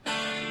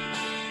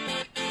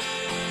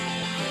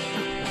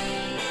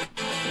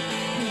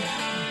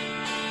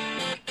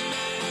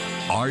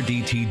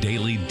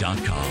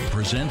RDTDaily.com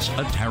presents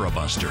a Tara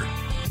Buster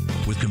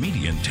with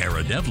comedian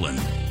Tara Devlin.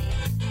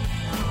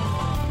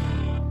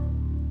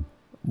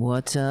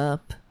 What's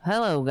up?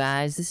 Hello,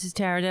 guys. This is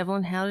Tara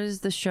Devlin. How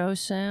does the show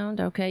sound?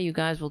 Okay, you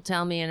guys will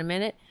tell me in a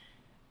minute.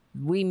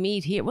 We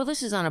meet here. Well,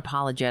 this is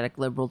unapologetic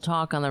liberal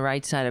talk on the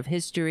right side of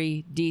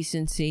history,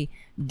 decency,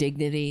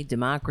 dignity,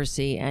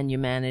 democracy, and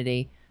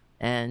humanity.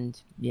 And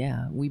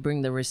yeah, we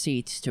bring the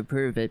receipts to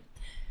prove it.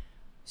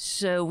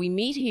 So we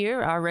meet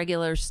here. Our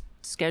regular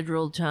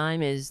scheduled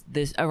time is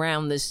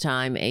around this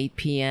time, 8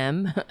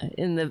 p.m.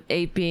 in the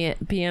 8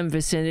 p.m.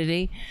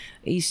 vicinity,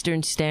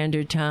 Eastern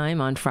Standard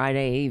Time on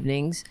Friday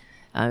evenings.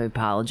 I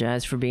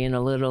apologize for being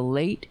a little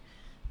late.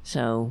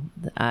 So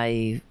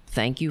I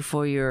thank you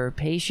for your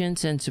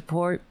patience and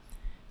support.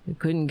 I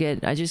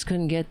just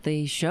couldn't get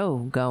the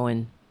show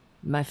going.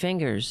 My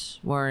fingers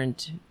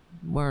weren't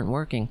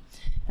working.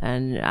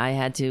 And I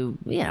had to,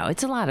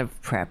 it's a lot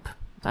of prep.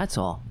 That's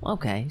all.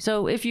 Okay.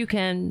 So if you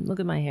can,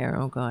 look at my hair.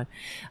 Oh, God.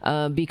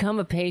 Become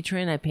a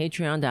patron at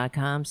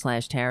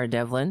patreon.com/Tara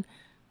Devlin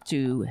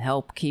to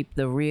help keep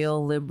the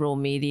real liberal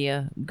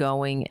media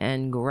going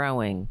and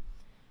growing.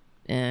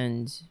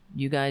 And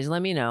you guys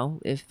let me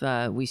know if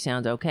we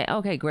sound okay.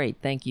 Okay, great.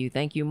 Thank you.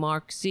 Thank you,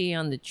 Mark C.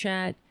 on the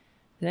chat.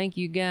 Thank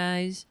you,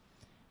 guys.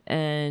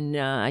 And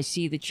I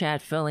see the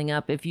chat filling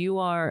up. If you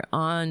are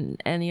on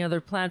any other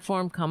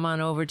platform, come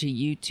on over to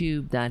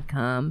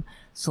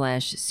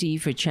youtube.com/C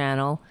for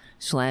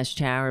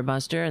channel/Tara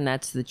Buster. And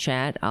that's the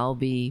chat I'll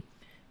be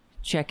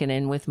checking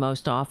in with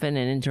most often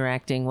and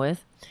interacting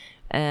with.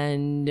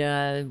 And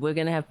we're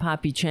going to have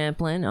Poppy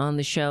Champlin on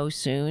the show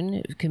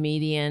soon.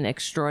 Comedian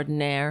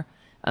extraordinaire,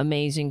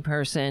 amazing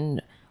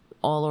person,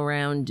 all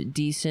around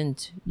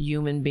decent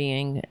human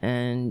being.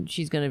 And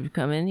she's going to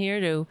come in here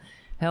to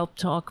help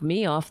talk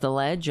me off the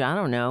ledge. I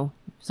don't know.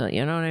 So,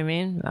 you know what I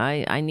mean?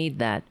 I need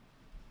that.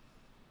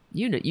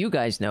 You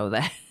guys know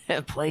that.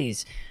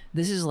 Please.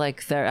 This is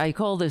like, I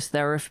call this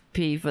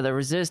therapy for the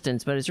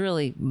resistance, but it's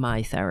really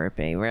my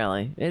therapy.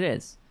 Really. It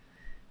is.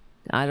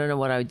 I don't know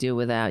what I would do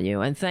without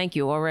you. And thank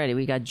you already.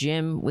 We got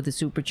Jim with the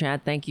super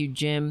chat. Thank you,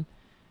 Jim.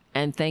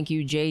 And thank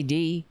you,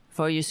 JD,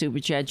 for your super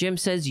chat. Jim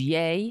says,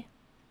 yay.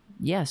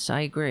 Yes,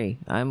 I agree.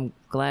 I'm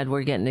glad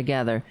we're getting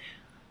together.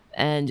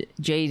 And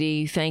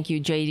JD, thank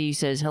you. JD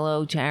says,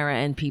 hello, Tara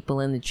and people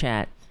in the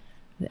chat.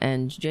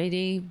 And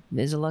JD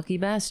is a lucky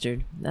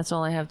bastard. That's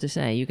all I have to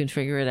say. You can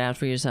figure it out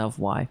for yourself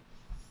why.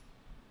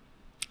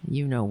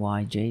 You know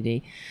why,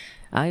 JD.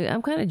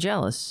 I'm kind of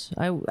jealous.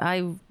 I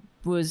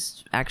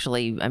was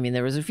actually,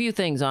 there was a few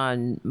things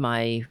on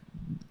my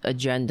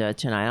agenda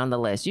tonight on the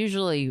list.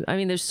 Usually,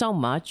 there's so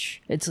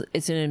much. It's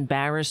an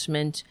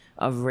embarrassment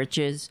of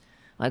riches.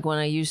 Like when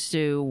I used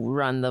to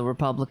run the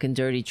Republican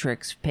Dirty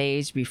Tricks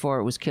page before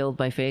it was killed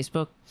by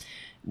Facebook,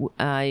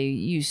 I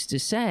used to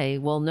say,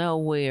 we'll know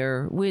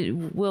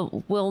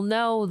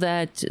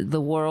that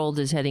the world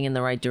is heading in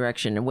the right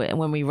direction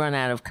when we run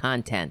out of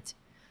content.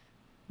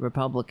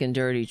 Republican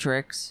Dirty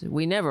Tricks,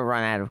 we never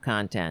run out of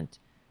content.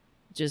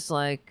 Just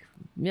like,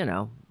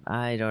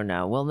 I don't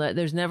know. Well,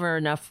 there's never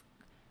enough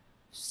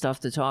stuff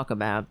to talk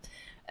about.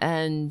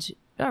 And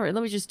all right,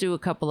 let me just do a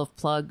couple of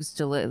plugs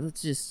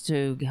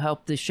to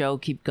help the show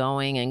keep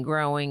going and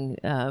growing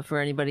for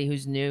anybody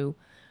who's new.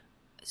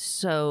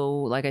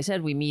 So, like I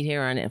said, we meet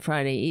here on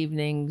Friday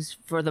evenings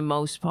for the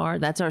most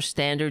part. That's our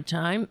standard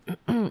time.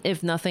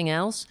 If nothing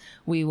else,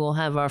 we will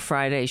have our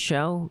Friday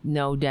show,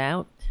 no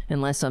doubt,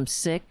 unless I'm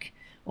sick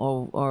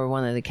or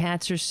one of the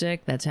cats are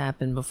sick. That's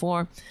happened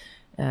before.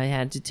 I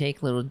had to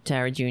take little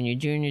Tara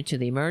Jr. to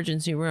the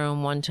emergency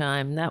room one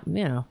time. That,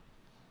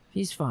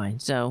 he's fine.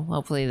 So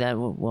hopefully that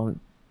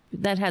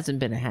that hasn't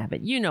been a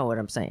habit. You know what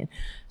I'm saying.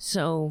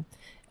 So,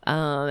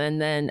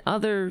 and then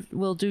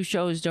we'll do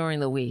shows during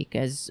the week,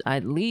 as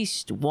at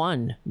least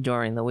one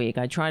during the week.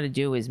 I try to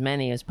do as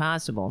many as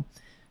possible,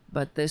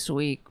 but this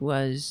week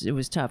it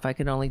was tough. I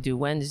could only do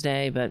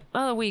Wednesday, but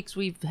other weeks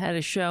we've had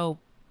a show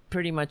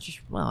pretty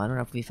much. Well, I don't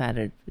know if we've had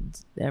it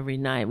every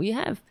night. We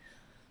have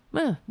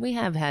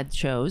had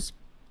shows.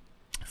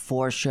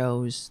 4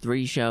 shows,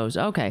 3 shows.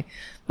 Okay.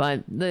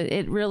 But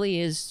it really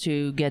is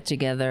to get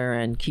together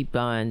and keep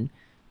on,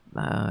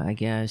 I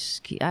guess.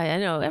 I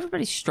know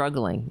everybody's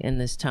struggling in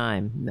this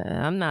time.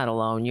 I'm not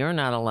alone. You're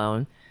not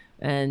alone.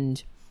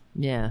 And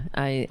yeah,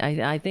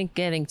 I think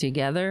getting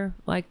together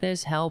like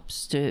this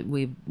helps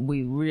we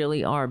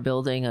really are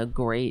building a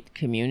great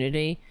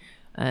community.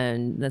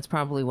 And that's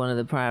probably one of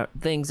the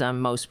things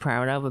I'm most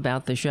proud of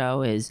about the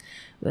show is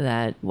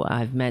that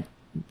I've met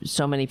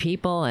so many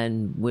people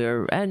and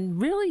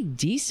really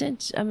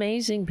decent,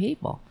 amazing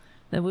people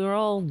that we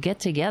all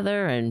get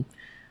together and,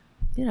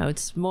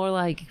 it's more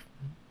like,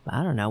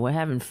 I don't know, we're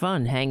having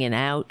fun, hanging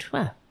out.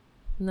 Well,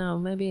 no,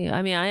 maybe,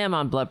 I am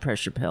on blood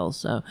pressure pills,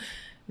 so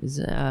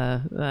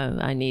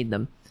I need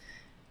them.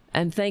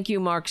 And thank you,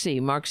 Mark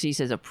C. Mark C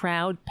says a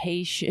proud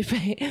patient,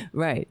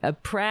 right, a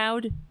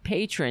proud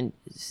patron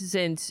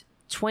since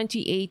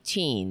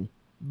 2018,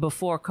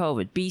 before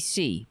COVID,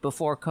 BC,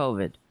 before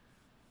COVID.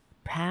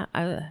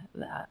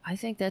 I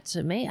think that's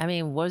amazing. I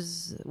mean, what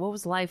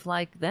was life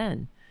like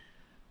then?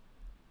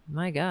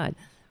 My God.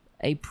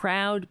 A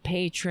proud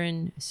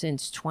patron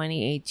since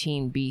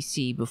 2018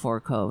 BC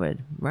before COVID.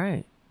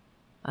 Right.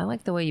 I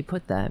like the way you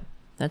put that.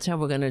 That's how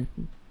we're gonna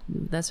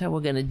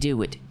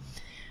do it.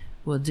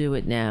 We'll do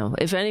it now.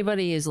 If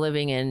anybody is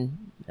living in,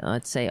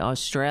 let's say,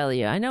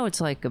 Australia, I know it's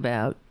like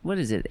about, what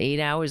is it, 8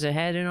 hours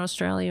ahead in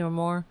Australia or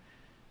more?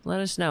 Let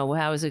us know.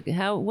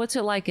 What's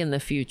it like in the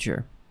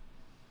future?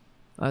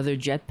 Are there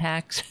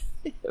jetpacks?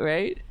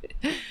 Right?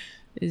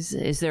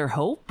 Is there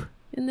hope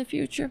in the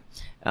future?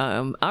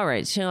 All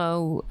right.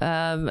 So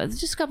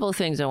just a couple of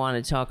things I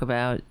want to talk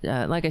about.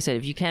 Like I said,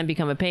 if you can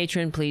become a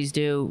patron, please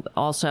do.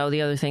 Also,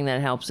 the other thing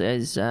that helps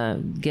is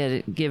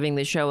giving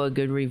the show a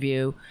good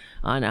review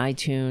on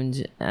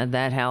iTunes.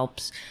 That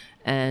helps.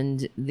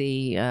 And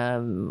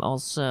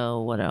also,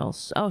 what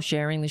else? Oh,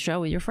 sharing the show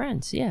with your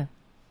friends. Yeah,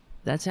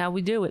 that's how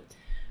we do it.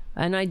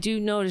 And I do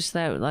notice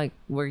that, like,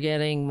 we're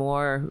getting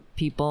more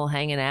people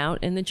hanging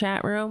out in the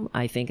chat room.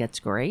 I think that's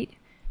great.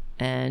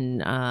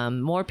 And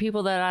more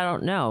people that I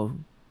don't know.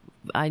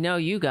 I know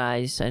you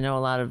guys. I know a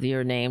lot of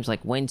your names,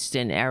 like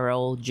Winston,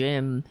 Errol,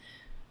 Jim.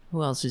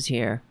 Who else is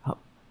here?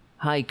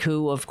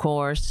 Haiku, of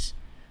course.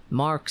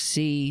 Mark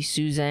C,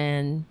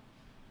 Suzanne.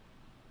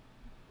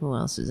 Who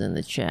else is in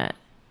the chat?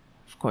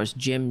 Of course,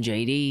 Jim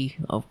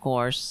JD, of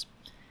course.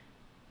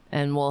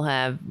 And we'll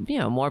have,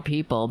 more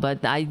people.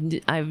 But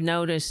I've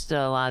noticed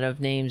a lot of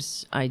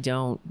names I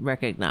don't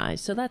recognize.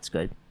 So that's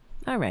good.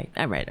 All right.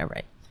 I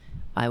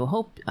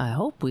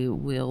hope we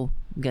will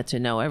get to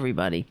know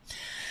everybody.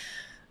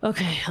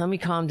 Okay, let me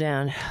calm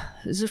down.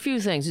 There's a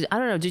few things. I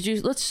don't know.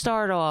 Let's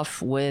start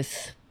off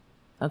with,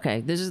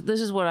 okay, this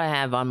is what I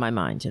have on my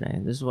mind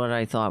today. This is what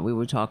I thought we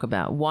would talk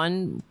about.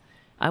 One,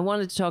 I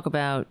wanted to talk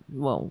about,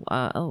 we'll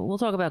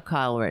talk about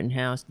Kyle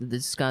Rittenhouse, the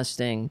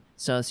disgusting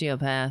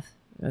sociopath,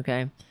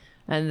 okay?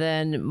 And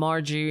then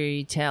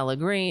Marjorie Taylor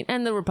Greene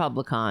and the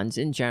Republicans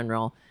in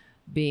general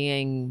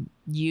being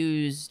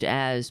used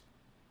as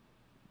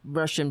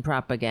Russian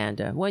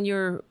propaganda. When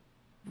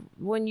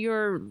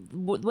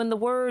the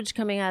words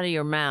coming out of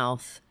your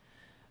mouth,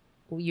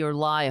 your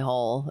lie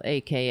hole,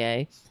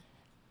 aka,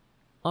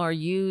 are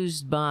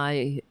used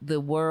by the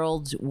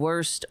world's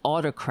worst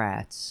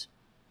autocrats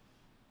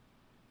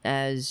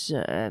as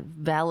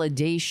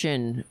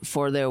validation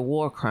for their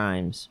war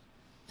crimes,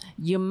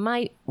 you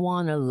might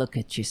want to look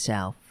at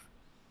yourself,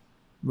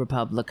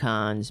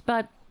 Republicans.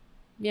 But,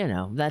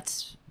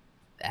 that's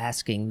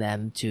asking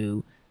them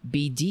to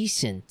be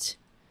decent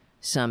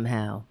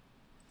somehow.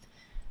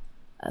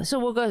 So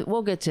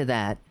we'll get to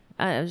that.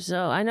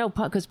 So I know,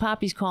 because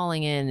Poppy's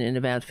calling in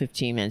about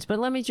 15 minutes, but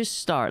let me just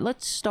start.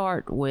 Let's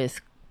start with,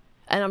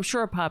 and I'm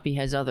sure Poppy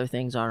has other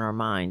things on her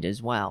mind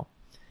as well.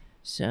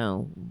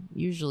 So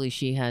usually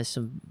she has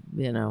some,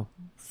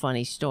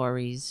 funny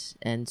stories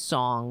and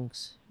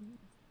songs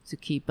to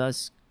keep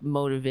us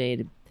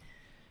motivated.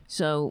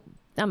 So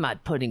I'm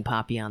not putting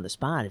Poppy on the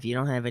spot. If you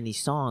don't have any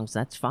songs,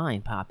 that's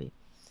fine, Poppy.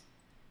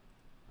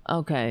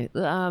 Okay.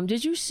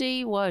 Did you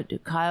see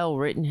what Kyle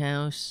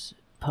Rittenhouse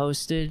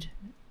posted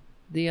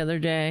the other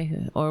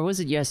day? Or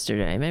was it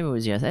yesterday? Maybe it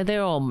was yesterday. They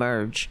all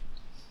merge.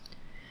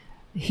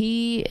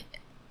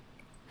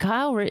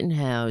 Kyle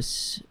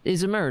Rittenhouse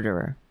is a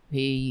murderer.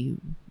 He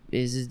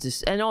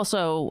is and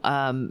also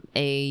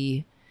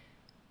a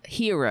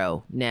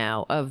hero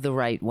now of the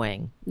right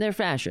wing. They're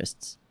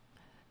fascists.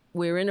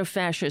 We're in a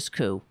fascist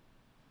coup.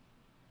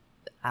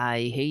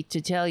 I hate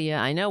to tell you,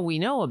 I know we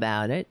know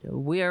about it.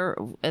 We're,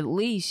 at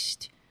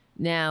least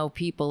now,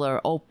 people are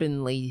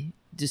openly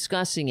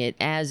discussing it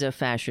as a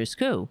fascist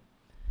coup.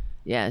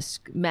 Yes,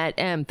 Matt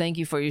M., thank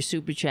you for your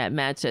super chat.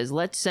 Matt says,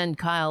 let's send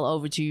Kyle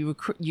over to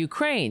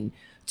Ukraine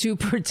to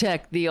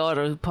protect the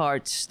auto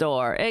parts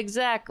store.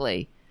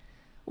 Exactly.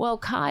 Well,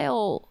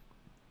 Kyle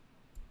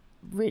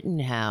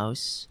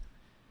Rittenhouse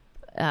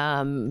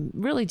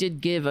really did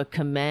give a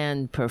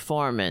command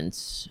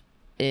performance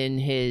in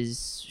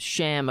his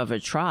sham of a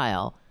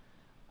trial.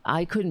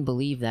 I couldn't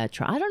believe that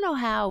trial. I don't know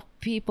how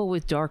people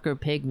with darker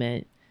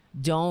pigment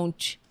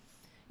don't,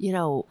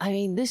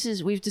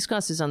 we've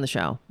discussed this on the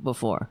show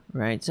before,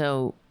 right?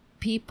 So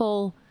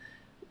people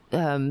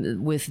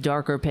with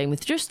darker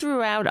pigment, just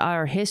throughout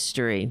our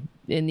history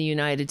in the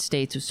United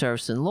States of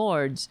serfs and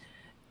lords,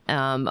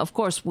 of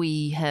course,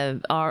 we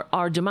have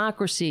our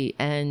democracy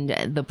and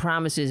the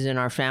promises in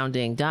our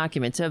founding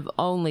documents have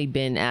only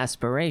been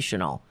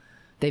aspirational.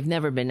 They've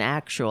never been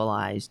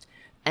actualized.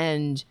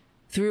 And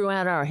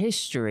throughout our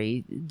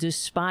history,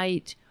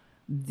 despite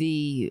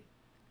the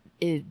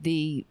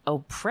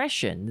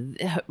oppression,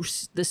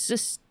 the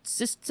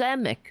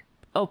systemic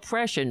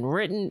oppression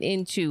written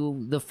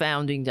into the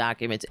founding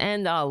documents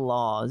and our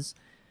laws,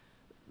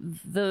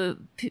 the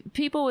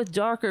people with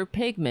darker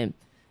pigment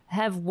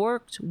have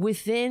worked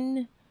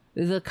within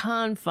the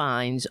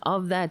confines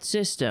of that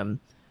system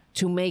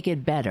to make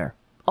it better.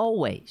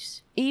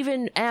 Always.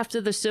 Even after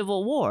the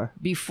Civil War,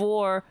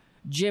 before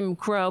Jim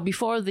Crow,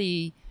 before what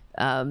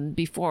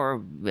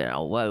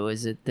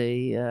was it?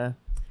 The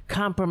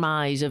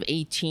Compromise of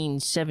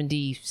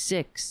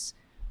 1876,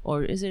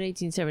 or is it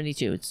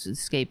 1872? It's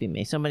escaping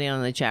me. Somebody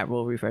on the chat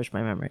will refresh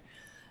my memory.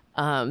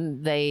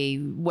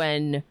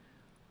 When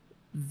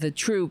the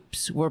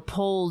troops were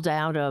pulled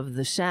out of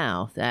the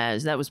South,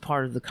 as that was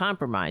part of the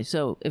compromise,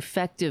 so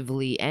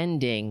effectively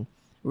ending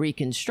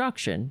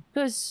Reconstruction,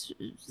 because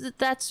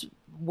that's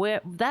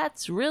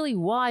really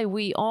why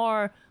we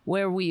are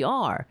where we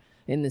are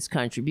in this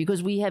country,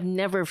 because we have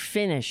never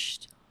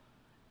finished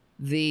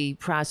the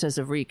process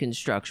of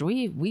Reconstruction.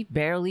 We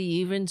barely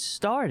even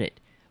started.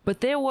 But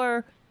there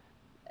were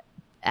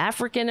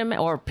African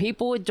or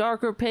people with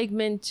darker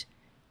pigment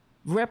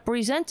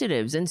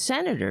representatives and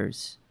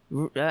senators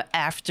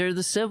after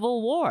the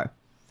Civil War.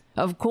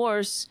 Of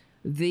course,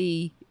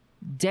 the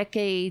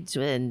decades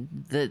and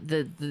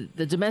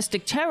the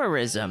domestic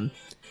terrorism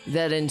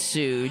that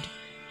ensued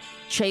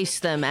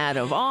chased them out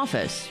of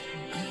office.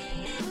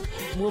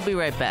 We'll be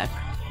right back.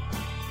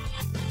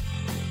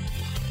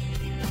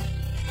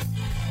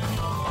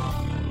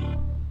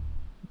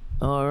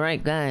 All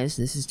right, guys,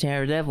 this is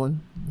Tara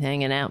Devlin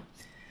hanging out.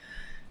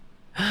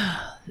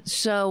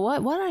 So why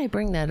did I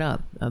bring that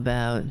up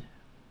about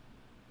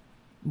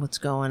what's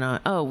going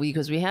on? Oh,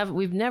 because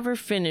we've never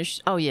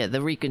finished. Oh yeah,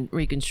 the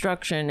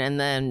Reconstruction, and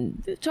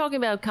then talking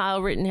about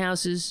Kyle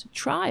Rittenhouse's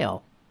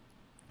trial,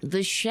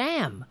 the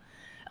sham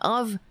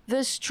of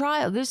this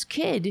trial. This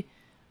kid,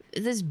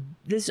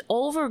 this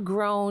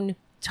overgrown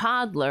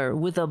toddler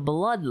with a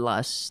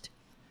bloodlust,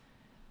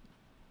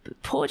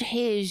 put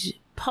his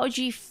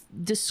pudgy,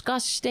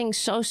 disgusting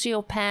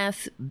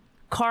sociopath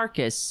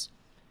carcass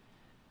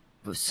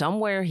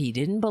somewhere he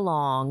didn't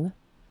belong,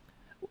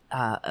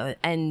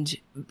 and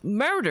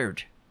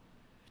murdered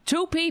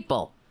 2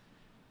 people.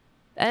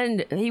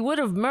 And he would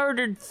have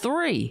murdered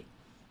 3,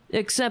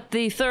 except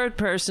the 3rd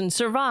person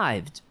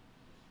survived.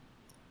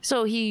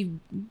 So he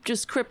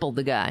just crippled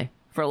the guy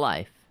for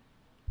life.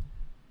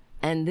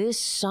 And this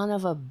son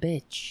of a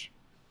bitch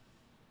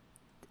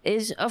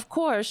is, of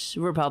course,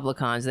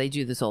 Republicans. They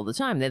do this all the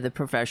time. They're the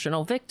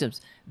professional victims.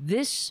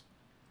 This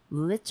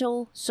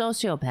little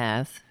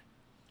sociopath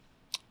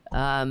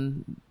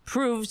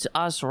proved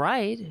us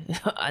right.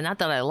 Not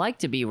that I like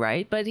to be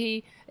right, but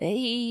he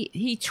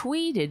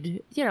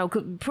tweeted,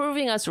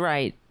 proving us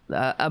right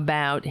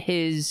about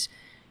his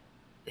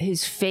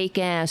fake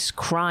ass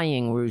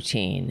crying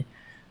routine.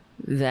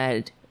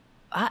 That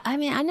I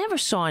mean, I never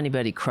saw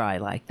anybody cry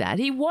like that.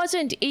 He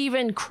wasn't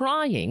even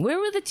crying. Where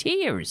were the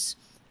tears?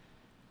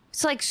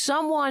 It's like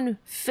someone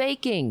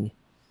faking.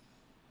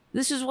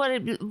 This is what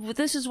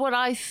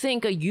I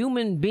think a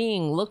human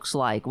being looks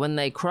like when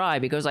they cry,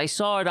 because I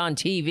saw it on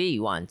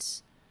TV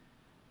once.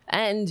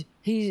 And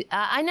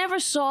I never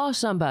saw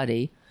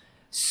somebody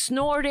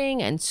snorting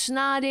and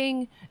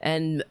snotting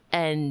and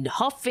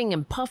huffing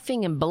and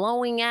puffing and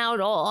blowing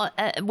out all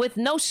with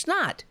no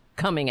snot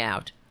coming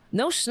out.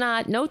 No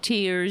snot, no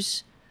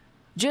tears,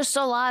 just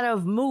a lot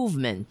of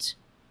movement.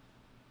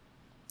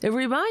 It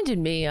reminded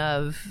me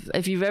of,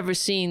 if you've ever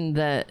seen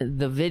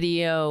the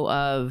video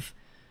of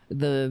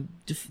the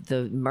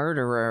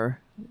murderer,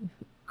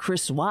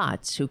 Chris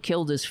Watts, who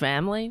killed his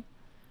family,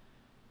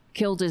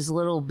 killed his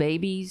little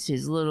babies,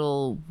 his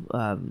little,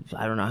 I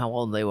don't know how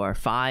old they were,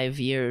 5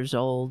 years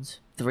old,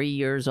 3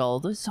 years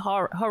old. It's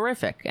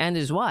horrific. And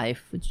his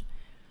wife,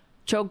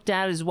 choked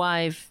out his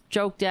wife,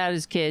 choked out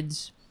his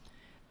kids.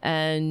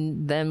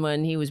 And then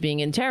when he was being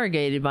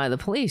interrogated by the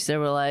police, they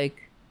were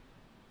like,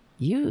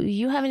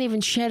 You haven't even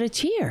shed a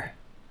tear.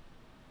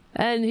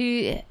 And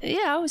he,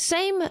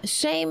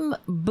 same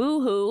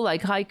boo-hoo,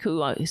 like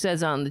Haiku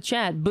says on the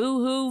chat,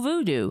 boo-hoo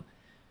voodoo.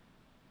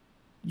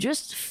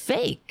 Just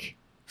fake.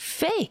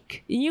 And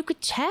you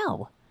could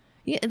tell.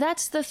 Yeah,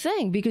 that's the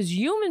thing, because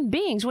human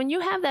beings, when you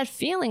have that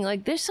feeling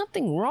like there's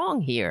something wrong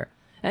here.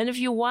 And if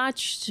you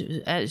watched,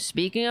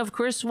 speaking of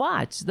Chris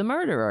Watts, the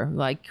murderer,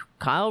 like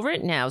Kyle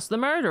Rittenhouse, the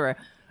murderer,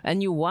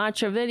 and you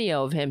watch a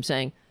video of him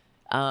saying,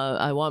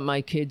 I want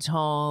my kids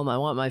home. I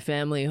want my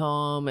family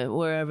home, and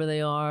wherever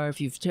they are.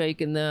 If you've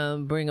taken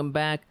them, bring them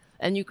back.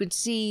 And you could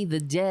see the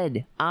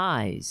dead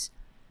eyes.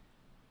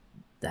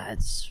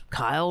 That's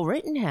Kyle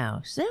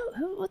Rittenhouse.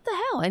 What the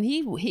hell? And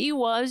he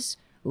was,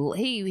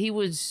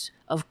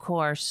 of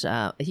course,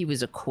 he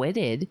was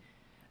acquitted,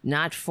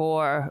 not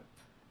for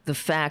the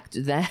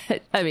fact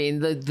that, I mean,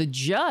 the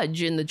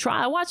judge in the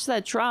trial, I watched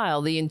that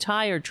trial, the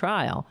entire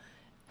trial,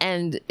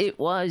 and it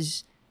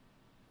was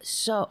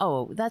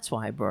that's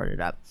why I brought it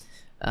up,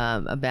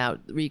 about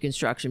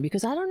Reconstruction,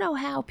 because I don't know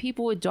how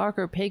people with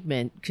darker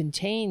pigment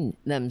contain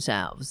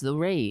themselves, the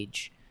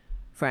rage,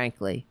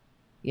 frankly,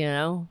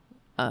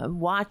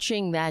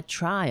 watching that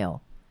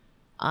trial,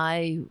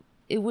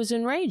 it was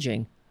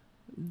enraging.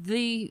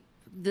 The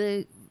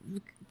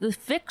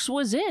fix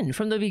was in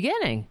from the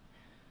beginning.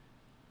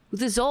 With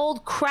this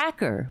old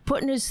cracker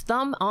putting his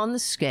thumb on the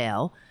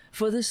scale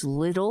for this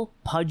little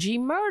pudgy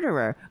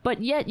murderer.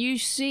 But yet you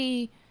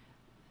see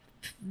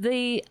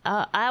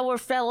our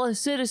fellow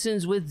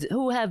citizens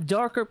who have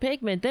darker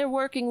pigment, they're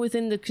working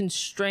within the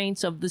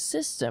constraints of the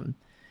system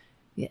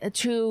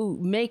to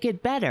make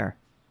it better.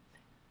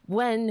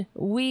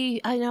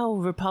 I know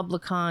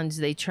Republicans,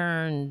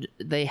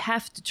 they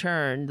have to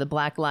turn the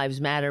Black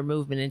Lives Matter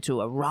movement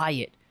into a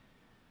riot.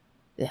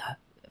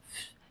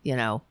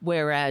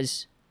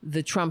 Whereas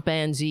the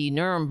Trumpanzee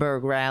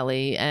Nuremberg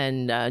rally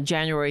and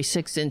January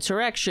 6th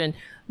insurrection,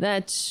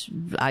 that's,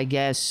 I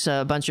guess,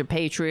 a bunch of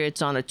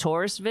patriots on a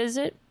tourist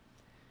visit.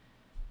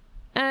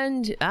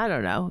 And I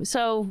don't know.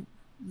 So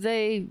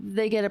they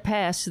get a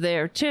pass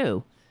there,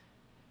 too.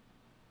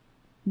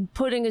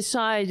 Putting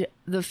aside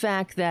the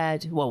fact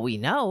that, we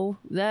know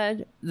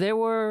that there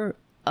were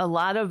a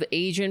lot of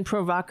agent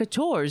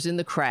provocateurs in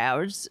the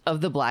crowds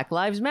of the Black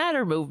Lives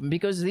Matter movement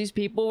because these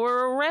people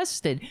were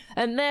arrested.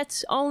 And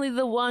that's only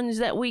the ones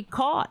that were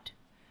caught,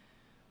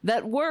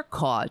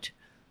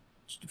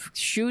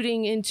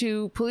 shooting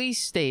into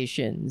police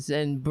stations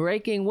and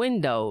breaking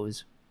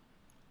windows.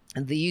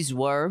 And these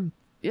were,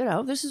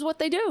 this is what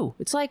they do.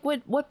 It's like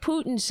what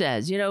Putin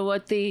says,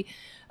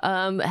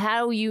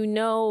 how you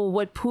know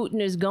what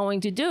Putin is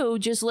going to do,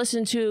 just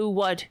listen to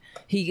what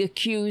he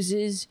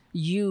accuses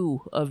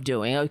you of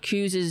doing,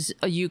 accuses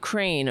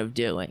Ukraine of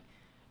doing.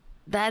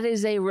 That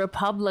is a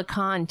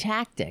Republican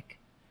tactic.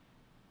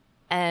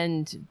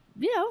 And,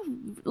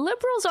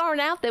 liberals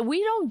aren't out there.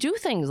 We don't do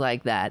things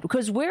like that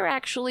because we're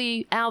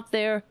actually out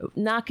there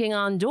knocking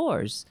on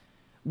doors.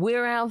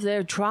 We're out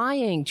there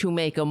trying to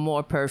make a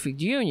more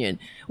perfect union.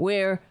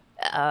 We're,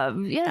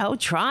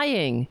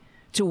 trying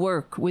to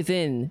work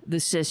within the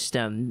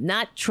system,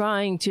 not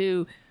trying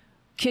to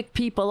kick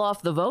people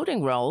off the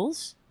voting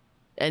rolls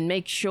and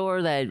make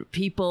sure that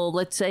people,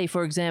 let's say,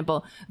 for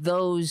example,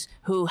 those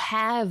who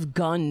have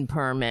gun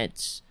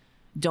permits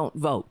don't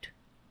vote,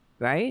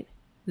 right?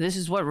 This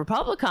is what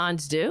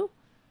Republicans do.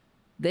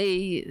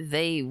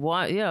 They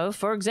want,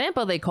 for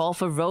example, they call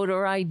for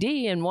voter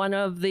ID, and one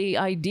of the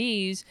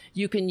IDs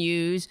you can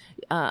use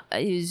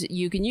is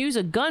you can use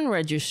a gun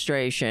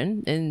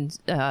registration in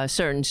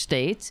certain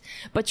states,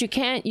 but you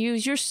can't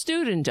use your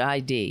student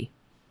ID.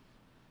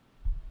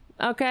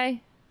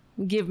 Okay?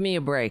 Give me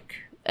a break.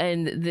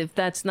 And if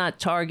that's not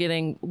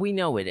targeting, we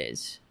know it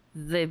is.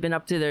 They've been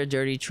up to their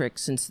dirty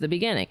tricks since the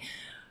beginning.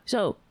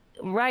 So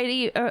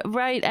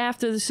right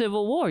after the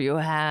Civil War, you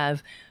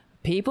have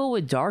people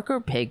with darker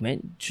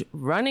pigment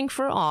running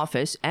for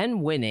office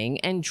and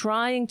winning and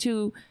trying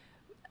to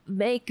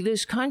make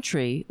this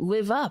country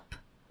live up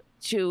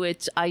to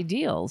its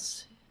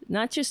ideals,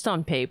 not just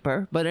on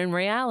paper, but in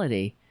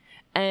reality.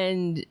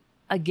 And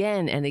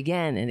again and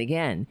again and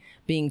again,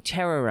 being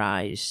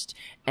terrorized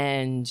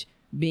and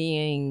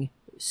being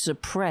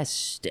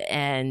suppressed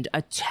and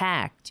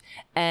attacked,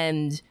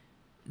 and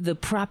the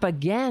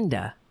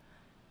propaganda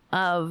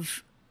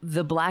of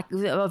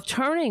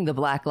turning the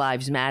Black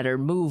Lives Matter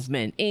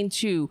movement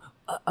into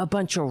a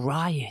bunch of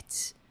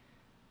riots,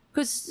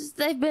 because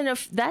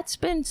that's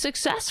been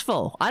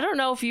successful. I don't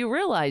know if you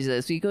realize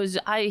this, because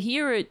I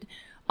hear it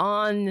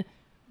on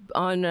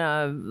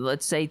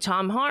let's say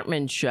Tom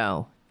Hartman's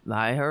show.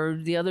 I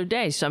heard the other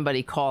day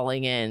somebody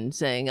calling in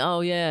saying,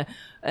 "Oh yeah,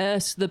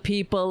 ask the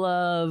people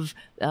of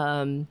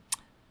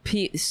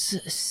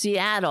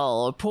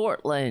Seattle or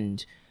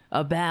Portland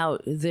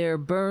about their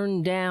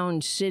burned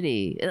down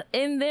city."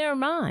 In their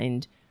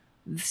mind,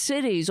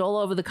 cities all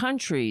over the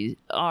country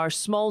are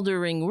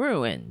smoldering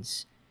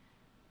ruins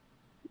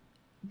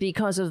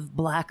because of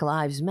Black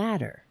Lives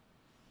Matter.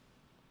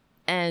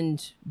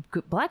 And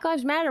Black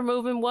Lives Matter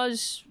movement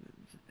was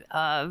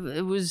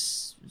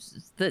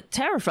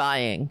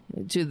terrifying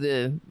to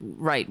the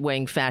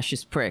right-wing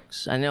fascist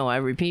pricks. I know I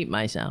repeat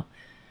myself,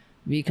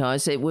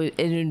 because it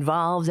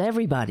involved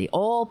everybody,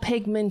 all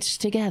pigments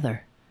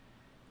together.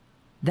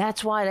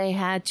 That's why they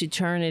had to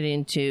turn it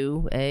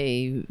into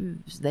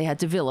they had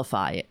to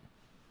vilify it.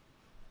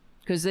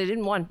 Because they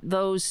didn't want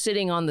those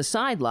sitting on the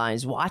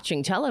sidelines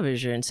watching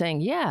television and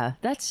saying, yeah,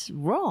 that's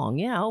wrong.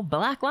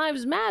 Black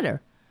Lives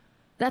Matter.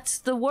 That's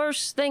the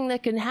worst thing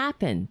that can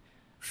happen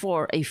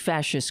for a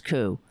fascist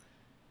coup.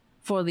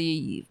 For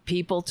the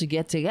people to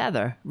get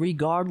together,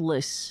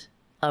 regardless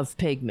of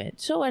pigment.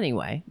 So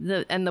anyway,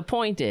 the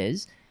point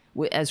is,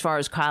 as far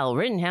as Kyle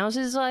Rittenhouse,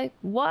 is like,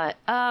 what?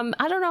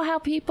 I don't know how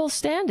people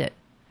stand it.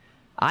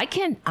 I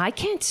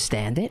can't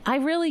stand it. I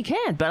really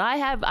can't. But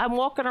I'm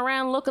walking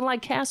around looking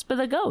like Casper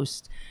the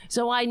Ghost.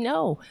 So I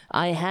know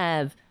I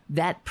have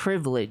that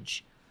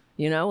privilege.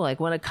 Like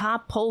when a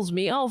cop pulls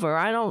me over,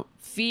 I don't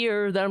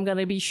fear that I'm going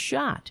to be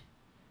shot.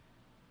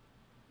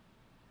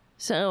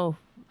 So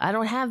I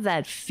don't have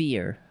that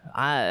fear.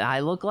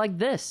 I look like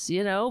this,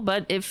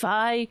 but if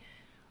I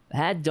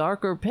had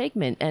darker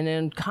pigment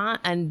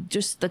and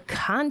just the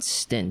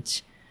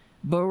constant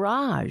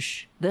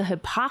barrage, the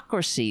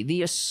hypocrisy,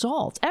 the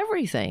assault,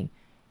 everything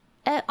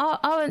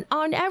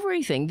on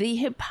everything, the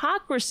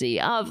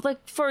hypocrisy of,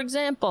 like, for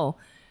example,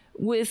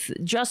 with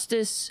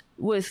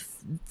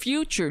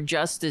future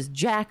Justice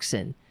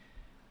Jackson,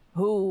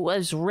 who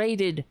was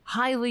rated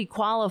highly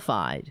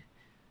qualified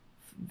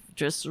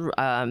just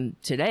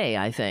today,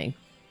 I think,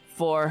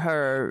 for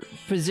her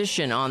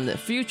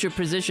future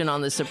position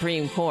on the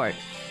Supreme Court.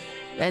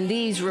 And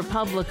these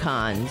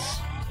Republicans,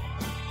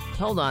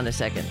 hold on a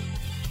second.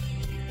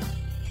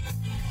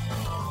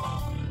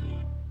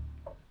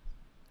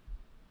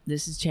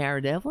 This is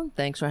Tara Devlin.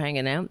 Thanks for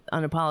hanging out.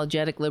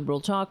 Unapologetic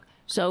Liberal Talk.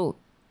 So,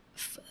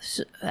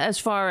 as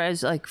far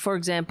as, like, for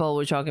example,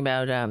 we're talking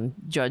about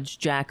Judge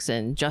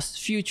Jackson,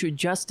 future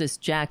Justice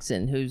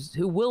Jackson,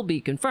 who will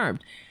be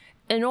confirmed.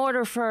 In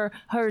order for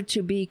her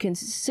to be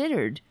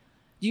considered,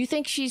 do you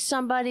think she's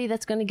somebody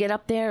that's going to get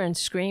up there and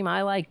scream,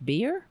 "I like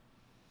beer"?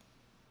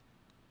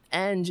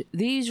 And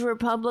these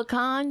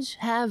Republicans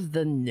have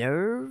the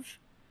nerve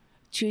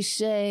to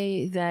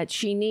say that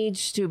she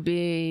needs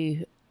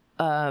to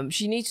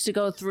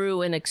go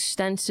through an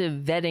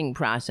extensive vetting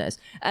process,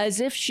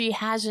 as if she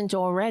hasn't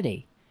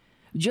already.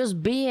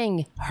 Just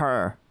being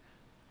her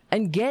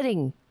and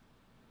getting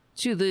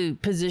to the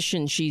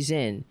position she's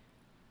in.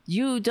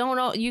 You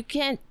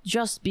can't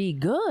just be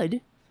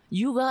good.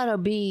 You gotta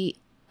be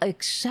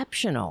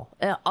exceptional,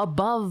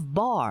 above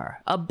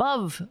bar,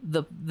 above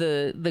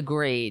the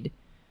grade.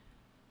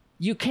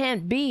 You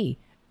can't be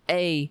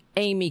a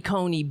Amy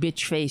Coney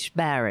bitch face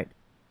Barrett.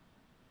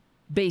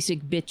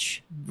 Basic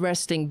bitch,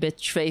 resting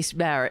bitch face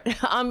Barrett.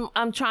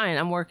 I'm trying.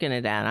 I'm working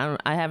it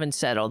out. I haven't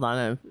settled on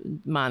a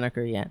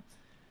moniker yet.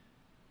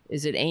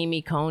 Is it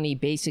Amy Coney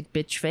basic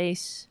bitch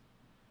face?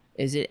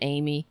 Is it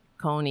Amy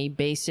Coney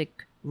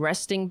basic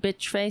resting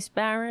bitch face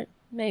Barrett?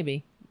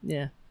 Maybe.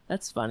 Yeah,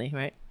 that's funny,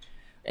 right?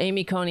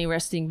 Amy Coney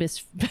resting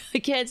bitch. I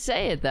can't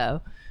say it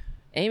though.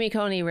 Amy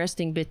Coney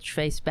resting bitch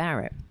face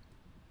Barrett.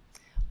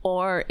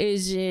 Or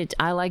is it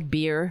I like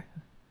beer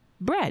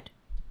bread?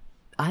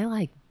 I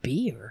like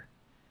beer.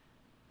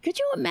 Could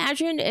you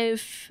imagine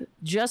if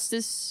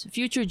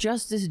future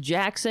Justice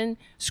Jackson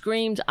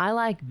screamed, "I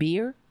like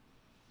beer"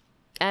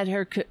 at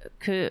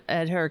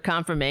her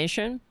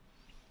confirmation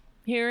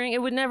hearing?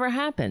 It would never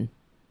happen.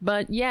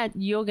 But yet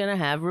you're going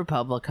to have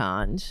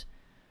Republicans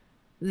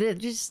that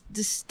just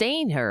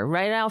disdain her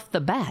right off the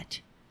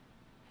bat.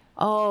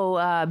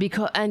 Oh,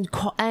 because and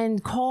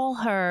call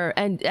her,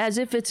 and as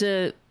if it's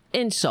a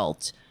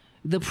insult,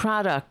 the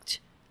product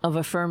of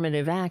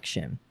affirmative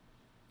action.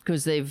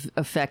 Because they've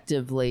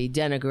effectively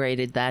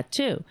denigrated that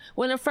too.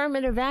 When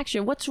affirmative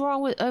action, what's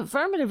wrong with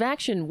affirmative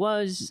action?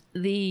 Was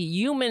the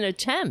human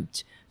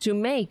attempt to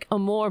make a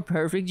more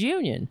perfect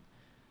union.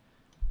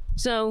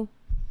 So,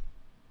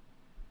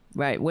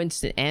 right,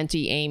 Winston,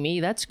 anti-Amy,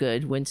 that's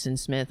good. Winston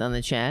Smith on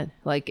the chat,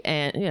 like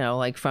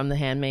from The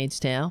Handmaid's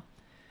Tale.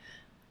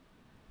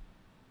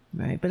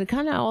 Right, but it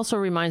kind of also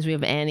reminds me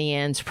of Annie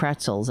Ann's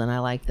pretzels, and I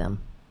like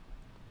them.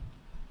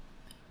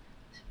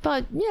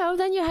 But,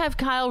 then you have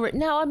Kyle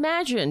Rittenhouse. Now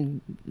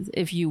imagine,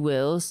 if you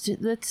will,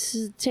 let's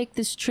take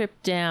this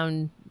trip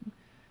down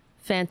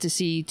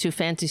Fantasy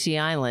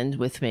Island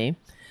with me.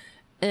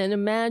 And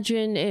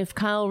imagine if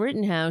Kyle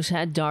Rittenhouse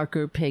had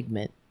darker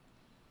pigment.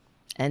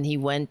 And he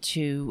went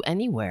to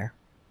anywhere.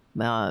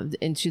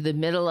 Into the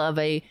middle of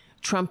a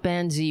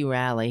Trumpanzee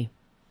rally.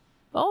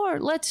 Or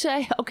let's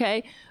say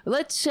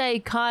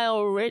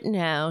Kyle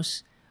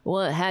Rittenhouse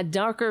had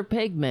darker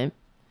pigment.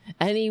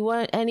 And he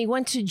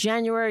went to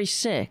January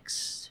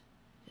 6th.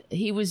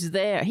 He was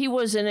there. He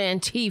was an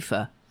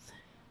Antifa.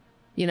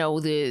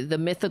 The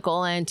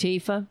mythical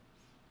Antifa.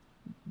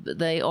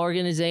 The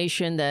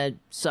organization that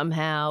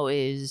somehow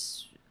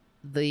is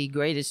the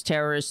greatest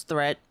terrorist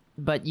threat,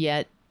 but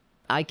yet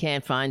I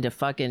can't find a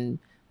fucking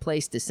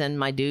place to send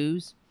my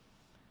dues.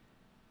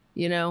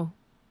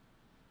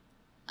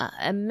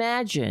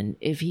 Imagine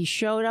if he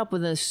showed up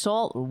with an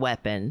assault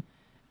weapon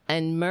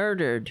and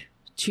murdered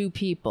 2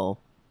 people.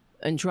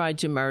 And tried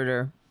to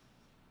murder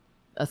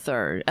a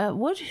third.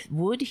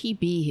 Would he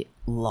be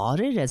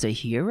lauded as a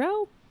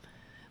hero?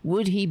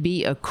 Would he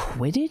be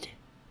acquitted?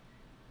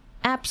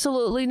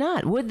 Absolutely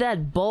not. Would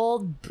that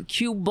bald,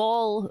 cue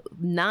ball,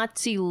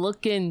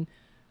 Nazi-looking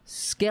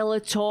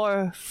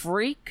Skeletor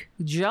freak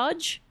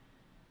judge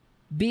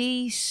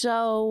be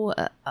so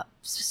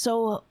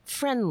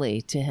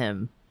friendly to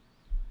him?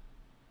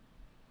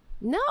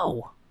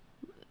 No.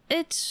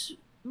 It's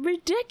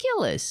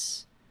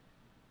ridiculous.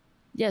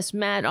 Yes,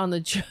 Matt on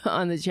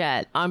the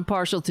chat. I'm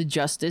partial to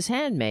Justice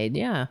Handmaid.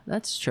 Yeah,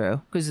 that's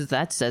true. Because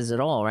that says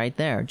it all right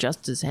there.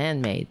 Justice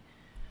Handmaid.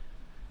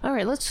 All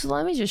right,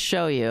 let me just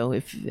show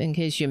you, in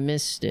case you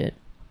missed it.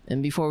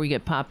 And before we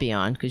get Poppy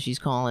on, because she's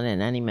calling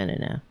in any minute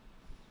now.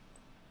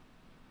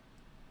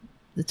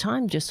 The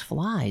time just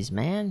flies,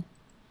 man.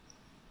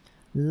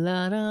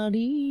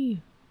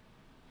 La-da-dee.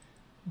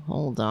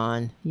 Hold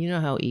on. You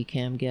know how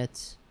Ecamm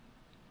gets.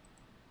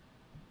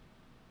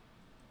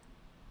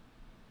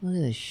 Look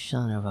at this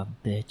son of a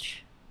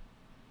bitch.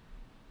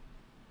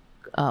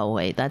 Oh,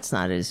 wait, that's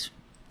not his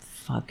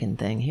fucking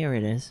thing. Here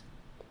it is.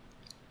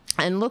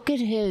 And look at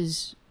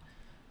his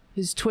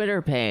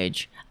Twitter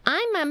page.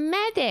 I'm a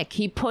medic.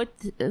 He put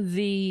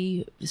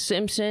the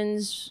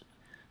Simpsons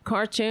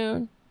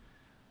cartoon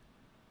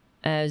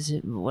as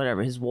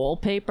whatever, his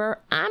wallpaper.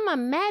 I'm a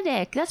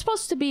medic. That's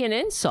supposed to be an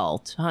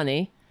insult,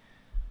 honey.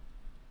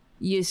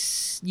 You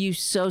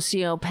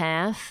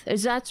sociopath.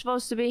 Is that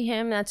supposed to be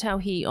him? That's how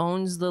he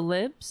owns the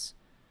libs?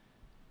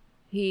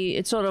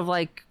 It's sort of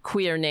like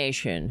Queer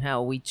Nation,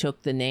 how we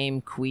took the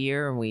name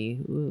queer and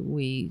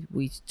we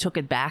took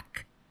it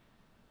back.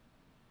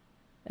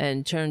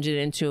 and turned it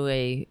into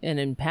an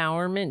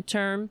empowerment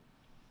term.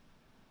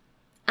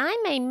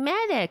 I'm a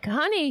medic,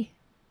 honey.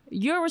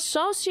 You're a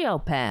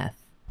sociopath.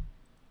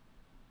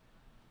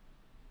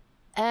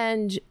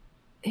 And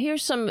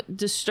here's some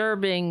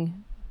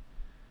disturbing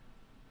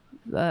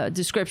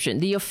description.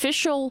 The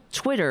official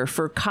Twitter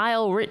for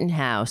Kyle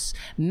Rittenhouse,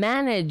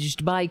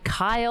 managed by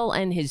Kyle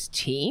and his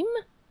team?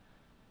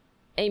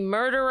 A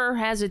murderer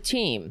has a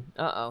team.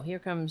 Uh-oh, here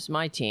comes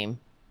my team.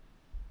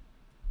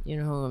 You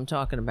know who I'm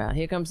talking about.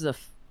 Here comes the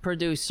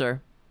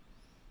producer.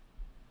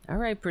 All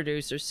right,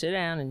 producer, sit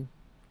down and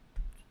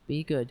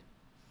be good.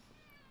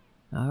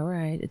 All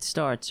right, it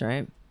starts,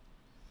 right?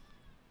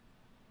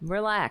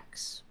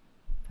 Relax.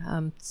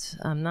 I'm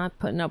not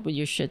putting up with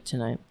your shit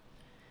tonight.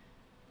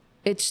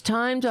 It's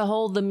time to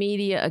hold the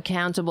media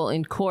accountable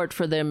in court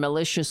for their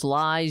malicious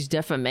lies,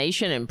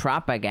 defamation, and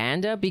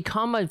propaganda.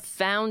 Become a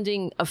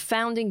founding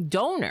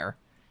donor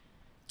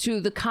to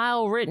the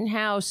Kyle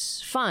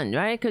Rittenhouse Fund,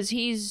 right? Because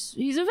he's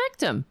a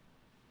victim.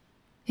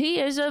 He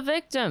is a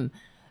victim.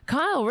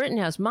 Kyle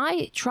Rittenhouse,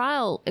 my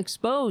trial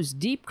exposed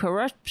deep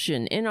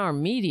corruption in our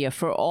media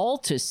for all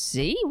to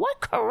see. What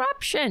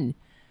corruption?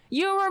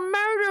 You're a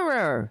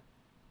murderer.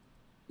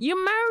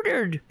 You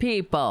murdered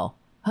people.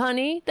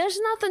 Honey, there's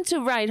nothing to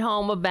write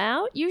home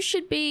about. You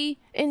should be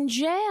in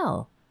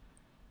jail.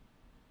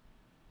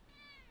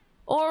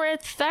 Or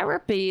at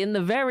therapy in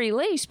the very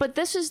least. But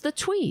this is the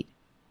tweet.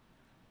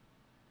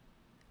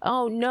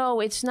 Oh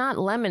no, it's not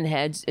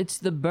Lemonheads. It's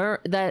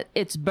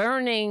it's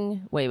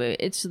burning. Wait.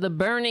 It's the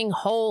burning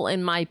hole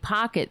in my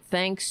pocket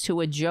thanks to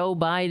a Joe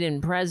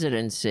Biden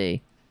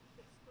presidency.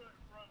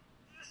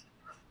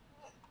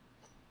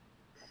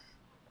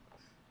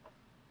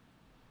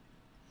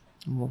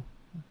 Well,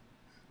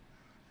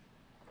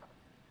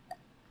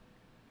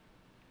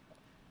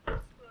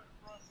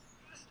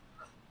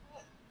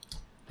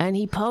 and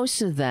he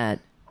posted that.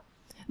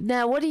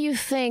 Now, what do you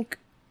think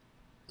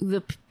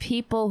the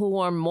people who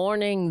are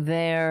mourning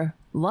their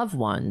loved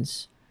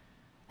ones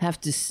have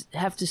to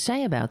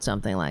say about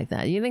something like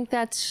that? You think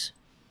that's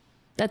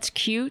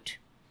cute?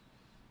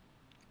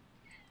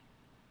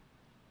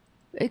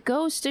 It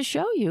goes to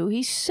show you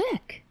he's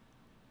sick.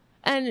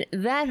 And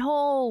that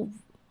whole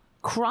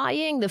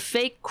crying, the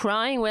fake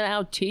crying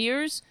without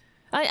tears,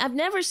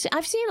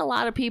 I've seen a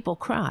lot of people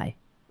cry.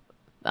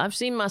 I've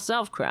seen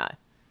myself cry.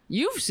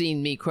 You've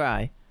seen me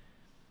cry.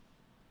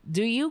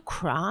 Do you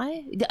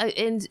cry?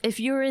 And if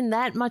you're in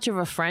that much of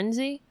a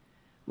frenzy,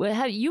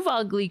 well, you've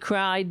ugly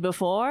cried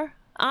before.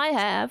 I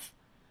have.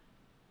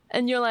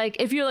 And you're like,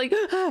 if you're like,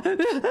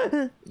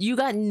 you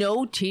got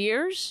no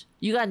tears?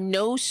 You got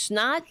no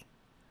snot?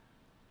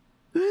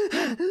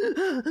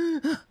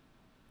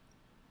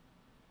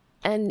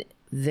 And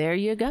there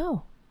you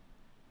go.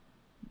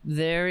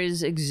 There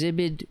is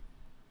Exhibit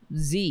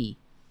Z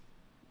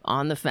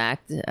on the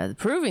fact,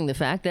 proving the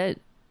fact that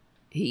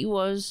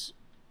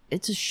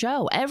it's a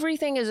show.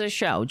 Everything is a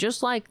show,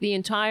 just like the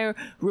entire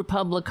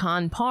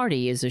Republican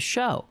Party is a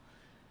show.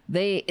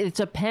 It's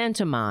a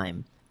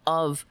pantomime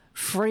of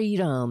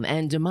freedom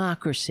and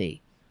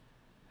democracy.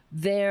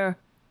 Their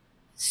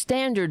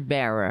standard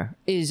bearer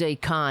is a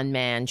con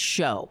man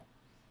show,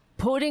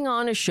 putting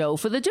on a show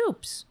for the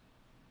dupes.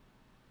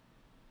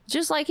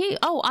 Just like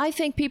I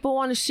think people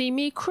want to see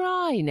me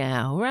cry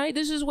now, right?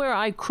 This is where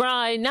I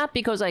cry, not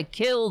because I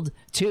killed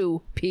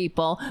 2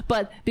 people,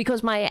 but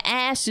because my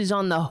ass is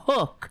on the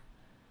hook.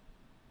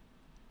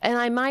 And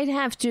I might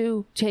have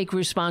to take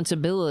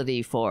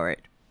responsibility for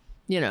it,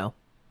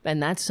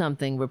 And that's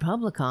something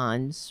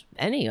Republicans,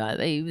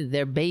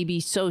 their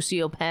baby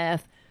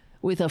sociopath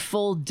with a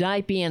full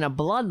diaper and a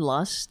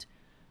bloodlust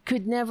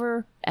could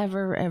never,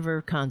 ever,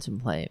 ever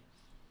contemplate.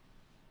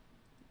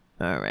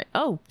 All right.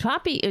 Oh,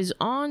 Poppy is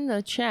on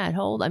the chat.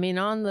 Hold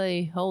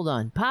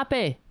on.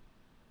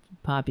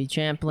 Poppy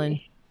Champlin.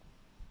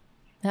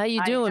 How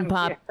you doing,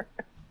 Pop?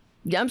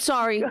 I'm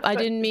sorry. I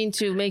didn't mean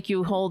to make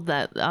you hold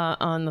that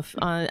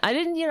I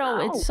didn't,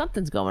 it's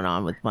something's going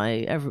on with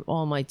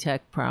all my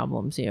tech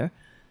problems here.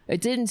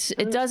 It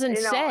doesn't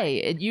say.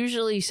 It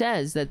usually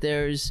says that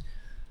there's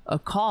a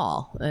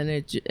call, and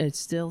it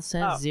still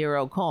says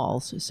 0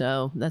 calls.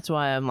 So that's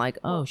why I'm like,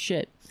 oh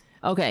shit.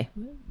 Okay.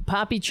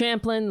 Poppy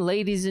Champlin,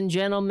 ladies and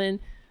gentlemen,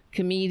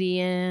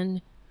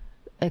 comedian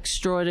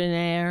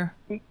extraordinaire,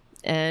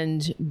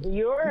 and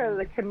you're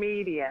the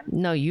comedian.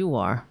 No, you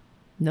are.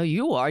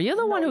 You're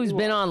the one who's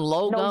been on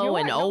Logo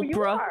and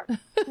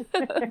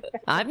Oprah.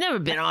 I've never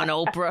been on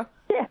Oprah.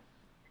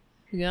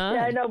 Yeah,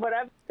 I know, but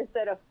I've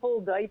said a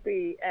full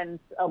diaper and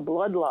a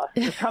bloodlust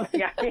or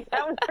something. I mean,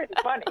 that was pretty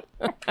funny.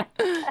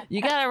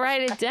 You gotta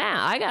write it down.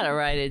 I gotta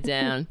write it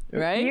down,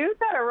 right? You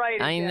gotta write it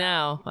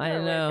down. I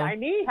know. I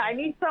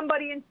need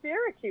somebody in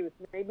Syracuse.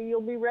 Maybe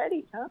you'll be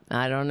ready, huh?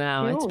 I don't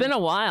know. It's been a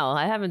while.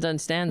 I haven't done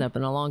stand-up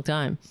in a long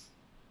time.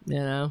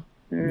 Yeah.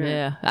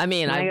 I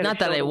mean, not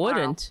that I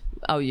wouldn't.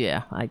 Oh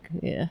yeah,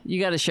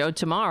 You got a show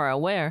tomorrow.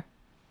 Where?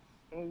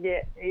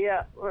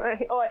 Yeah.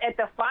 Oh, at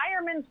the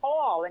Fireman's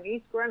Hall in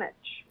East Greenwich.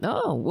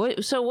 Oh,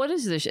 what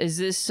is this? Is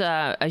this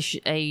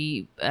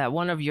a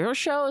one of your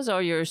shows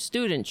or your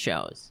student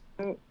shows?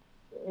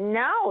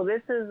 No,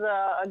 this is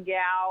a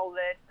gal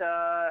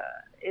that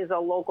is a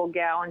local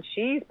gal, and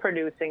she's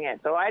producing it.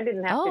 So I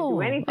didn't have to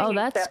do anything. Oh,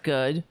 that's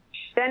good.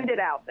 Send it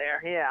out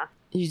there. Yeah.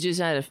 You just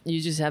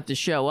have to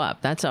show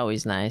up. That's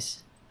always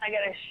nice. I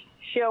gotta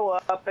show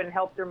up and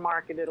help her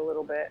market it a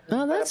little bit.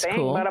 Oh, that's bada bang,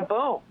 cool. Bada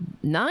boom.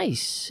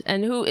 Nice.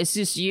 And who is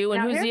this? You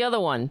and Now who's here- the other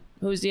one?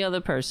 Who's the other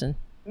person?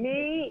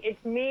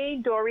 It's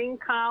me, Doreen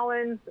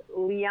Collins,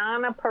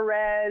 Liana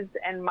Perez,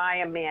 and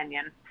Maya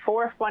Mannion.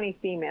 4 funny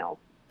females.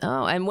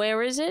 Oh, and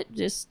where is it?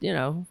 Just put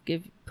it.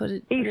 East put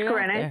it out there.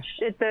 Greenwich.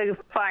 It's the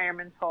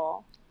Fireman's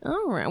Hall.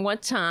 All right.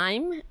 What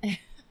time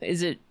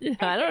is it?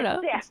 I don't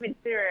know.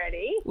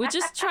 7:30. We're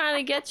just trying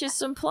to get you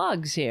some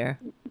plugs here.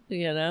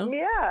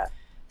 Yeah.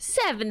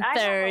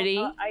 7:30.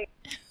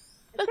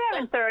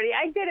 7:30.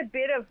 I did a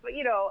bit of,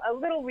 a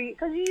little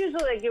because you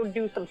usually you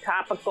do some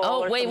topical.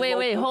 Oh, or wait. some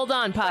local- Hold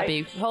on,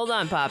 Poppy. Hold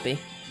on, Poppy.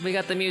 We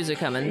got the music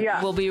coming.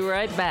 Yeah. We'll be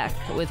right back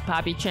with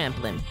Poppy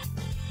Champlin.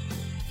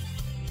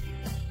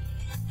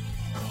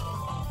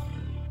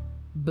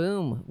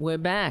 Boom. We're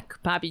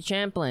back. Poppy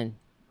Champlin.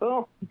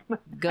 Boom.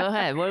 Go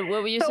ahead. What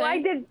were you So saying?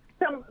 I did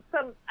some.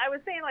 I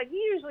was saying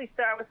you usually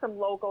start with some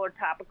local or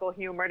topical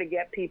humor to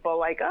get people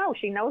like, oh,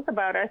 she knows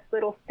about our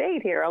little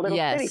state here, our little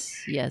city.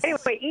 Yes.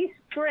 Anyway, East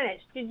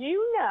Greenwich. Did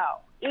you know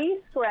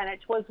East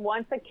Greenwich was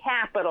once a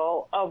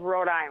capital of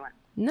Rhode Island?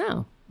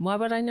 No. Why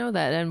would I know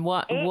that? And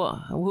what? What?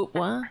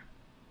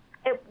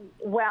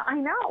 Well, I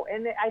know,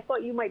 and I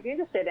thought you might be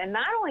interested. And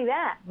not only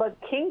that, but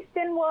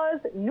Kingston was,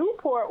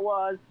 Newport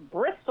was,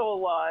 Bristol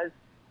was,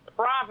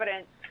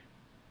 Providence,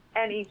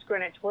 and East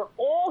Greenwich were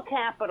all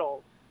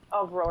capitals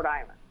of Rhode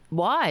Island.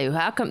 Why?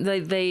 How come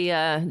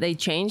they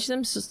changed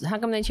them? How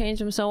come they changed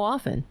them so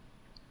often?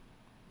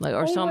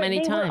 So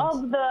many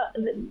times?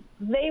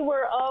 They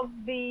were of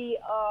the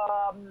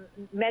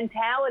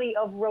mentality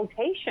of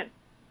rotation.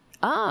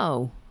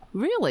 Oh,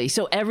 really?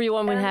 So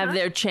everyone would have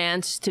their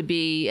chance to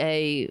be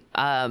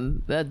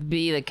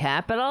be the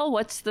capital?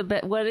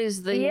 What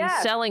is the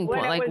selling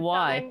point?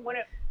 Why? When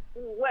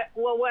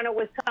it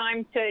was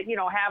time to,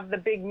 have the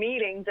big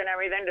meetings and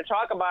everything to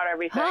talk about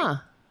everything. Huh.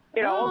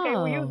 Okay,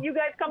 well, you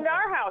guys come to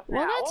our house now.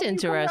 Well, that's You come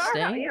to our house,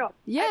 interesting.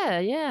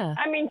 Yeah.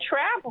 I mean,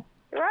 travel,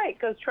 right,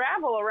 because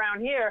travel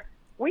around here,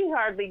 we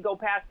hardly go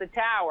past the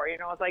tower.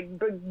 It's like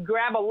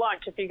grab a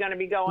lunch if you're going to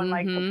be going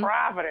to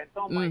Providence.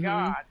 Oh, my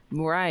God.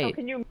 Right. So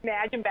can you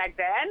imagine back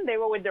then? They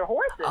were with their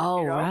horses.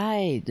 Oh,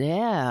 right.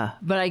 Yeah.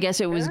 But I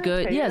guess it was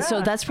good. Yeah, so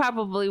that's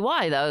probably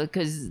why, though,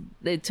 because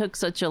it took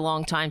such a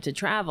long time to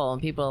travel.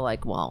 And people are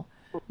like, well,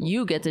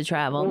 you get to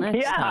travel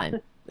next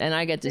time. And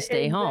I get to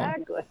stay home.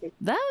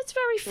 That's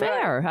very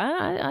fair.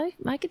 Right.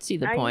 I could see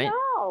the point. I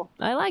know.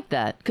 I like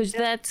that because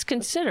that's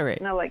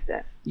considerate. I like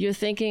that. You're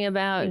thinking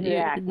about,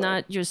 you're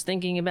not just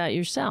thinking about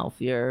yourself.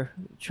 You're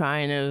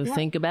trying to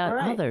think about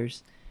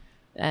others.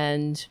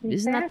 And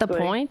isn't that the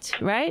point,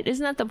 right?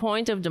 Isn't that the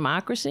point of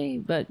democracy?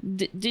 But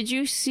did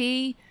you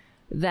see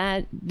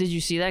that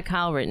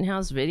Kyle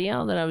Rittenhouse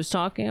video that I was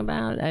talking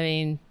about? I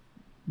mean,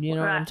 you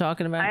know what I'm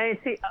talking about? I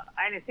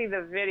didn't see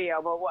the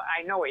video, but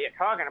I know what you're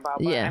talking about.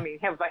 But, yeah. I mean,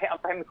 have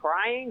him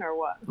crying or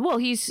what? Well,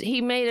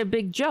 he made a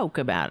big joke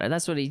about it.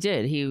 That's what he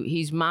did.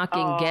 He's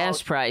mocking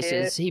gas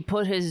prices. He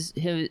put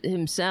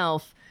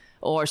himself,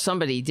 or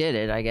somebody did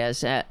it, I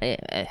guess,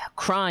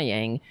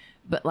 crying,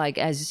 but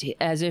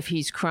as if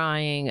he's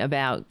crying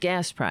about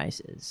gas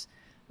prices.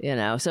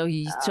 So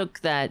he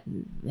took that,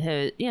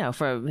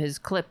 from his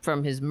clip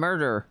from his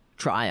murder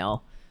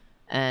trial.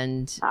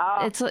 And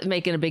it's like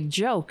making a big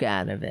joke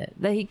out of it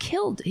that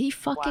he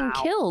fucking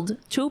killed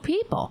 2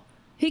 people.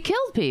 He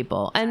killed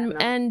people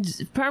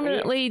and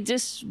permanently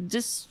just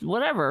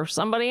whatever,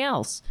 somebody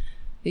else.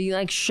 He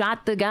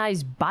shot the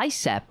guy's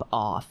bicep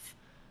off.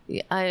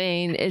 I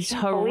mean, it's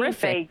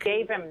horrific. They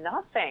gave him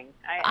nothing.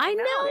 I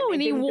know,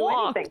 and he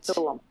walked.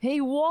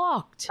 He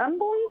walked.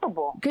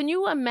 Unbelievable. Can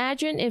you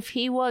imagine if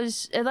he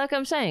was, like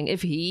I'm saying,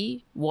 if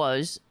he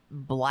was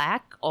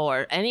black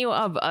or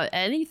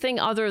anything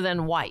other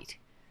than white?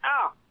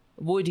 Oh,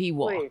 would he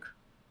walk?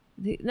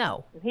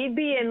 No. He'd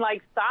be in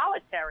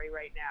solitary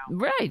right now.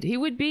 Right. He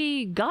would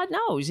be, God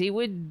knows, he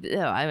would,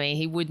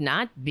 he would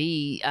not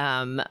be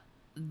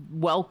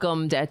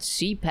welcomed at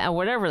CPAC,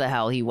 whatever the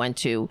hell he went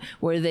to,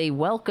 where they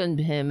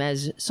welcomed him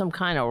as some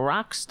kind of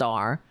rock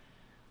star.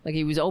 Like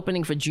he was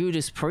opening for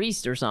Judas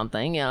Priest or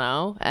something,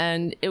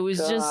 and it was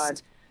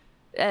just,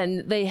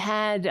 and they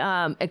had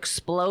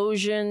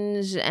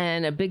explosions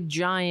and a big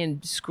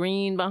giant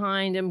screen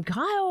behind him.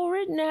 Kyle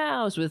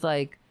Rittenhouse with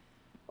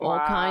all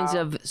kinds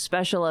of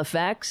special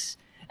effects.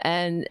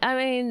 And I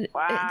mean,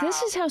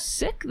 this is how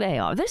sick they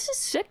are. This is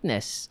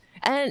sickness.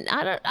 And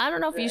I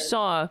don't know if you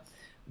saw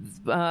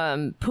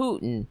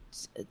Putin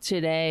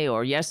today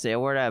or yesterday or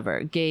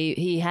whatever.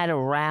 He had a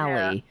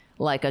rally,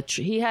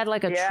 he had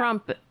a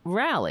Trump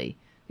rally.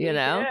 He did.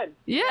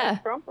 Yeah,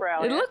 Trump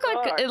rally. It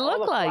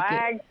looked like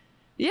it.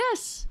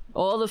 Yes,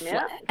 all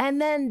the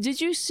and then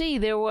did you see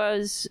there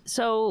was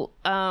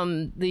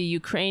the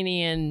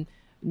Ukrainian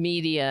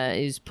media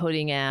is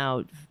putting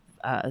out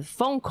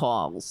phone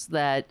calls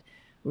that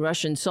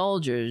Russian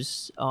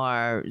soldiers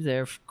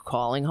they're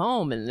calling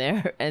home,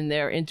 and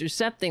they're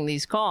intercepting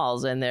these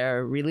calls, and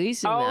they're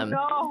releasing them.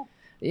 Oh no.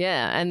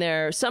 Yeah,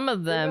 and some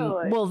of them.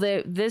 Really? Well,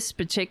 this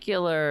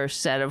particular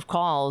set of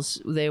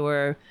calls, they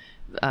were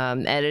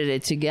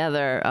edited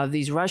together of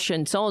these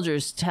Russian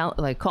soldiers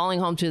calling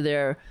home to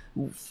their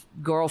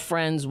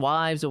girlfriends,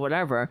 wives, or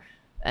whatever,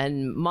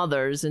 and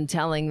mothers, and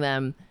telling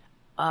them,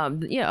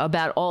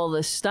 about all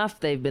this stuff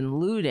they've been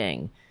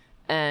looting,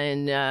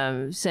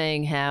 and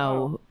saying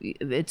how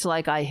it's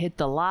like I hit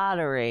the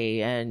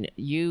lottery, and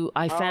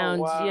I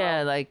found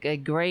like a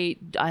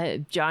great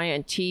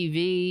giant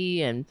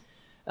TV and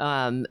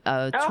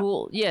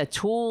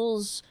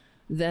tools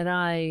that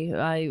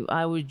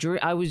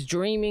I was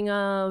dreaming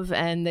of,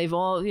 and they've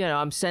all,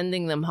 I'm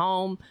sending them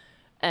home,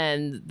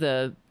 and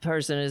the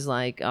person is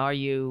like, are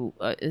you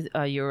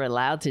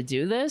allowed to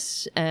do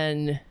this?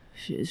 And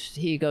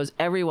he goes,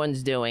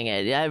 everyone's doing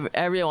it.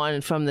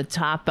 Everyone from the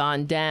top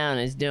on down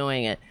is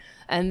doing it.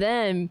 And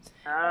then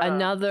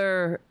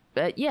another,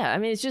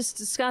 it's just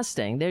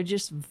disgusting.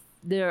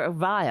 They're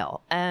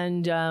vile.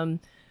 And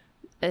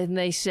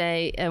they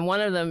say, and one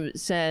of them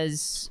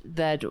says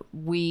that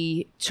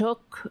we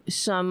took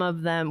some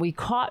of them, we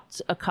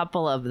caught a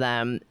couple of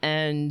them,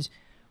 and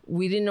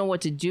we didn't know what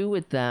to do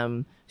with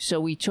them, so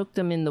we took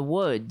them in the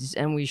woods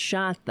and we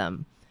shot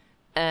them.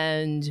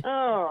 And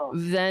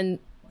then,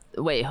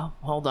 wait,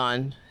 hold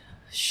on.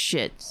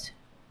 Shit.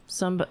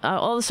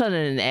 All of a sudden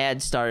an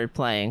ad started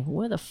playing.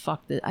 Where the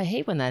fuck I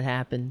hate when that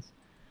happens.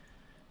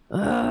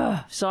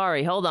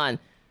 Sorry, hold on.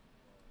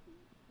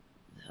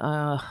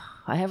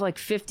 I have like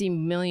 50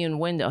 million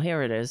window.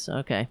 Here it is.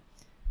 Okay.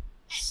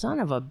 Son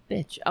of a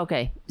bitch.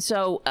 Okay.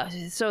 So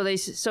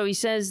he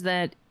says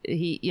that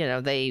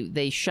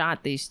they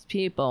shot these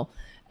people,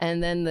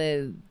 and then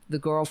the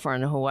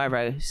girlfriend or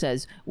whoever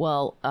says,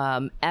 well,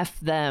 F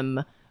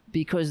them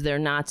because they're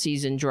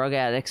Nazis and drug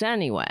addicts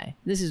anyway.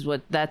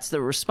 That's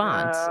the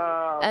response.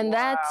 And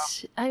that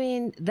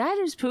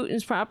is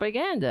Putin's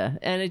propaganda.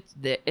 And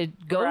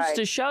it goes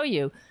to show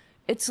you,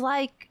 it's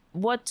like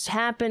what's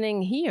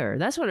happening here.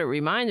 That's what it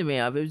reminded me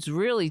of. It was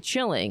really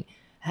chilling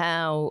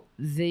how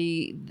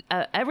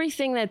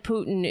everything that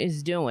Putin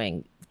is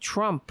doing,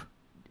 Trump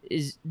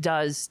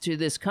does to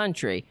this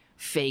country.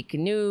 Fake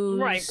news.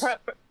 Right.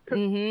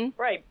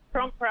 Right.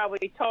 Trump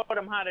probably told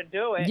him how to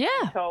do it. Yeah.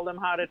 And told him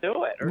how to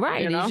do it.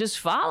 Right. He's just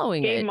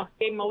following it.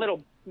 Gave him a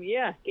little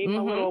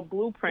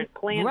blueprint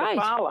plan to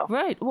follow.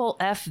 Right. Well,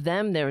 F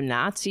them. They're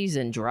Nazis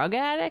and drug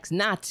addicts.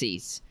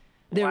 Nazis.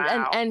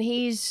 And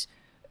he's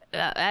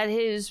at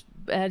his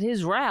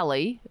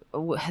rally.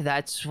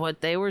 That's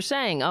what they were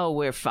saying. Oh,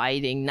 we're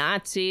fighting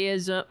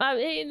Nazism. I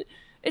mean,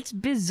 it's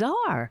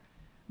bizarre,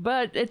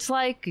 but it's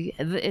like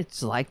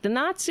the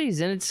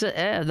Nazis, and it's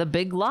the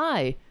big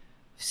lie.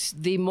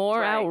 The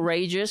more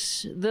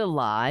outrageous the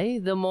lie,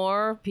 the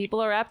more people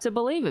are apt to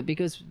believe it,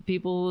 because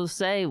people will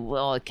say,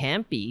 well, it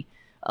can't be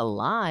a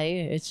lie.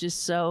 It's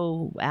just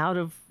so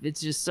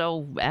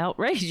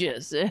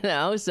outrageous,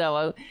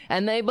 so,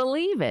 and they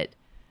believe it.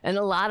 And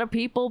a lot of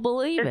people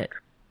believe it.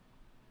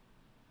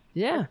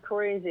 Yeah. It's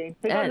crazy.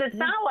 Because it's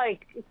not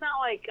like,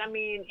 I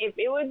mean, if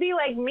it would be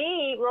like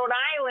me, Rhode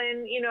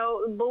Island,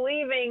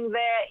 believing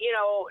that,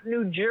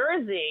 New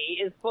Jersey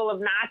is full of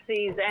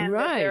Nazis and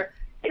that they're,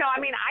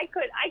 I mean, I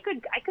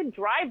could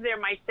drive there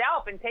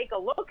myself and take a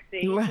look.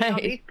 See,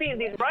 right.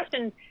 These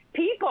Russian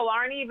people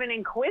aren't even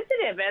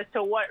inquisitive as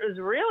to what is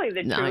really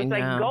the truth.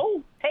 Like,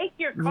 go take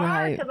your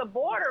car to the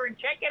border and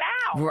check it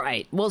out.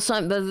 Right. Well,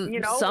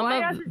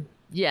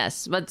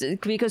 yes, but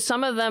because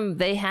some of them,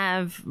 they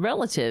have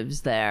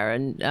relatives there,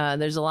 and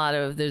there's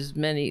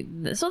many,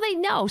 so they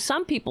know.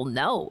 Some people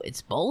know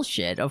it's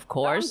bullshit, of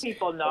course. Some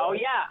people know,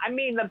 yeah. I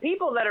mean, the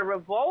people that are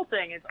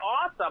revolting, it's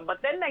awesome,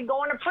 but then they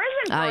go into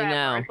prison forever. I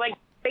know. It's like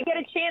they get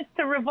a chance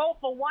to revolt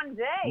for one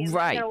day, and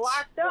then they're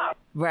locked up.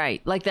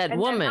 Right, like that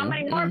woman. Then how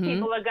many more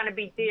people are going to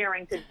be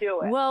daring to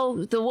do it?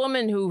 Well, the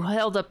woman who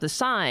held up the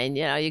sign,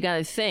 you got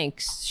to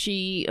think,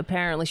 she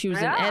was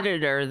an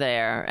editor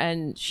there,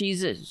 and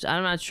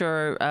I'm not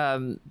sure,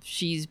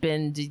 she's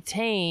been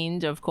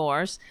detained, of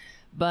course,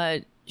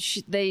 but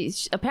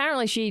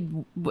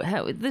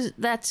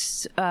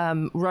that's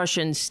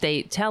Russian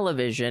state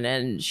television,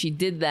 and she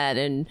did that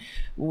in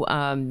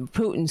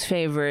Putin's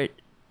favorite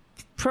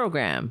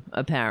program.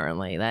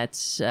 Apparently,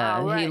 that's he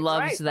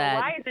loves that.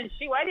 So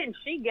why didn't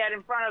she get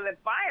in front of the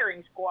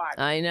firing squad?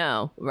 I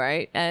know,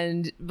 right?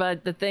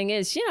 But the thing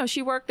is,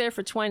 she worked there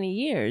for 20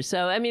 years,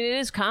 so I mean, it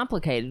is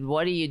complicated.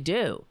 What do you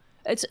do?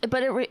 You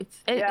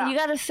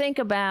got to think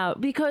about,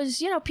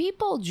 because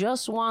people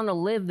just want to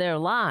live their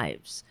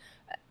lives.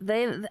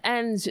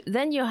 And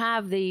then you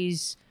have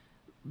these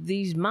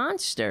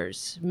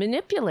monsters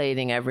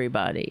manipulating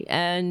everybody,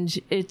 and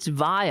it's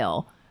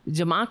vile.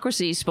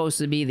 Democracy is supposed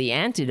to be the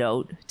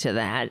antidote to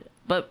that,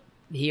 but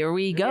here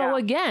we go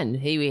again.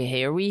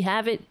 Here we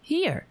have it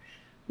here,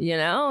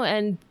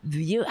 and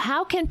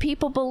how can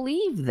people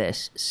believe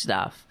this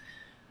stuff?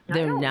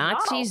 They're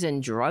Nazis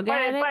and drug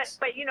addicts.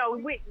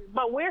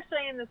 But we're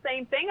saying the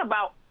same thing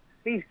about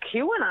these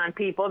QAnon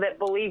people that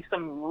believe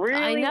some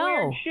really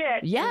weird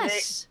shit.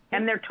 Yes.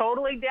 And they're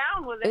totally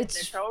down with it.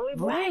 They totally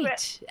believe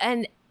it.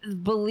 And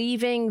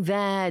believing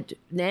that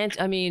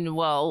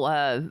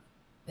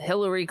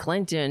Hillary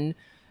Clinton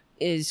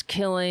is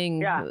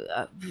killing.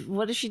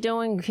 What is she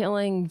doing?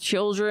 Killing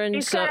children.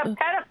 She's got a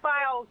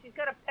pedophile. She's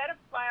got a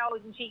pedophile,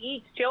 and she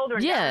eats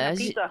children. Yeah, in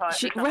the Pizza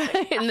Hut.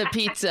 Right in the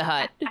Pizza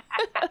Hut.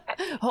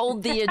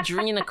 Hold the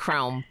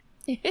adrenochrome.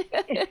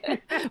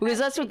 Because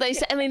that's what they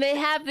say. I mean, they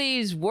have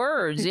these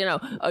words,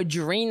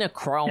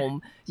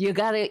 adrenochrome. You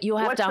have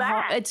What's to.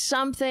 That? It's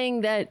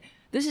something that.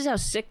 This is how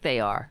sick they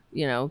are,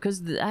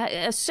 because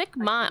a sick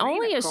mind,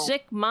 only a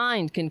sick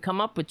mind can come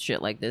up with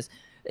shit like this.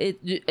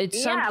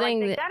 It's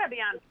something like they that gotta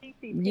be on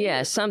CCTV.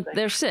 Yeah,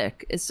 they're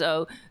sick,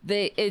 so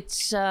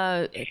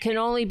it can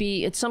only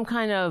be. It's some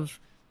kind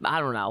of, I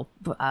don't know,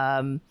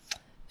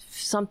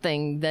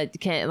 something that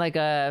can like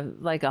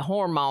a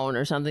hormone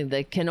or something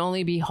that can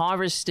only be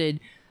harvested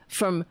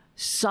from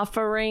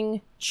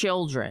suffering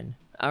children.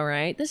 All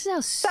right, this is how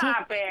sick.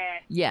 Stop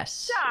it.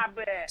 Yes. Stop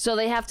it. So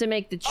they have to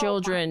make the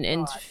children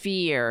in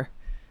fear.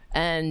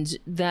 And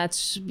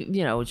that's,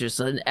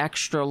 just an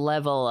extra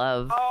level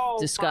of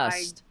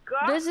disgust.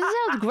 This is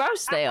how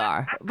gross they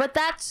are. But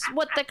that's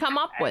what they come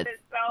up with.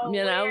 So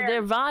weird.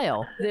 They're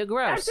vile. They're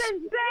gross. That's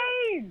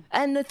insane.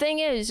 And the thing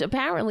is,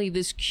 apparently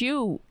this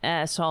Q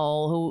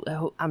asshole,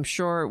 who I'm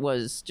sure it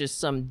was just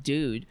some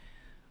dude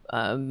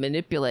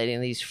manipulating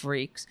these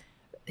freaks,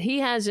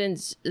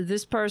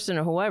 this person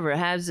or whoever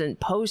hasn't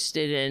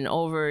posted in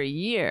over a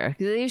year.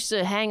 They used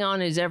to hang on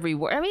his every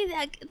word. I mean,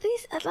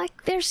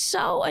 they're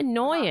so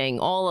annoying,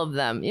 all of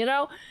them. They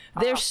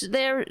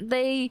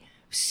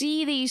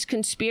see these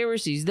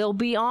conspiracies. They'll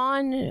be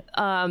on, the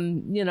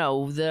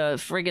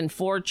friggin'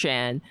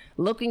 4chan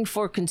looking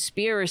for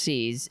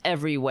conspiracies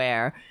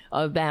everywhere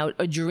about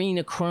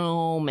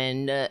adrenochrome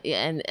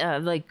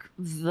and like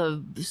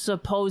the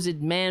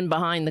supposed man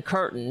behind the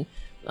curtain.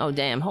 Oh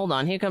damn! Hold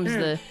on. Here comes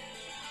the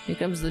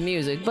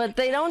music. But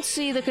they don't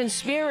see the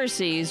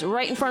conspiracies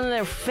right in front of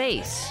their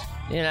face,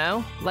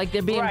 like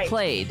they're being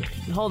played.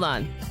 Hold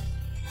on.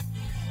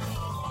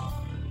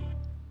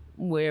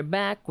 We're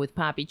back with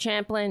Poppy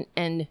Champlin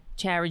and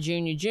Tara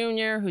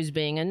Jr., who's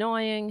being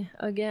annoying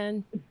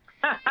again.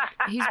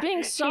 He's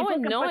being so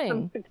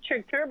annoying.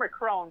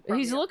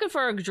 He's looking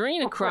for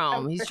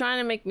adrenochrome. He's trying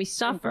to make me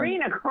suffer.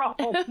 Adrenochrome.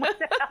 What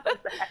the hell is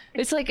that?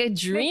 It's like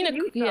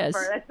adrenochrome. Yes,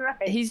 that's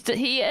right.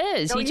 He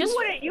is. No,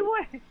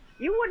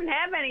 you wouldn't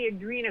have any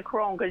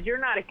adrenochrome because you're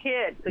not a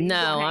kid. So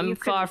I'm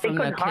far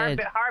from a kid.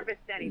 Harvest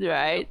anything.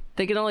 Right?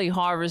 They can only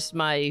harvest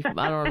my,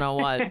 I don't know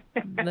what.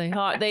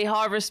 They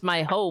harvest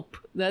my hope.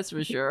 That's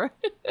for sure.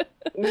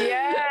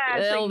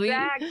 Yes,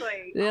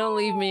 exactly. They don't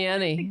leave me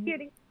any. The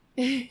kitty.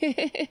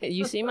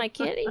 You see my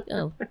kitty?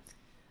 Oh,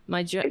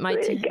 what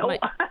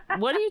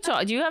are you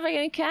talking? Do you have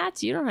any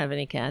cats? You don't have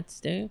any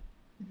cats, do you?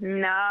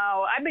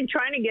 No, I've been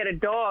trying to get a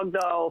dog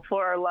though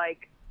for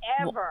like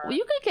ever. Well,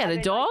 you could get a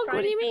dog.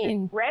 What do you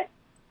mean?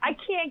 I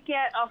can't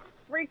get a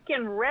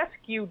freaking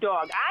rescue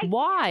dog.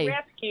 Why?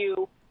 Can't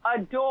rescue a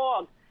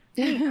dog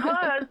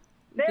because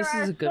there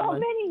are so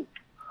many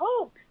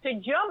hoops to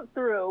jump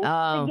through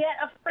to get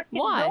a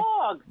freaking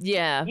dog.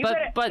 Yeah, you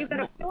gotta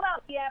fill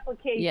out the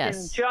application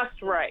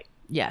just right.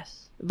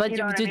 Yes, but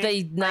did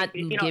they not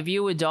give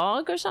you a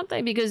dog or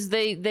something? Because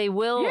they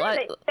will. Yeah,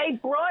 they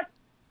brought.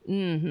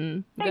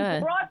 Mm-hmm. They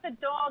brought the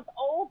dog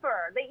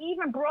over. They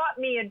even brought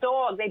me a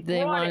dog. They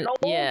brought it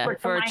over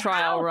for to a my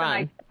trial house,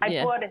 run. And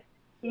I bought it.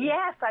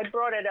 Yes, I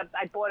bought it a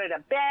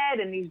bed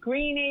and these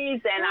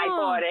greenies, and I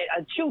bought it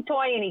a chew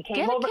toy, and he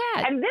came over.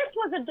 And this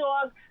was a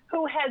dog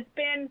who has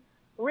been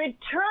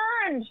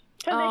returned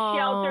to the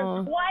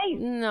shelter twice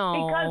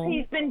because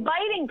he's been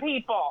biting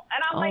people.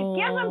 And I'm like,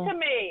 give him to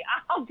me.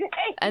 I'll take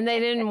it. And they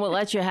didn't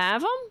let you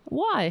have him?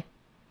 Why?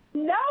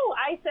 No,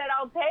 I said,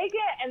 I'll take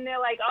it. And they're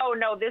like, oh,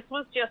 no, this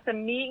was just a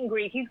meet and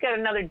greet. He's got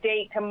another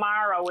date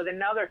tomorrow with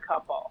another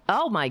couple.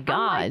 Oh, my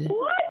God. I'm like,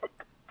 what?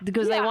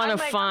 Because they want to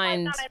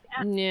find...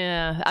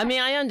 Yeah. I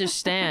mean, I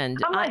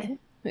understand. I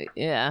think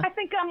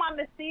I'm on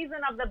the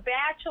season of The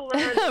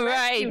Bachelor.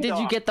 Right. Did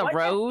you get the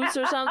rose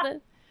or something?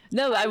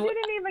 No, I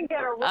didn't even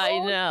get a rose. I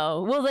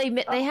know. Well,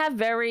 they have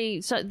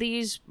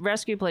these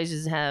rescue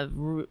places have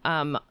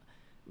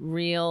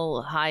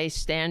real high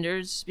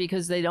standards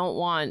because they don't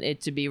want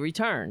it to be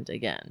returned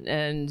again.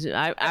 And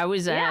I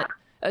was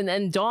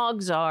and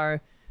dogs are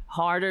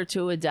harder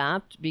to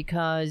adopt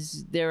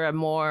because there are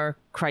more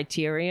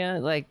criteria.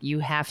 Like you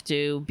have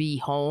to be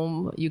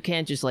home. You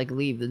can't just like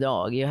leave the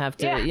dog. You have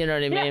to, you know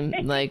what I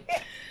mean? Like,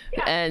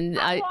 and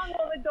how long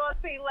will the dog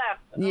be left?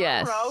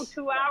 Yes.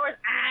 2 hours?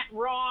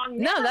 Wrong.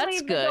 No,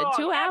 that's good.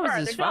 2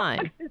 hours is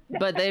fine.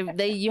 But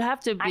you have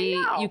to be,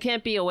 you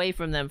can't be away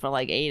from them for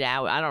like 8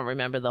 hours. I don't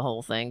remember the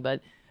whole thing, but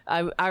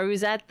I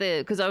was at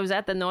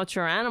the North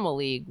Shore Animal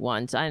League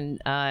once,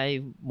 and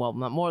well,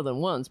 not more than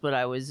once, but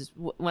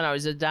when I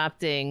was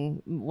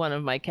adopting one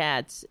of my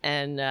cats,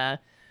 and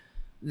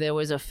there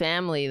was a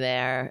family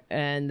there,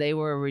 and they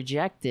were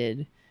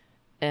rejected,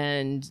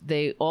 and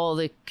all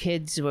the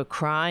kids were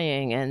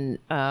crying, and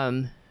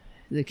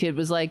The kid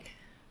was like,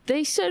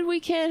 they said we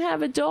can't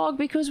have a dog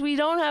because we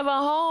don't have a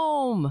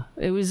home.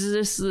 It was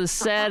just the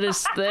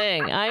saddest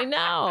thing. I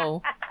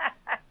know.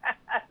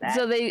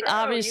 So they true.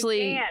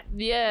 obviously,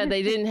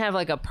 they didn't have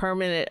like a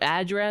permanent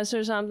address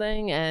or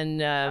something,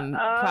 and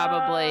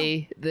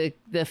probably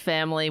the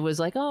family was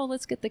like, "Oh,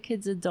 let's get the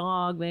kids a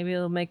dog. Maybe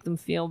it'll make them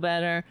feel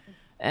better."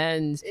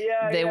 And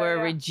they were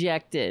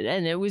rejected,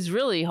 and it was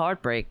really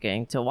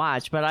heartbreaking to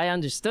watch. But I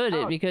understood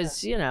it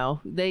because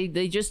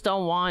they just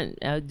don't want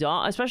a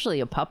dog,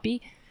 especially a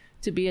puppy,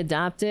 to be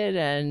adopted,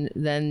 and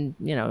then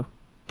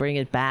bring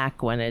it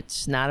back when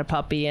it's not a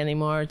puppy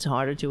anymore. It's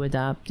harder to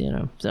adopt,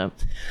 so.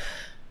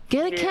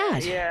 Get a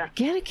cat. Yeah.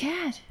 Get a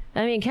cat.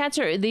 I mean, cats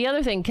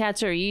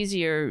are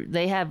easier.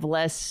 They have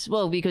less,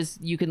 because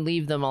you can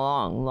leave them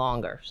along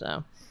longer.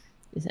 So,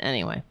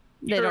 anyway,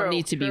 they don't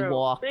need to be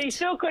walked. So you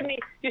still couldn't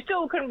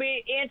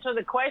answer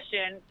the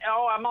question.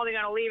 Oh, I'm only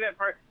going to leave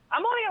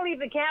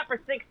the cat for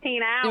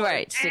 16 hours.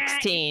 Right,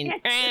 16.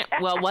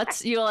 Well, what's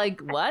the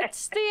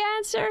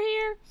answer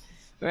here?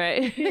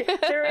 Right.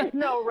 There is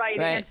no right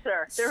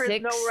answer. There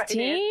is no right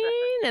answer.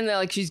 And they're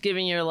like, she's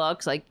giving your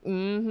looks like,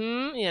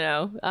 14, 13.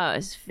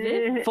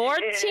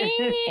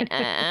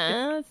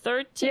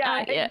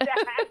 Yeah,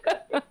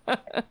 exactly.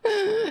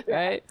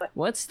 Right.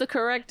 What's the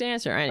correct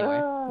answer? Anyway,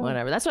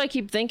 whatever. That's what I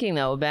keep thinking,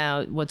 though,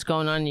 about what's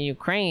going on in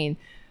Ukraine.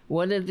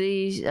 What are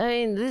these? I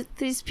mean,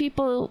 these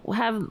people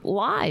have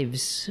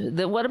lives.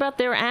 What about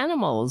their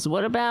animals?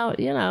 What about,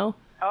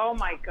 Oh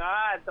my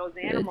God! Those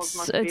animals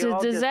must be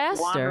all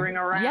disaster. Just wandering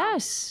around.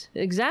 Yes,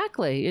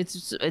 exactly.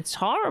 It's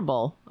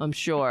horrible. I'm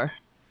sure.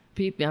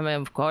 People. I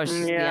mean, of course,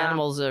 the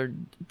animals are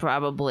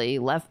probably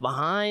left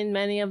behind.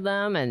 Many of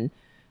them and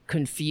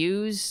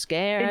confused,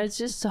 scared. It's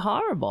just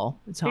horrible.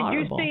 It's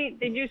horrible.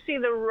 Did you see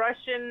the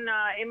Russian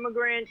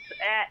immigrants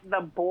at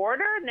the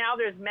border? Now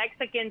there's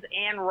Mexicans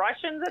and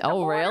Russians at the border.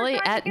 Oh, really?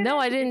 No,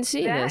 I didn't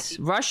see this.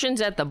 Russians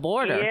at the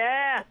border.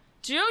 Yeah.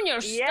 Junior,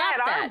 stop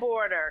at that. Our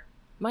border.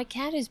 My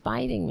cat is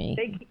biting me.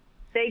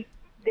 They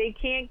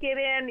can't get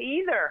in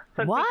either.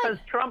 What? Because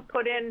Trump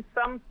put in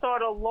some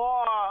sort of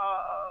law.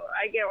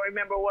 I can't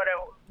remember what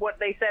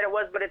they said it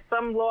was, but it's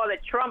some law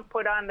that Trump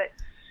put on that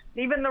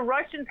even the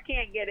Russians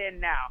can't get in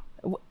now.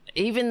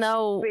 Even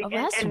though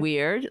that's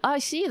weird. I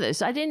see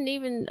this. I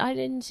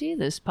didn't see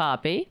this,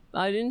 Poppy.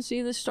 I didn't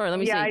see this story. Let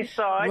me see. I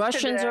saw it.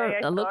 Russians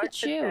today. look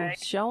at you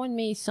showing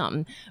me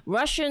something.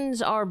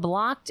 Russians are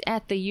blocked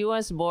at the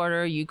U.S.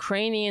 border.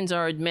 Ukrainians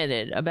are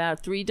admitted.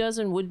 About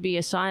 36 would-be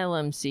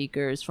asylum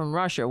seekers from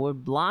Russia were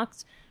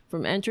blocked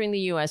from entering the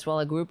U.S. while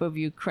a group of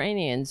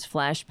Ukrainians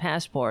flashed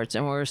passports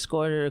and were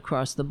escorted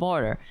across the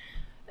border.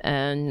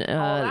 And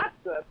that's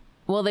good.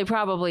 Well, they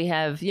probably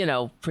have,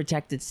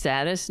 protected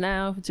status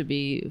now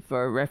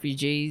for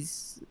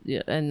refugees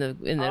in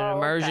an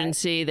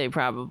emergency. Okay. They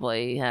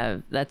probably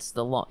have. That's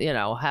the law.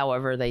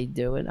 However they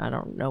do it. I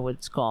don't know what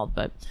it's called,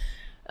 but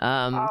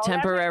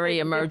temporary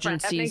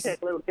emergencies. That makes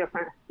it a little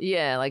different.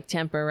 Yeah, like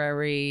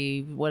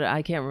temporary.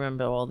 I can't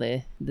remember all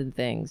the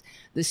things.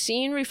 The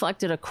scene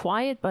reflected a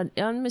quiet but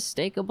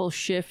unmistakable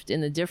shift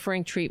in the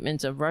differing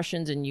treatments of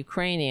Russians and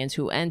Ukrainians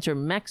who enter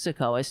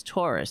Mexico as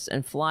tourists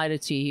and fly to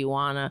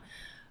Tijuana,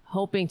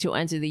 hoping to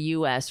enter the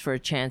U.S. for a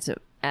chance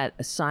at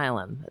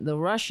asylum. The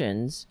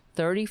Russians,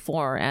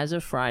 34 as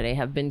of Friday,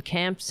 have been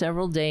camped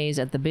several days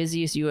at the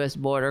busiest U.S.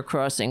 border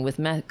crossing with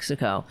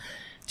Mexico.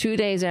 2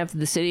 days after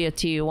the city of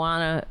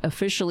Tijuana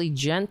officially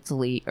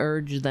gently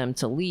urged them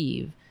to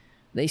leave.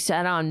 They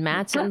sat on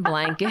mats and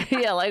blankets.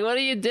 Yeah, like, what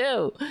do you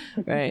do?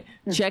 Right.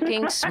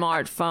 Checking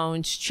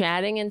smartphones,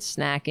 chatting and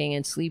snacking,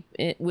 and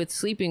with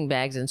sleeping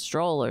bags and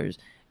strollers,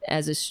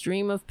 as a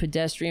stream of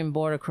pedestrian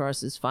border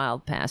crossers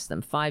filed past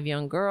them. 5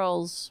 young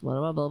girls, blah,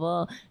 blah, blah,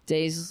 blah.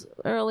 Days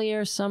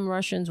earlier, some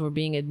Russians were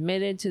being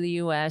admitted to the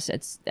U.S.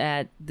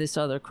 at this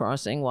other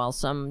crossing, while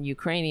some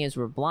Ukrainians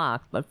were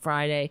blocked. But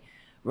Friday,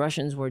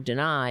 Russians were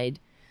denied.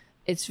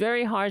 It's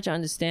very hard to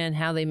understand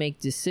how they make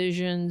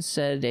decisions,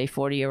 said a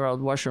 40-year-old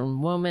Russian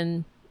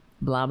woman,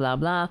 blah, blah,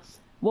 blah.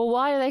 Well,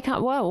 why are they...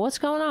 what's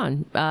going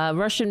on?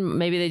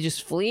 Maybe they're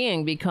just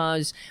fleeing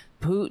because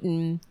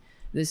Putin...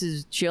 This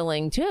is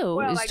chilling,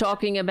 too, is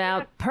talking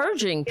about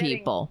purging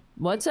people.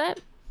 What's that?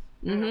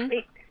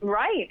 Mm-hmm.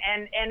 Right.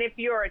 And if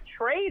you're a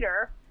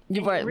traitor...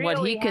 Right,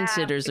 what he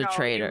considers a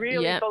traitor.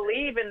 You really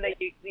believe in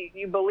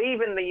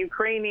the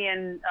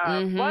Ukrainian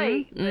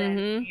fight,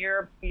 then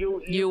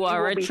you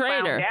are a be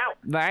traitor. Found out.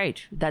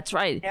 Right. That's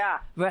right. Yeah.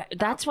 Right.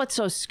 That's what's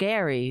so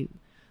scary.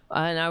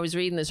 And I was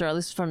reading this earlier.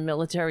 This is from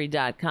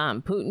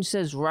military.com. Putin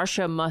says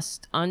Russia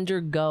must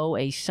undergo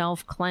a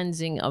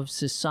self-cleansing of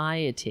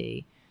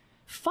society.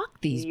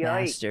 Fuck these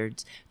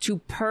bastards. To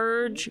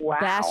purge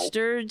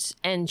bastards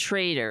and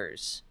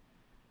traitors.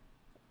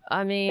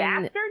 I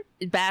mean...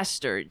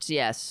 Bastards,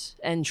 yes.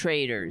 And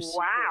traitors.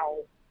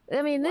 Wow.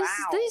 I mean,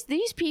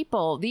 these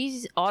people,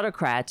 these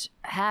autocrats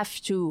have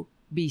to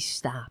be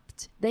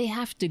stopped. They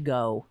have to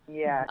go.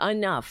 Yeah.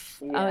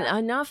 Enough. Yeah.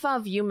 Enough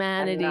of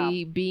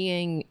humanity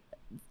being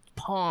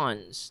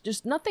pawns.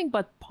 Just nothing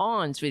but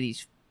pawns for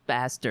these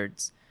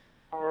bastards.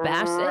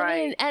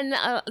 Right.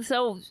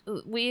 So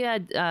we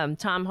had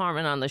Tom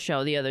Hartman on the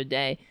show the other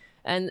day,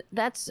 and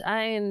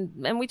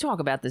and we talk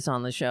about this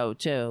on the show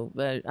too.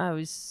 But I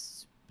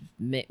was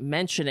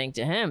mentioning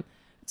to him,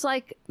 it's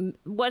like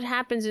what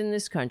happens in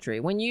this country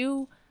when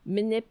you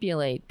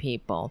manipulate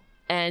people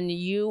and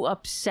you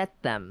upset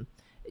them,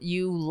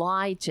 you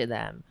lie to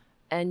them,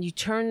 and you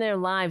turn their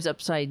lives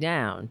upside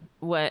down.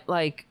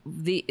 Like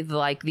these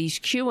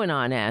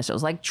QAnon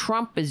assholes, like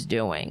Trump is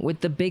doing with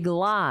the big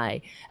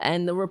lie,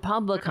 and the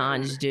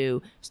Republicans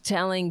do,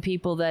 telling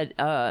people that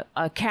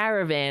a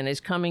caravan is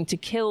coming to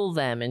kill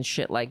them and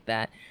shit like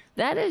that.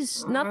 That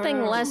is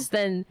nothing less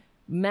than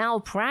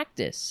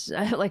malpractice,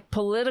 like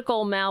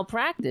political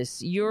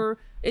malpractice.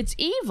 It's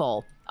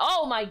evil.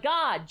 Oh my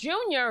God,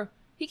 Junior,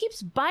 he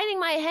keeps biting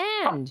my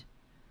hand.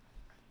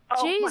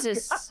 Oh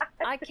Jesus,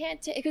 I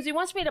can't take, because he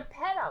wants me to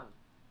pet him.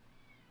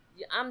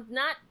 I'm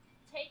not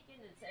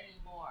taking this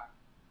anymore.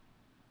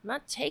 I'm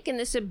not taking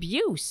this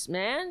abuse,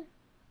 man.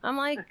 I'm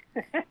like,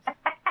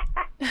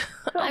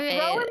 Throw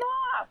him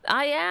off.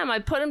 I am. I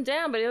put him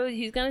down, but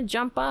he's gonna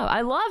jump up.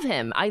 I love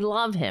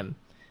him.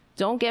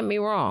 Don't get me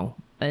wrong,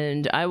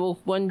 and I will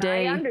one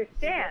day. I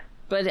understand,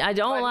 but I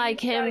don't like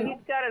him. He's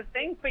got a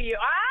thing for you.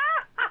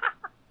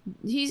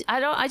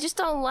 I just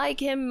don't like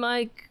him.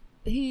 Like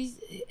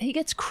he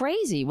gets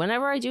crazy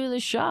whenever I do the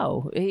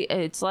show.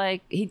 It's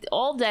like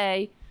all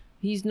day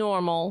he's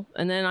normal,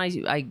 and then I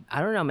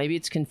don't know, maybe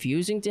it's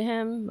confusing to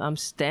him. I'm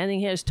standing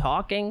here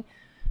talking,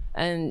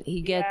 and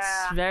he gets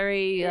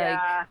very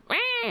like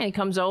he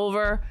comes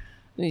over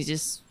and he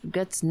just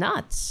gets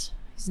nuts.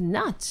 He's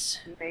nuts.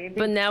 Maybe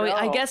but now so.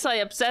 I guess I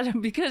upset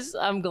him because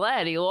I'm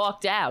glad he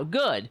walked out.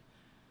 Good.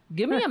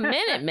 Give me a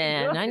minute,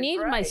 man. I need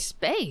my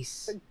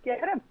space. Get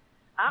him.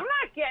 I'm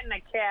not getting a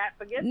cat.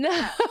 Forget No,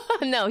 that.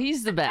 no,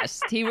 he's the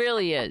best. He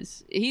really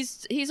is.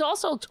 He's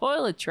also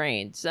toilet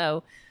trained,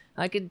 so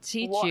I could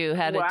teach you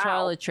how to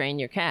toilet train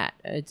your cat.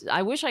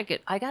 I wish I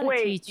could. I gotta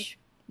teach.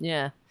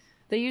 Yeah,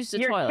 they use the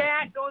toilet. Your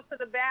cat goes to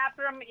the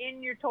bathroom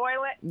in your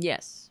toilet?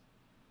 Yes.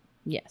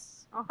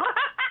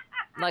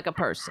 Like a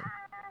person.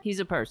 He's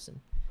a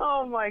person.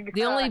 Oh my God.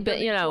 The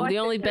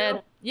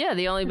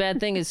only bad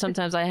thing is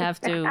sometimes I have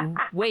to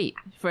wait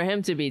for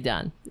him to be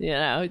done,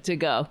 to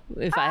go,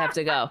 if I have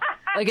to go.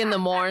 Like in the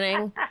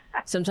morning,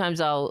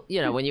 sometimes I'll,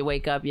 when you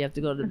wake up, you have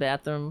to go to the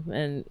bathroom,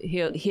 and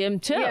him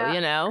too,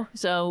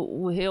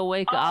 so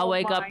I'll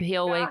wake up,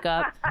 he'll wake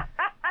up,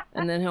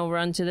 and then he'll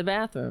run to the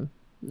bathroom,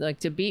 like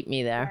to beat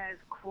me there.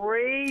 That's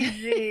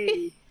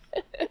crazy.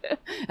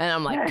 And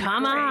I'm like,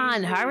 come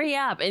on, hurry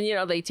up.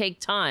 And, they take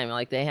time.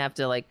 Like they have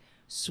to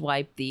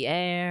swipe the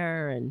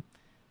air, and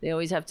they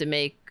always have to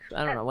make,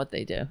 I don't know what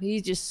they do.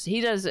 He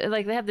does,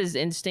 like they have this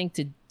instinct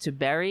to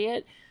bury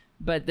it,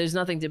 but there's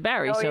nothing to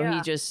bury.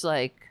 He just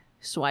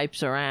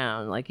swipes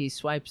around, like he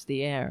swipes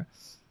the air.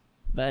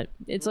 But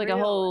it's like a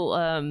whole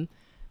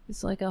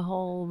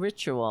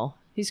ritual.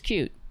 He's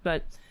cute.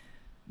 But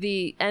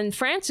and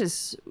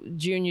Francis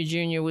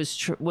Jr.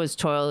 was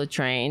toilet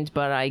trained,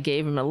 but I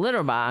gave him a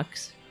litter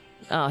box.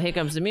 Oh, here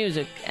comes the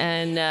music.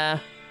 And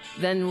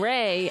then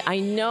Ray, I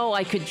know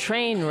I could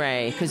train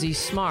Ray because he's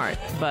smart,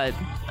 but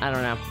I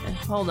don't know.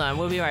 Hold on,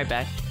 we'll be right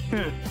back.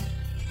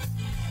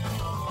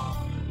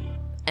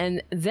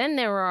 And then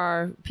there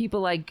are people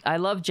like, I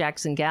love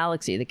Jackson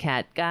Galaxy, the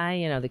cat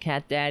guy, the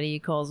cat daddy, he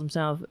calls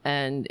himself.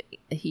 And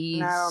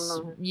he's,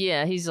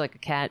 he's like a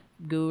cat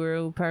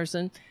guru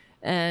person.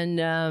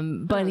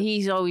 And, but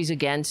he's always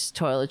against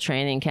toilet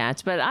training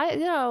cats. But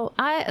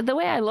the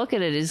way I look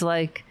at it is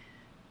like,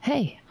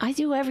 hey, I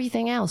do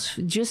everything else.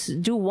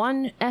 Just do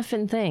one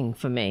effing thing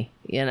for me,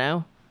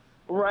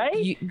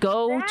 Right? You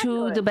go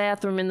to the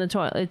bathroom in the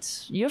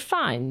toilet. You're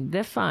fine.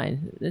 They're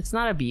fine. It's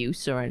not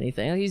abuse or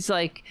anything. He's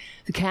like,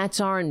 the cats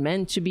aren't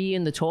meant to be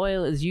in the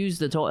toilet. Use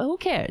the toilet. Who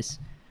cares?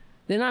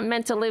 They're not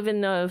meant to live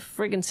in the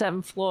friggin'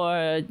 7th floor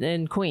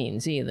in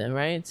Queens either,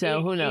 right?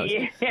 So who knows?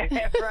 Yeah,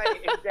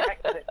 right,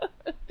 exactly.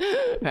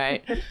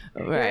 Right.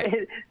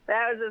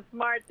 That was a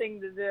smart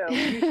thing to do.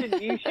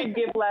 You should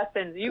give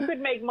lessons. You could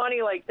make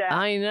money like that.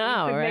 I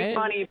know, you could right? make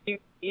money if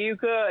you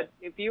could.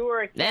 If you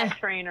were a cat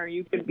trainer,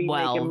 you could be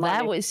making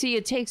money.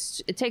 It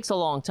takes a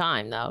long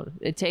time though.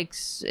 It's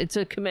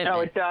a commitment. Oh,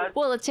 it does?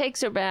 Well,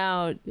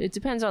 it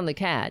depends on the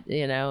cat,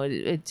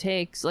 It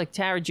takes, like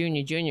Tara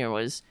Jr.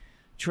 was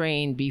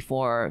trained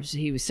before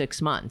he was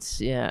 6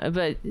 months. Yeah,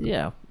 but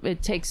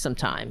it takes some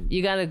time.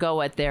 You got to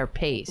go at their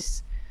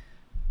pace.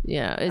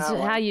 Yeah, it's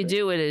how you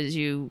do it is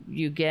you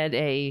get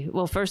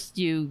first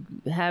you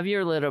have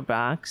your litter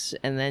box,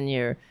 and then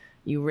you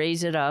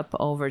raise it up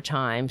over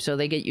time so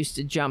they get used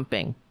to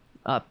jumping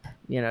up,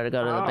 to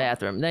go to the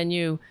bathroom. Then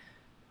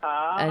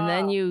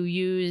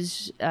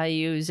I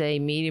use a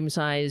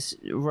medium-sized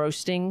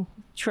roasting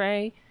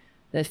tray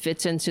that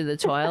fits into the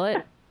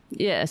toilet.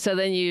 Yeah, so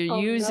then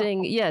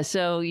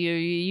so you're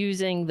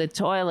using the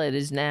toilet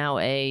is now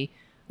a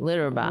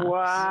litter box.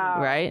 Wow.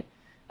 Right?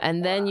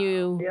 And then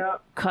you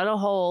cut a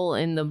hole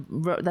in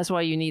that's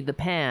why you need the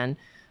pan.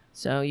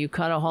 So you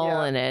cut a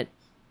hole in it,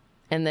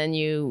 and then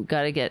you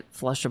got to get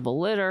flushable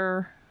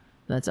litter,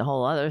 That's a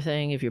whole other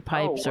thing if your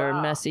pipes are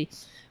wow. messy.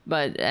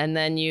 But, and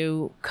then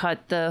you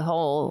cut the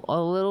hole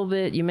a little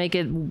bit, you make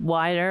it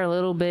wider a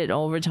little bit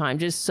over time,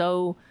 just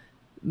so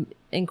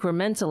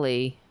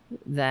incrementally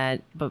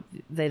that, but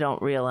they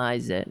don't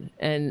realize it.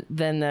 And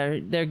then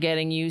they're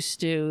getting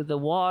used to the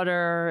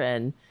water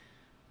and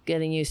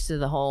getting used to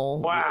the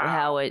whole,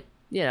 how it,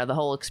 you know, the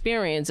whole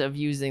experience of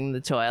using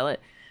the toilet.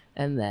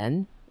 And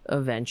then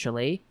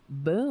eventually,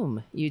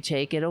 boom, you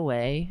take it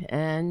away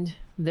and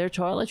their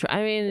toiletry.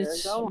 I mean,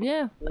 it's,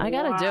 yeah, I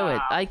gotta do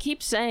it. I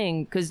keep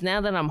saying, because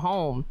now that I'm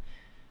home,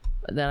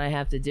 that I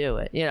have to do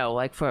it, you know,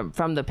 like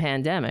from the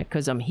pandemic,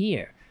 because I'm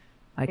here.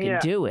 I can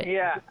do it.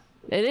 Yeah.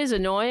 It is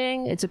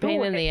annoying. It's a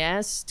pain in the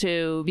ass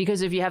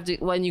because if you have to,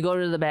 when you go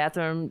to the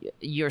bathroom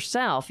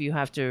yourself, you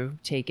have to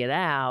take it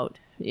out,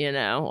 you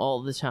know,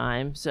 all the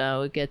time.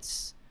 So it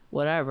gets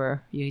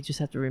whatever. You just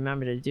have to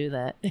remember to do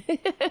that.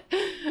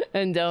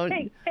 And don't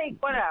take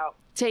what out?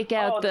 Take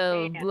out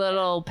the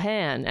little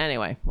pan.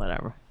 Anyway,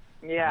 whatever.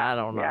 Yeah. I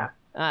don't know. Yeah.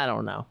 I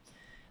don't know.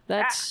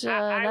 That's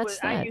that.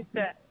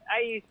 I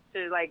used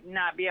to like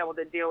not be able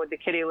to deal with the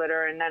kitty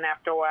litter, and then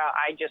after a while,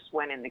 I just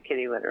went in the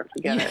kitty litter.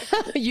 Forget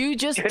it. You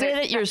just did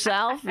it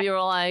yourself. You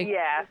were like,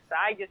 yes,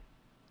 I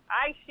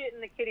shit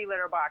in the kitty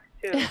litter box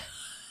too.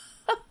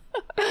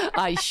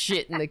 I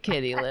shit in the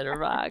kitty litter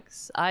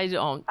box. I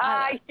don't.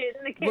 I shit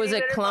in the kitty was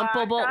it litter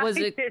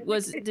clumpable?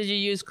 box. Did you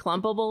use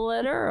clumpable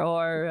litter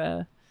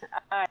or?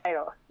 I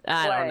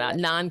don't know.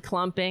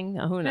 Non-clumping.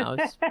 Who knows?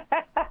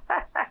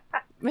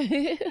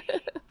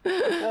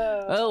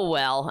 Oh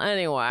well.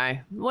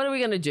 Anyway, what are we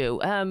gonna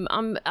do?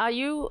 Are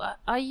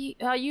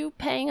you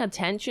paying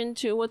attention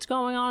to what's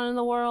going on in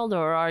the world,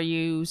 or are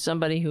you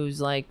somebody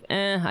who's like,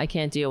 I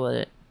can't deal with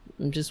it?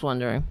 I'm just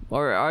wondering.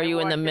 Or are you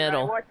in the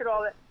middle? I watch it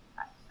all.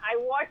 I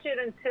watch it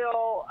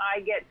until I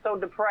get so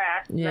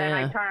depressed, then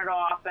I turn it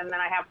off, and then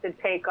I have to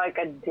take like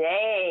a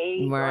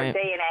day or a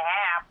day and a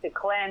half to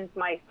cleanse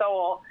my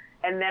soul,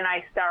 and then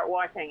I start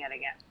watching it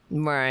again.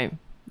 Right.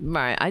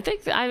 I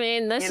think. I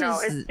mean, this is.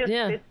 It's just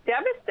it's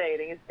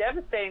devastating. It's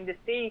devastating to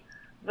see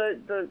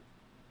the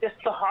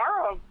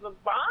horror of the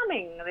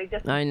bombing. They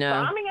just bombing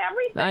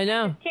everything. I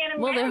know. Can't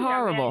imagine. Well, they're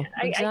horrible.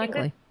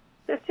 Exactly.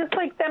 It's just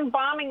like them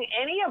bombing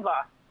any of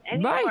us.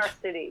 Any of our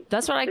cities.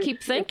 That's what I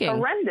keep thinking. It's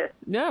horrendous.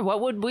 Yeah,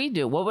 what would we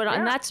do? What would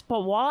and that's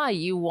why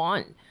you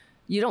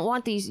don't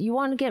want these, you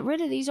want to get rid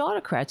of these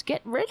autocrats.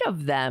 Get rid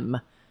of them.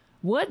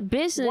 What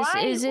business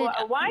is it?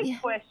 My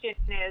question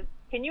is,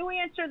 can you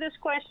answer this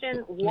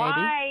question?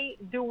 Why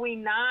do we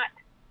not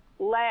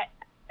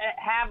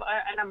have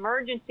an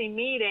emergency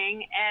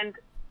meeting and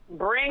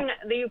bring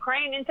the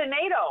Ukraine into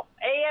NATO?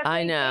 ASAP,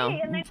 I know.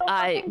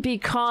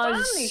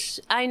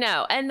 I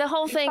know. And the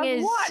whole thing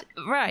is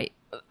right.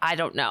 I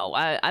don't know.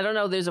 I don't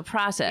know. There's a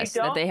process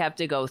that they have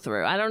to go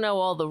through. I don't know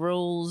all the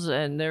rules,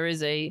 and there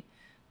is a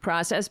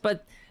process.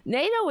 But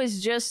NATO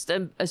is just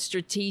a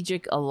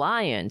strategic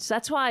alliance.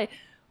 That's why,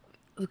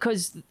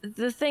 because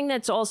the thing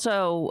that's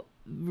also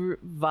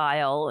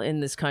vile in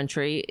this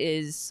country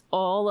is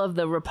all of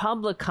the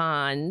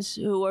Republicans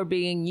who are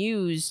being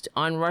used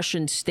on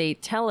Russian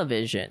state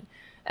television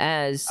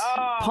as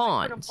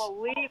pawns. I couldn't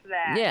believe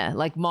that. Yeah,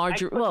 like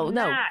Marjorie. Well,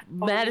 no,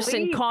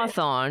 Madison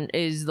Cawthorn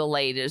is the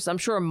latest. I'm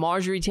sure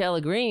Marjorie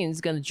Taylor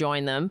Greene's going to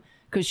join them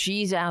because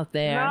she's out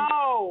there.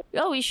 No.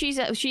 Oh, she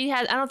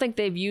has. I don't think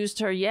they've used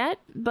her yet,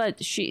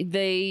 but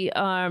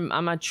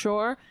I'm not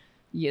sure.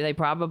 Yeah, they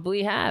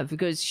probably have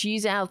because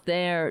she's out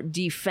there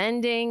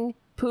defending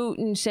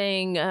Putin,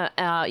 saying,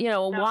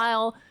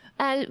 while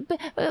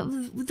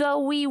though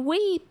we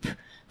weep.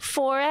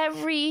 For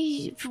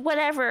every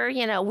whatever,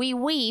 we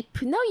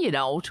weep. No, you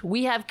don't.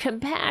 We have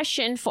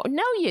compassion for.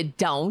 No, you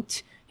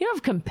don't. You don't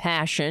have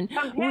compassion.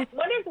 What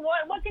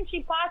can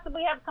she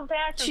possibly have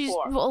compassion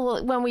for?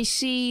 Well, when we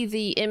see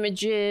the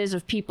images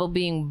of people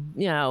being,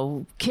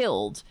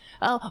 killed,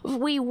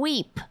 we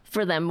weep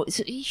for them.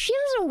 She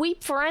doesn't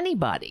weep for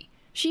anybody.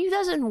 She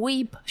doesn't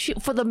weep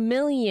for the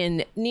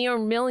near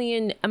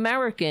million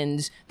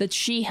Americans that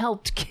she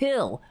helped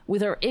kill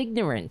with her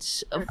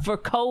ignorance for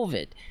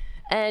COVID.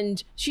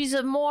 And she's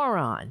a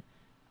moron,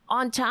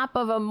 on top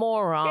of a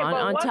moron,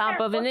 on top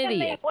of an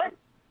idiot.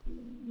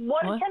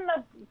 What can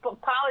the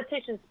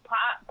politicians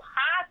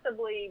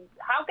possibly?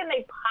 How can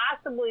they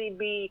possibly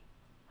be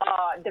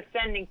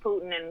defending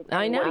Putin and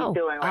what he's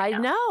doing right now? I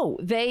know.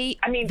 They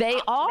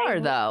are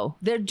though.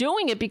 They're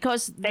doing it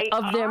because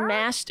of their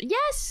master.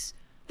 Yes,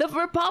 the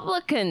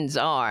Republicans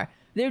are.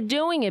 They're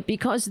doing it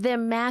because their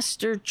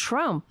master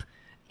Trump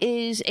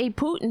is a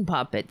Putin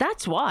puppet.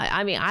 That's why.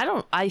 I mean,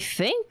 I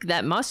think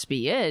that must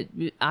be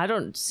it. I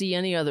don't see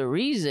any other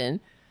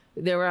reason.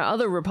 There are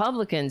other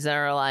Republicans that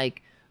are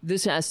like,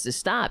 this has to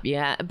stop.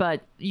 Yeah,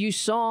 but you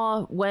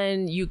saw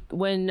when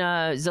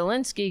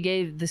Zelensky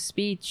gave the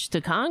speech to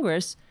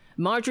Congress,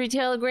 Marjorie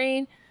Taylor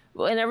Greene,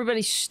 and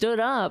everybody stood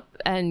up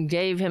and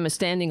gave him a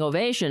standing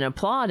ovation,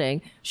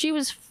 applauding. She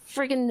was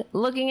freaking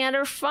looking at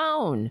her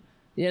phone.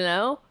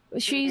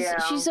 She's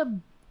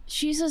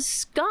a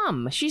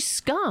scum. She's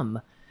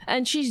scum.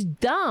 And she's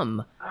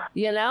dumb,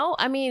 you know?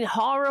 I mean,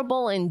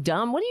 horrible and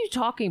dumb. What are you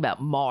talking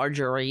about,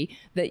 Marjorie?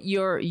 That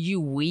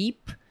you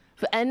weep?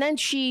 And then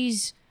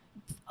she's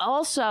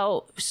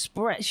also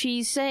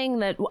she's saying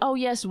that, oh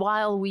yes,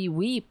 while we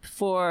weep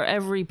for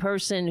every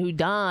person who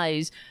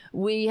dies,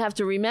 we have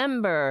to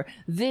remember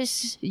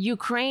this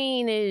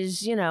Ukraine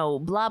is, you know,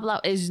 blah blah,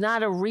 is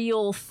not a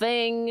real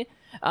thing.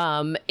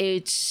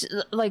 It's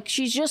like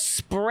she's just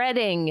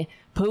spreading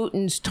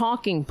Putin's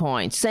talking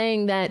points,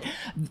 saying that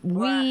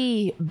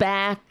the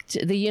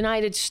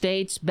United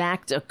States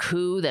backed a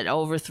coup that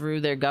overthrew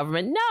their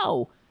government.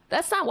 No,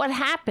 that's not what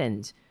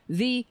happened.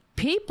 The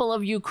people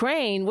of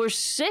Ukraine were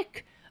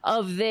sick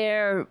of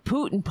their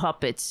Putin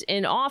puppets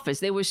in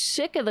office. They were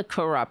sick of the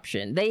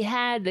corruption. They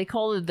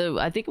called it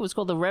I think it was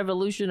called the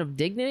Revolution of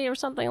Dignity or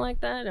something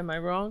like that. Am I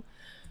wrong?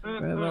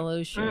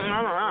 Revolution.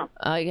 I don't know.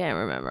 I can't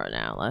remember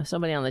now.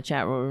 Somebody on the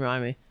chat will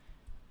remind me.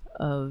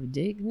 Of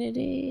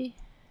dignity.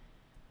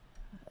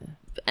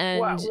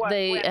 And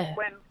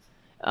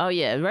oh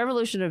yeah,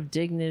 Revolution of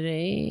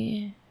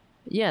Dignity.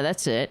 Yeah,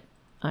 that's it.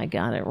 I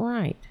got it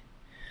right.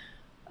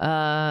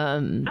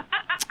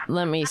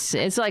 Let me see.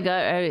 It's like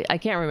I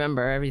can't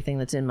remember everything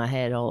that's in my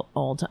head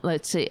all time.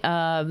 Let's see.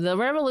 The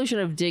Revolution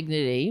of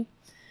Dignity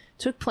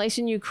took place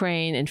in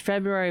Ukraine in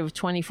February of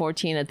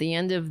 2014 at the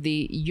end of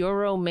the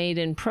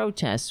Euromaidan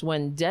protests,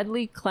 when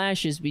deadly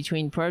clashes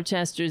between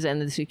protesters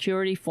and the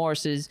security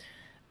forces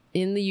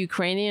in the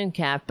Ukrainian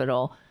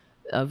capital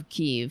of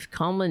Kyiv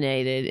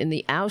culminated in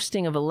the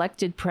ousting of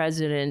elected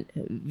President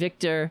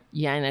Viktor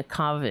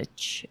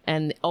Yanukovych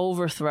and the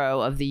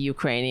overthrow of the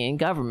Ukrainian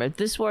government.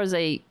 This was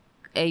a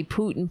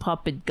Putin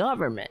puppet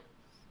government,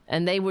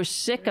 and they were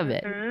sick of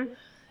it.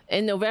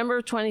 In November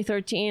of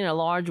 2013, a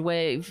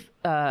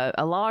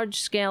large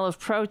scale of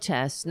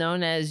protests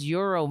known as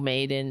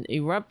Euromaidan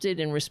erupted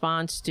in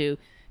response to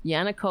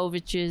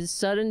Yanukovych's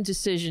sudden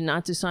decision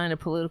not to sign a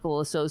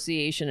political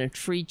association and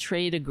free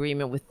trade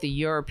agreement with the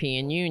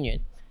European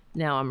Union.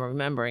 Now I'm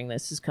remembering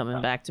this is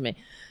coming back to me.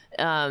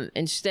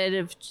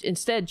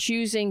 Instead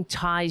choosing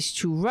ties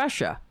to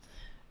Russia,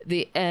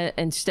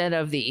 instead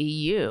of the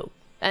EU.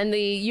 And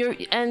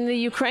the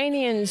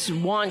Ukrainians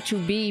want to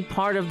be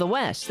part of the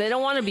West. They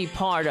don't want to be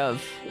part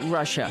of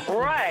Russia.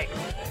 Right.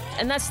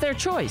 And that's their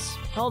choice.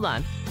 Hold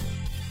on.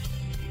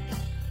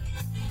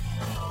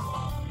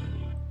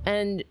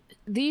 And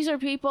these are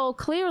people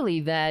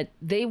clearly that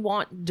they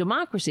want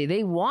democracy.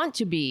 They want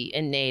to be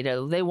in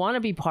NATO. They want to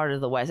be part of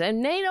the West.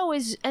 And NATO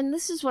is, and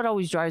this is what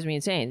always drives me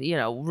insane. You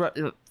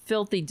know,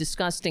 filthy,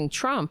 disgusting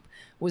Trump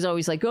was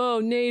always like, "Oh,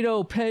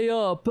 NATO, pay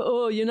up.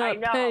 Oh, you're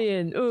not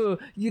paying. Oh,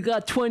 you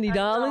got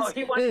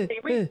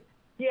 $20."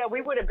 Yeah,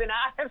 we would have been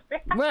out of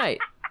it. Right.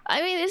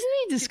 I mean, isn't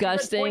he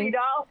disgusting?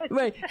 $20.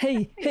 Right.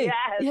 Hey, Yes.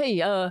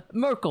 hey,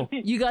 Merkel,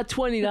 you got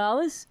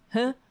 $20?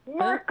 Huh?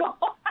 Merkel.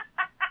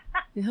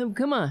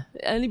 Come on,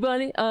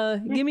 anybody?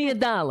 Give me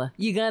 $1.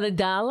 You got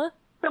 $1?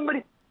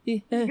 Somebody.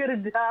 You got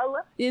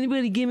 $1?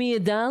 Anybody give me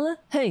 $1?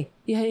 Hey,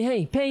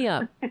 pay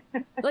up.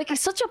 Like,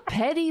 he's such a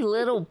petty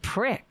little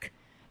prick.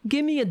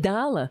 Give me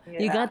 $1. Yeah.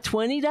 You got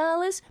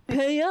 $20?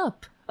 Pay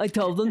up. I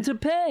told them to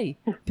pay.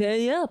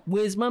 Pay up.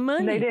 Where's my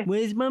money?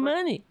 Where's my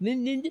money?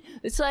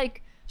 It's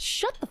like,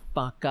 shut the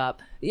fuck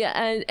up. Yeah,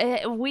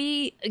 and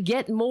we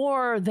get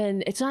more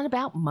than... It's not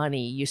about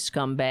money, you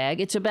scumbag.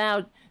 It's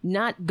about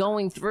not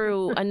going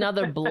through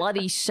another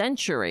bloody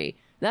century.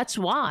 That's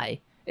why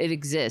it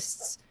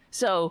exists.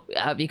 So,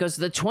 because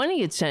the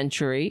 20th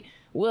century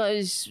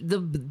was the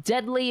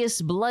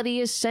deadliest,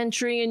 bloodiest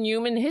century in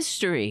human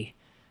history.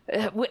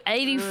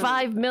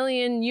 85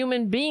 million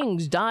human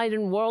beings died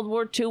in World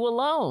War II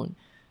alone.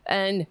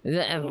 And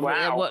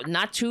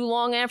not too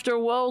long after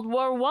World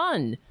War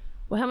I.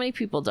 Well, how many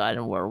people died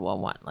in World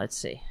War I? Let's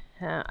see.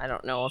 I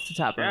don't know off the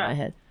top of my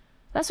head.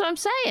 That's what I'm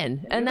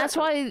saying. And that's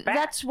why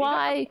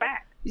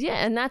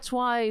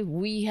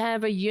we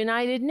have a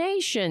United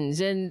Nations.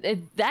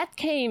 And that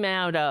came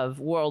out of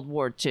World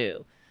War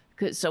II.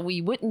 So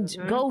we wouldn't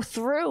go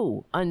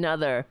through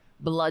another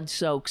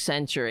blood-soaked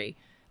century.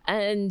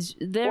 And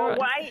there... Well,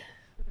 why...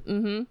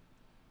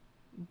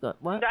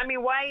 What? I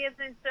mean, why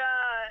isn't...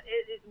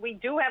 we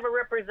do have a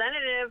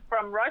representative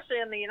from Russia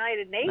in the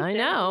United Nations. I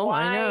know.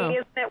 Why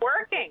isn't it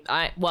working?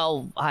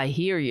 I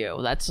hear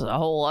you. That's a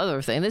whole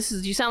other thing.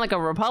 You sound like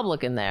a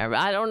Republican there.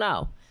 I don't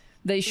know.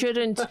 They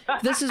shouldn't...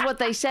 This is what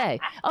they say.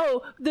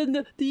 Oh,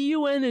 the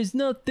UN is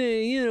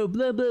nothing,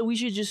 blah, blah. We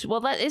should just...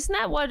 Well, isn't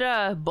that what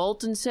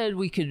Bolton said?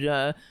 We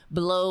could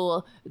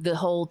blow the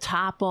whole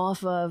top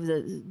off of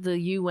the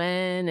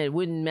UN. It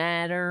wouldn't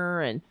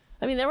matter. And,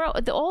 I mean, they're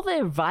all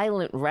their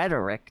violent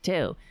rhetoric,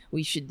 too.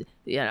 We should,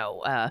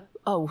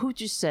 who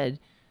just said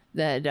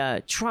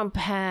that Trump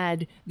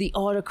had the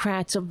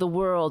autocrats of the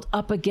world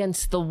up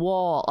against the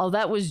wall? Oh,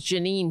 that was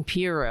Janine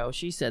Pirro.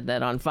 She said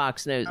that on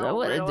Fox News.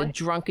 Oh, really? The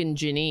drunken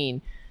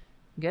Janine.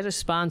 Get a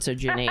sponsor,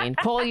 Janine.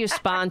 Call your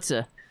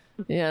sponsor.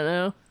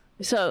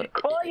 So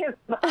call your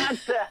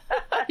sponsor.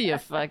 You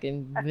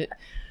fucking.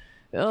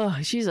 Oh,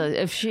 she's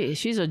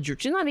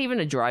not even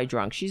a dry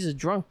drunk. She's a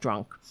drunk.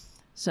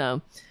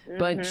 So,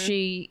 but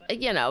she,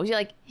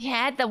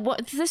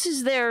 this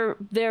is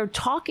their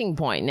talking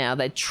point now,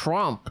 that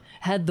Trump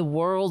had the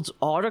world's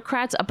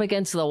autocrats up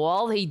against the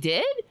wall. He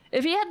did?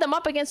 If he had them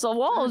up against the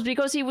wall, it's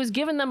because he was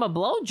giving them a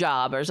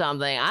blowjob or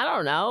something. I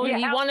don't know. Yeah,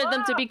 he wanted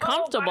them to be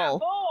comfortable.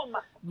 Boom,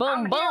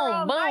 Boom,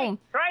 boom, boom.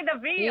 Try the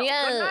veal.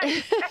 Yeah.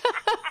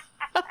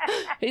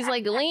 He's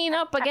like, lean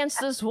up against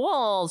this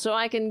wall so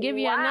I can give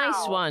you a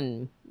nice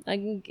one. I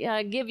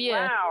can give you,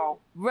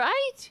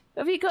 right?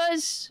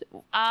 Because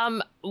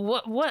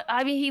what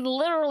I mean, he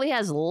literally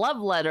has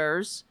love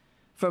letters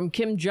from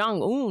Kim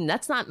Jong Un.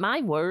 That's not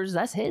my words.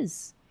 That's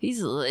his.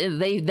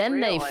 They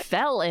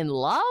fell in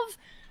love.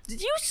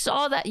 Did you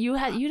saw that? You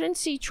didn't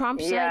see Trump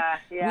say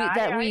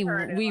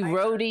we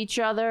wrote each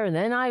other, and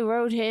then I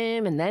wrote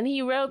him, and then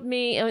he wrote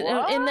me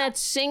in that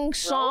sing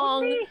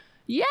song.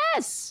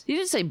 Yes, he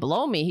didn't say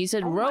blow me. He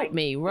said wrote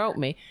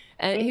me,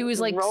 and he was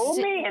like wrote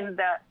me and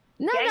the.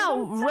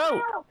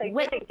 wrote.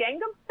 Wait,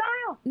 Gangnam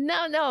Style?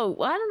 No,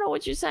 I don't know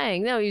what you're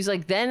saying. No, he's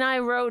like, then I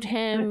wrote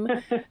him,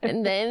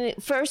 and then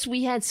first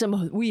we had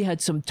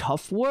some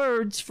tough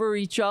words for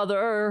each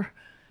other.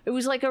 It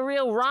was like a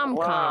real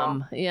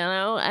rom-com,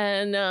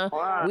 and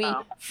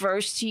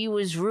he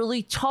was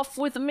really tough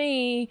with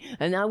me,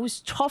 and I was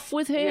tough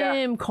with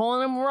him,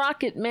 calling him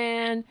Rocket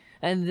Man.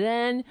 And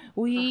then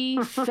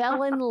we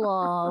fell in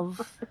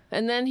love.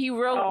 And then he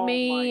wrote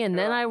me, and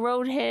then I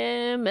wrote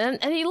him.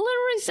 And he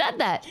literally said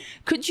that.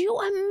 Could you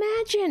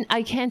imagine?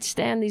 I can't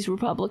stand these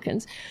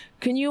Republicans.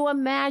 Can you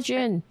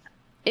imagine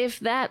if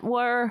that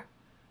were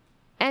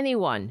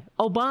anyone?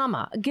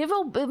 Obama.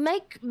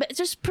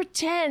 Just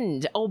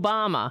pretend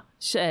Obama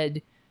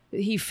said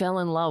he fell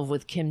in love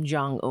with Kim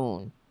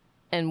Jong-un.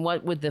 And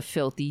what would the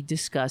filthy,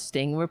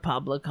 disgusting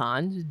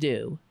Republicans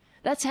do?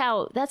 That's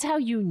how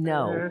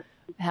you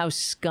how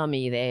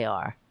scummy they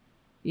are.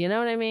 You know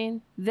what I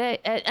mean?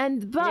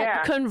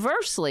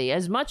 Conversely,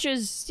 as much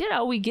as,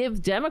 we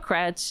give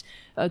Democrats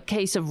a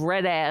case of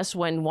red ass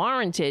when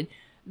warranted,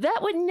 that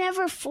would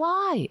never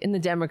fly in the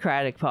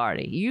Democratic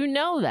Party. You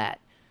know that.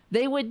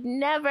 They would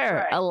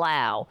never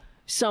allow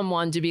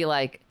someone to be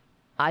like,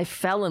 I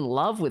fell in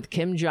love with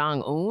Kim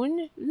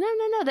Jong-un. No.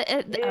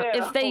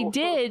 If they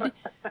did,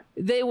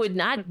 they would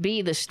not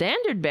be the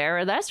standard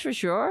bearer. That's for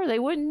sure. They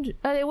wouldn't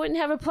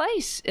have a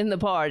place in the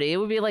party. It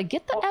would be like,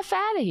 get the F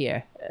out of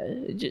here.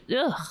 And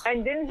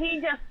didn't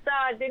he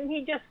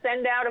just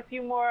send out a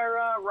few more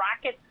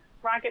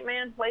Rocket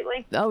Man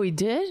lately? Oh, he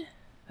did?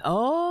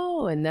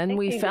 Oh, and then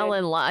we fell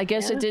in love. I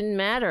guess it didn't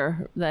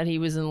matter that he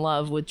was in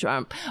love with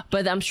Trump.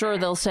 But I'm sure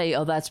they'll say,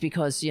 oh, that's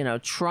because,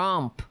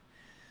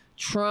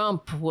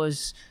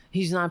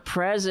 he's not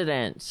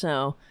president,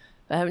 so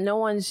no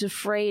one's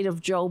afraid of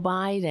Joe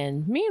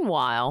Biden.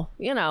 Meanwhile,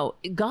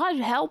 God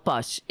help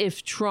us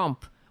if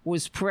Trump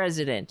was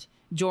president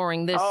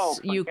during this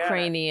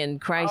Ukrainian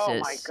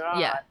crisis. Oh my God.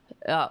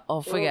 Yeah.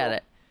 Forget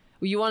it.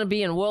 You want to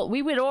be in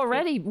we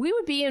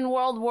would be in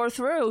World War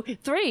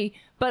III,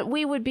 but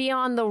we would be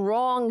on the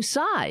wrong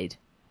side,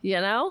 We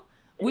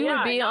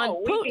would be on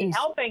Putin's. We'd be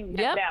helping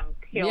them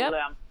kill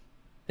them.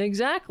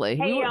 Exactly.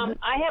 Hey,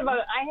 I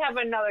have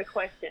another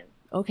question.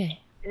 Okay.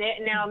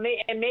 Now,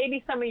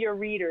 maybe some of your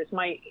readers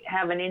might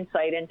have an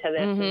insight into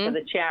this, into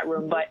the chat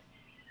room, but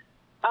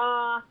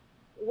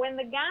when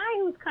the guy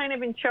who's kind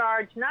of in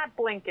charge, not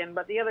Blinken,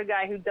 but the other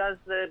guy who does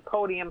the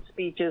podium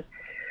speeches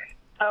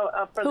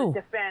for the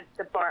Defense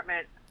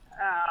Department,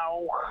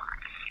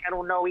 I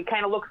don't know, he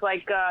kind of looks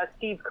like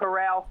Steve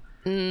Carell.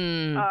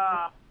 You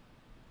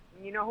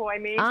know who I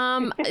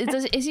mean?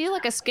 Is he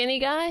like a skinny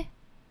guy?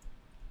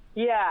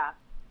 Yeah.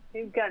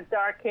 He's got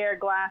dark hair,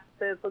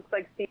 glasses, looks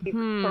like Steve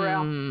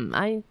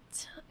Carell.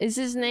 Is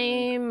his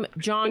name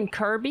John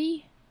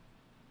Kirby?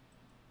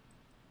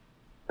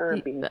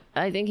 Kirby.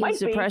 I think he's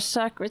the press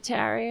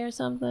secretary or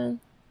something.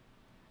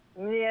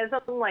 Yeah,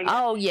 something like that.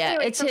 Oh, yeah,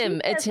 anyway, it's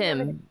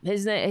him.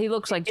 His name, he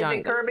looks like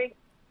John Kirby.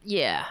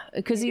 Yeah,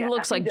 because he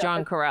looks like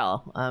John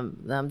Carell.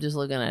 I'm just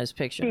looking at his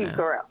picture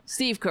now.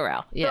 Steve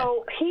Carell. Yeah.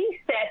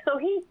 So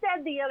he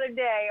said the other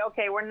day,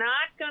 okay, we're not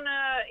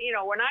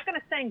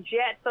gonna send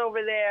jets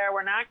over there.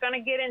 We're not gonna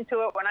get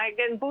into it. We're not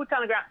getting boots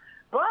on the ground.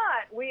 But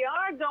we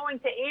are going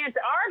to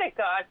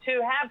Antarctica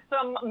to have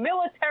some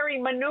military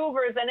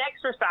maneuvers and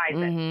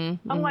exercises.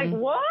 I'm like,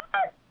 what?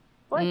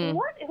 What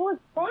was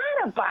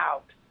that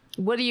about?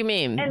 What do you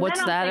mean? And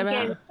what's that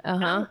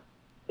about?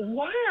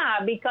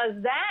 Yeah, because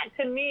that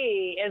to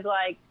me is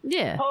like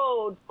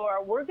code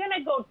for we're going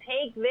to go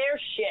take their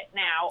shit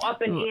now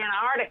up in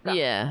Antarctica.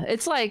 Yeah,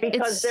 it's like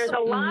because there's a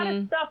lot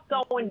of stuff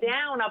going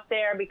down up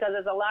there because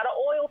there's a lot of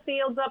oil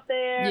fields up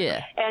there.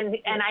 Yeah, and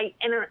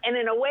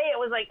in a way it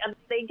was like are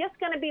they just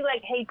going to be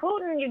like, hey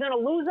Putin, you're going to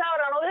lose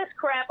out on all this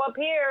crap up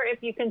here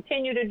if you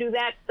continue to do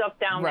that stuff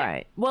down there.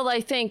 Right. Well,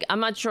 I'm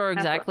not sure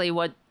exactly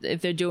what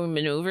if they're doing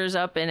maneuvers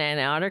up in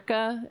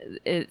Antarctica.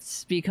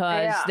 It's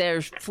because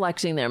they're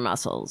flexing their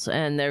muscles.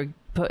 And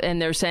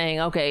they're saying,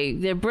 okay,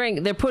 they're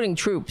putting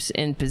troops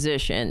in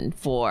position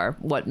for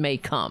what may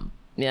come.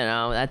 You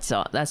know, that's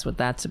all. That's what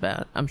that's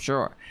about. I'm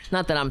sure.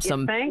 Not that I'm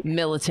some think?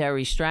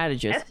 military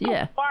strategist. That's so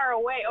Yeah. far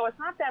away. Oh, it's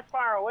not that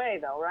far away,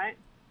 though, right?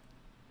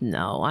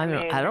 No, I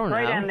don't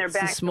right know. on their It's a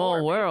back small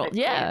door, world.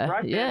 basically. Yeah,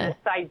 Russia, yeah. The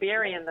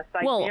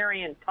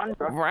Siberian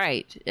tundra.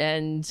 Right.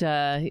 And,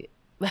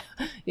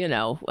 you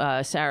know,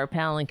 Sarah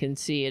Palin can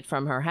see it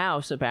from her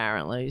house,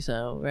 apparently.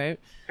 So, right?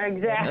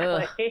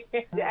 Exactly.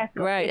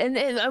 Exactly. Right.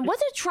 And what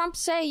did Trump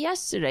say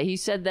yesterday? He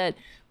said that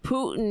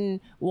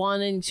Putin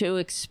wanting to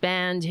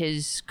expand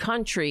his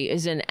country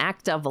is an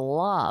act of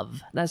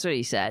love. That's what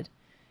he said.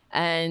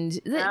 And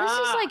this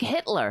is like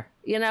Hitler.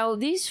 You know,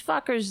 these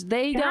fuckers,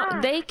 they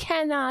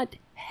cannot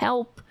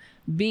help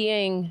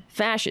being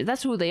fascist.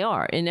 That's who they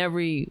are in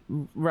every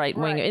right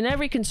wing. In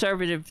every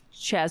conservative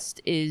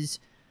chest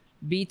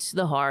beats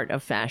the heart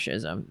of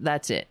fascism.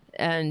 That's it.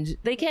 And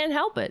they can't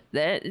help it.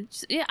 And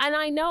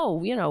I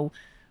know, you know,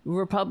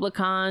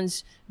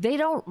 Republicans, they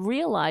don't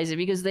realize it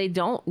because they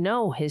don't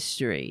know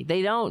history.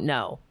 They don't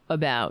know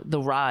about the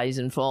rise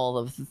and fall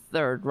of the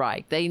Third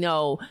Reich. They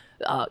know,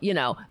 you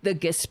know, the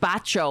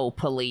Gestapo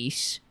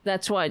police.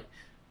 That's what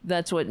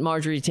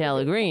Marjorie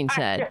Taylor Greene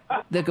said.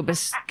 The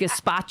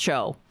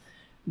Gestapo.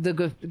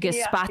 The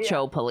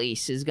Gestapo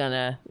police is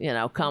gonna, you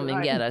know, come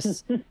and get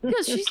us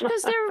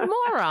because they're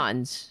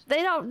morons.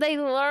 They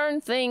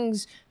learn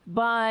things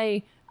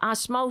by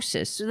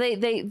osmosis.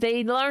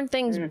 They learn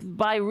things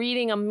by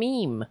reading a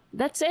meme.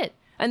 That's it.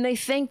 And they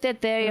think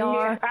that they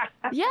are.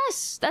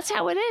 Yes, that's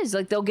how it is.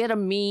 Like they'll get a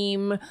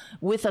meme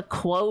with a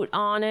quote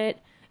on it.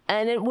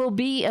 And it will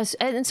be,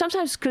 and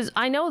sometimes, because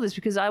I know this,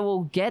 because I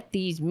will get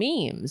these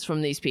memes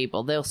from these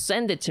people. They'll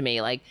send it to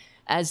me, like,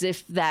 as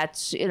if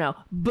that's, you know,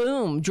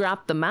 boom,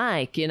 drop the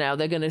mic, you know,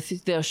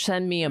 they'll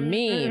send me a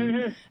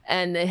meme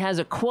and it has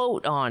a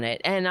quote on it.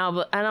 And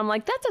I'm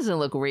like, that doesn't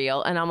look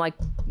real. And I'm like,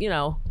 you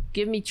know,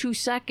 give me 2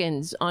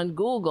 seconds on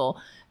Google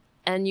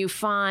and you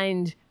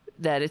find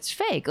that it's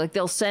fake. Like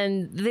there's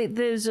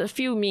a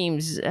few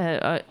memes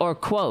or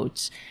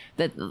quotes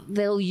that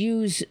they'll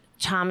use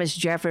Thomas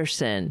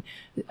Jefferson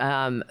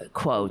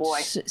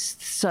quotes,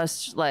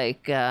 such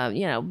like, you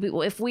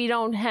know, if we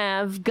don't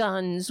have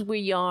guns,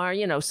 we are,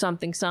 you know,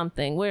 something,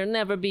 we'll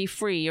never be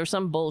free or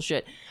some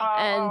bullshit.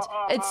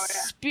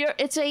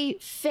 It's a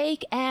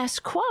fake ass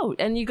quote.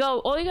 And you go,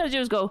 all you got to do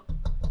is go,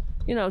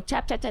 you know,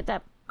 tap, tap, tap,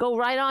 tap. Go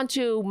right on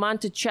to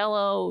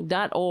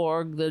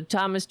Monticello.org, the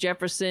Thomas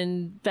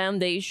Jefferson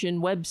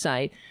Foundation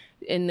website,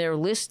 in their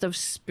list of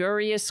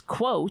spurious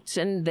quotes,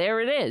 and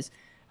there it is.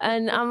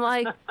 And I'm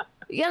like,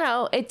 you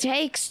know, it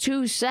takes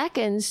 2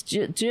 seconds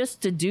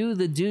just to do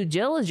the due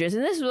diligence.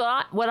 And this is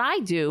what I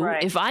do.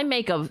 Right. If I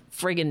make a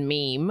friggin'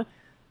 meme,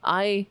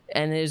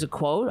 and there's a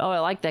quote, I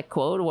like that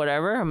quote or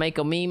whatever, I make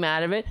a meme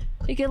out of it.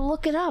 You can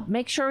look it up,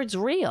 make sure it's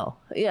real,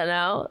 you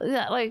know,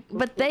 like,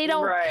 but they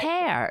don't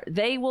care.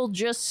 They will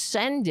just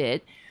send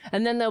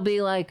and then they'll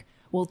be like,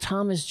 well,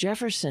 Thomas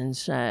Jefferson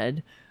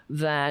said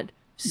that,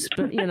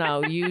 you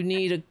know, you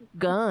need a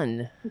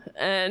gun.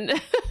 And,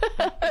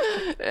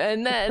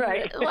 and then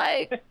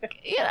like,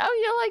 you know,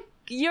 you're like,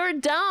 you're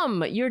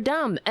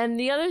dumb. And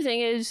the other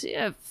thing is,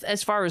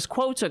 as far as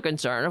quotes are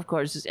concerned, of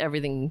course,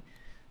 everything,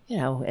 you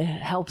know, it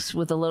helps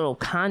with a little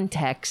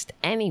context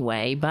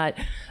anyway, but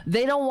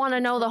they don't want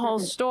to know the whole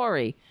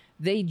story.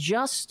 They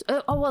just,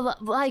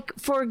 like,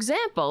 for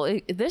example,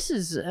 this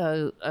is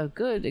a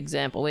good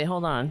example. Wait,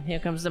 hold on. Here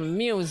comes the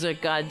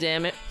music,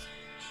 goddammit.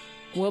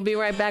 We'll be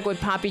right back with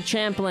Poppy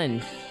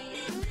Champlin,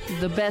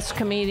 the best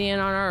comedian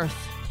on earth.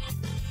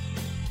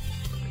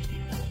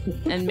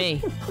 And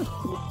me.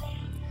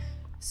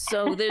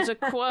 So there's a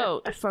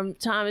quote from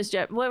Thomas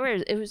Jefferson. Where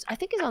is it? It was, I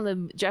think it's on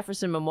the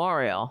Jefferson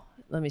Memorial.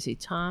 Let me see.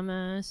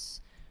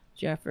 Thomas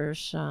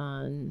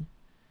Jefferson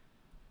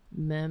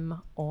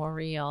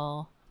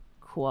Memorial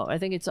quote. I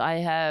think it's, I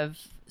have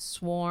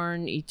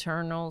sworn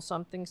eternal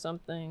something,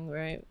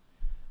 right?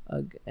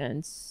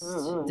 Against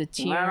the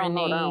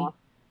tyranny.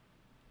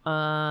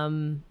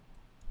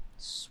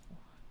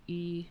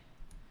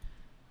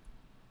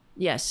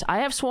 Yes, I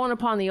have sworn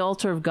upon the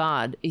altar of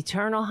God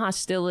eternal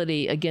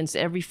hostility against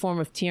every form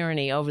of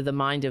tyranny over the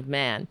mind of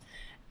man.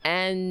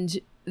 And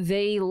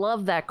they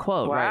love that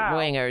quote, right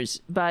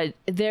wingers. But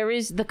there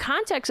is, the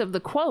context of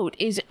the quote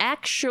is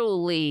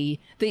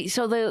actually,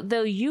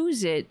 they'll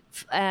use it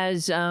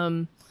as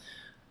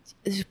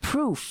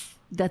proof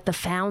that the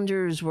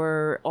founders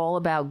were all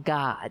about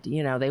God.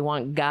 You know, they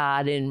want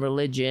God in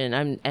religion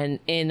and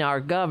in our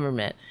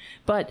government.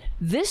 But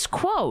this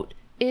quote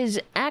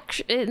is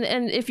actually,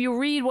 and if you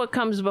read what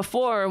comes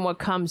before and what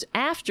comes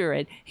after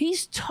it,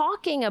 he's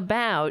talking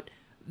about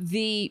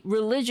the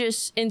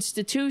religious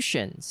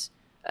institutions.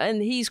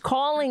 And he's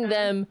calling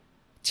them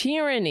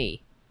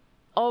tyranny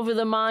over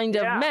the mind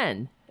of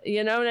men.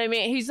 You know what I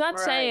mean? He's not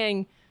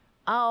saying,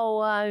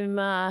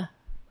 oh,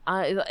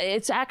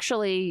 it's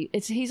actually,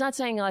 he's not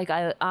saying like,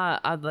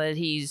 that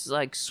he's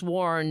like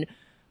sworn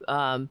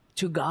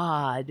to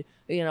God,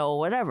 you know,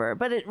 whatever.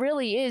 But it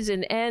really is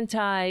an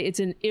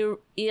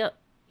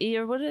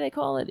what do they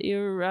call it?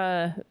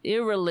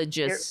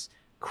 Irreligious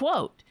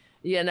quote.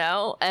 you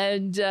know,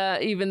 and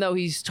even though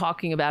he's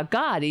talking about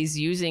God, he's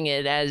using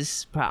it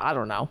as, I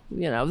don't know,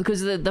 you know,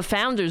 because the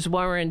founders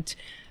weren't,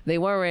 they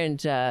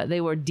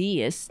were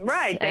deists.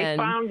 Right. They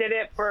founded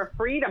it for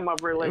freedom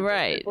of religion.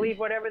 Right. Believe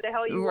whatever the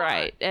hell you want.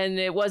 Right. And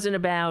it wasn't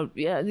about,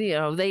 you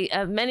know, they,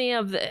 many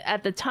of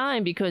at the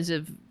time, because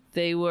of,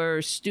 they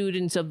were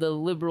students of the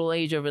liberal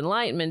age of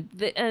enlightenment.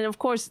 And of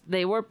course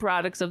they were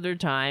products of their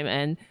time,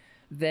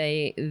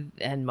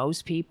 and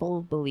most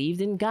people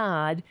believed in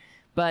God,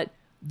 but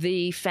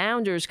the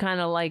founders kind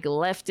of like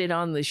left it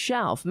on the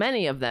shelf.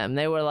 Many of them,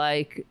 they were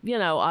like, you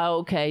know, oh,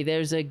 okay,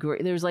 there's like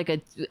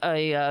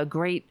a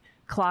great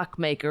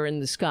clockmaker in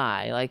the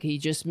sky. Like he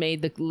just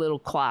made the little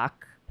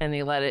clock and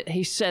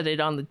he set it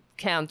on the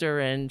counter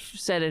and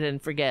set it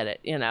and forget it,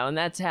 you know, and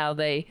that's how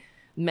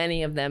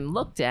many of them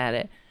looked at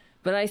it.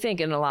 But I think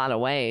in a lot of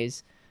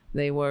ways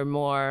they were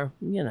more,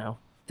 you know,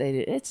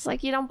 it's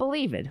like you don't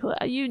believe it.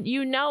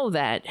 You know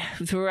that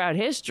throughout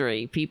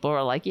history, people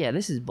are like, yeah,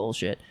 this is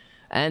bullshit.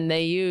 And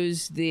they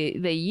used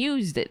it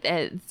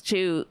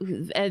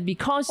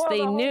because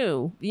they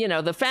knew, you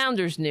know, the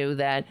founders knew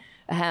that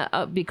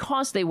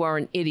because they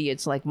weren't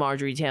idiots like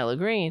Marjorie Taylor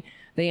Greene,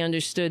 they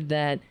understood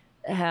that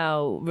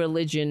how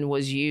religion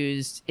was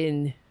used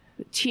in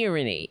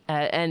tyranny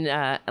and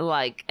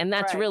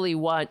that's really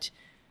what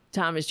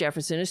Thomas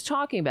Jefferson is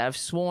talking about. I've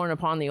sworn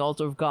upon the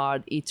altar of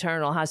God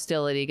eternal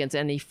hostility against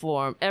every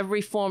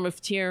form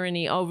of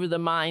tyranny over the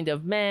mind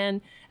of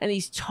man. And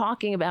he's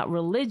talking about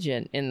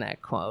religion in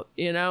that quote,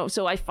 you know?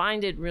 So I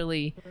find it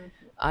really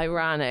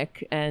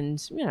ironic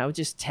and, you know,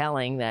 just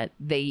telling that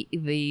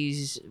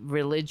these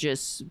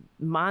religious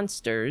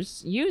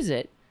monsters use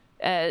it,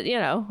 you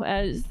know,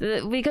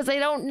 because they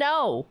don't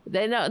know.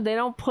 They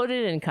don't put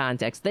it in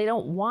context. They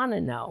don't want to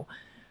know.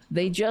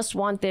 They just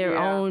want their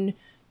own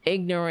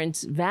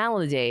ignorance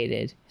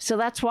validated. So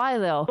that's why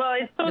they'll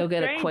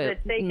get a quote.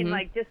 That they can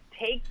like just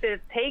take the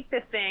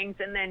things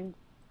and then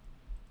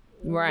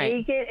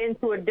make it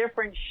into a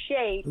different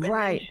shape and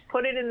then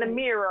put it in the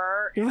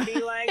mirror and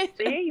be like,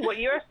 see what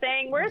you're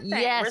saying, we're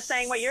saying. We're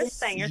saying what you're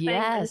saying. You're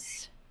saying the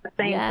same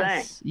thing.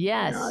 Yes.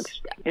 You know,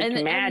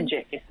 it's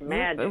magic. It's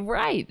magic.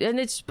 Right. And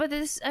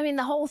I mean,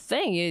 the whole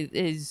thing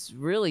is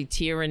really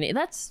tyranny.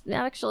 That's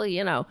actually,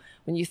 you know,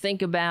 when you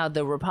think about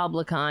the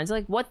Republicans,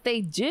 like what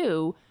they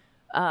do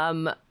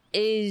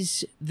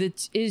is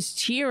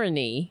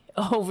tyranny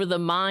over the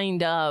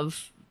mind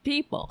of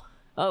people.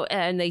 Oh,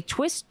 and they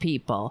twist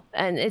people,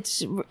 and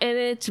it's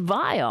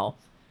vile.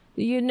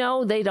 You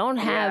know, they don't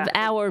have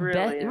our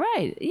best,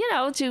 right? You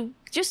know, to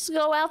just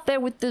go out there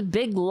with the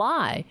big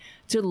lie,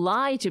 to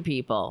lie to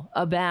people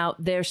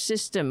about their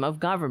system of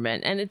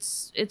government, and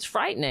it's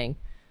frightening.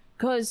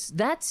 Because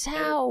that's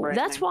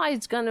why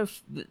it's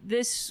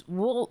this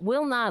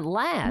will not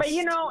last. But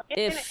you know,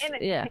 in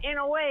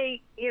a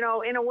way,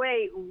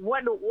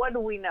 what do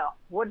we know?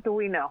 What do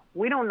we know?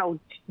 We don't know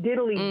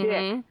diddly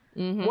dick.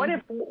 Mm-hmm. What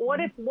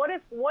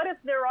if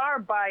there are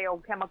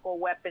biochemical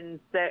weapons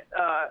that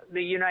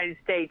the United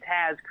States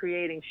has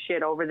creating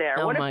shit over there?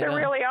 Oh, what if there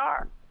really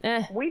are?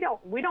 We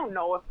don't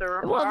know if there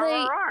are or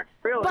aren't,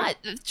 really. But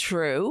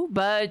true,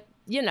 but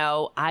you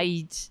know,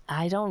 I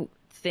don't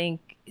think.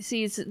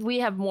 See, we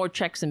have more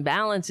checks and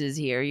balances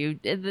here.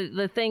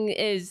 The thing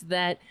is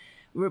that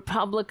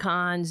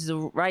Republicans, the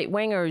right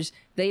wingers,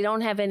 they don't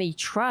have any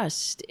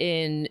trust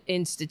in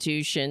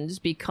institutions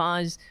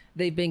because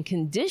they've been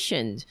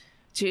conditioned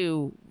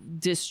to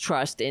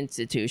distrust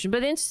institutions.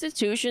 But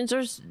institutions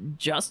are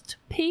just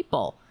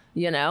people,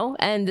 you know,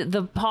 and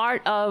the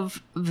part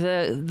of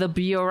the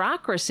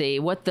bureaucracy,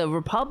 what the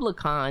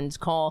Republicans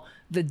call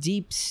the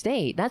deep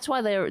state. That's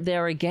why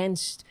they're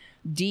against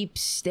deep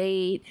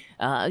state.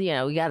 You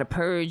know, we got to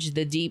purge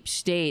the deep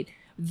state.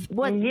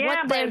 But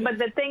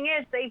the thing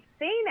is, they've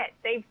seen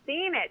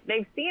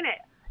it.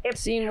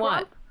 If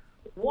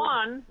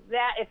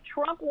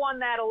Trump won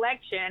that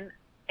election,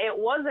 it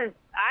wasn't.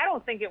 I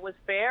don't think it was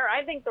fair.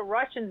 I think the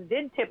Russians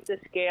did tip the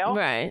scale,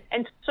 right?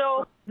 And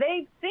so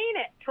they've seen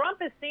it.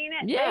 Trump has seen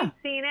it. Yeah. They've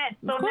seen it.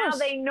 So now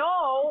they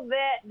know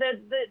that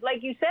the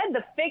like you said,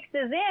 the fix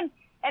is in.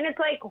 And it's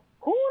like,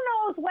 who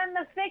knows when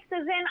the fix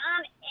is in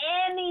on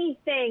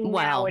anything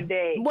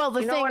nowadays? Well,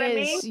 the thing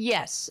is,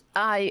 yes,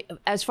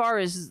 as far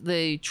as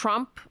the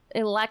Trump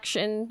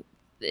election,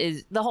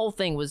 the whole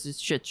thing was a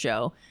shit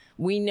show.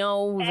 We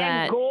know that.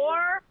 And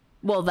Gore?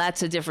 Well,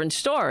 that's a different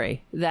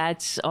story.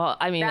 That's,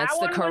 that's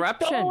the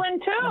corruption. Was stolen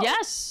too.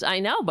 Yes, I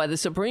know, by the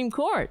Supreme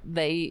Court.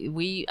 This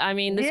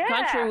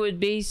country would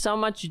be so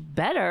much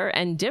better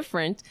and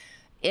different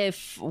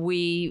if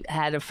we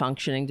had a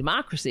functioning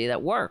democracy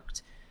that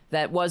worked.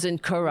 That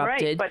wasn't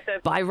corrupted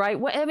by right.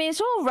 I mean, it's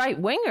all right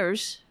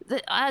wingers.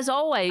 As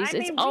always,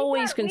 it's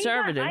always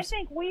conservatives. I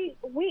think we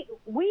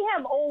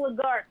have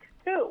oligarchs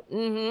too.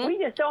 Mm-hmm. We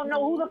just don't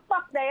know who the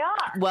fuck they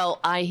are. Well,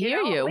 I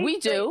hear you. We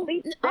do.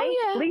 We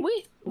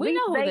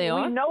know who they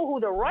are. We know who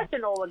the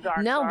Russian oligarchs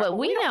are. No, but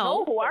we don't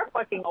know who our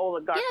fucking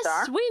oligarchs are.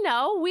 Yes, we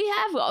know. We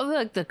have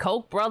like the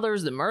Koch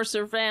brothers, the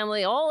Mercer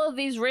family, all of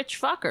these rich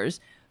fuckers.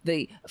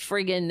 The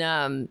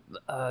friggin'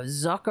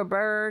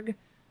 Zuckerberg.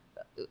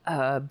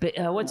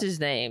 what's his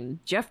name?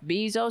 Jeff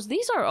Bezos.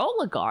 These are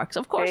oligarchs.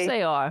 Of course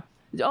they are.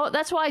 Oh,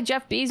 that's why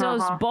Jeff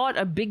Bezos bought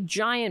a big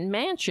giant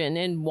mansion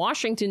in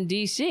Washington,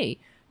 D.C.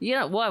 You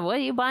know, what are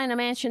you buying a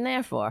mansion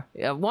there for?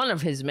 One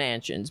of his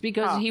mansions,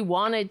 because he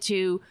wanted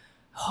to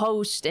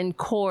host and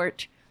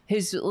court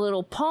his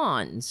little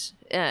pawns.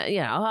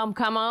 I'll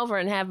come over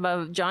and have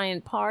a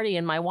giant party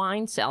in my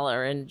wine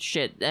cellar and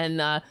shit, and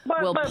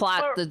we'll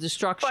plot the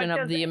destruction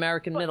of the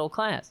American middle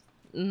class.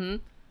 Mm-hmm.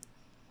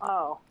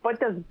 Oh, but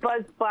does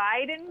Buzz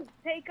Biden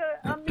take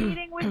a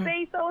meeting with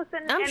Bezos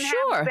I'm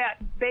sure. have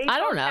Bezos I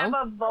don't know. have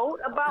a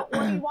vote about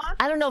what he wants?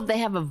 I don't know if they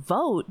have a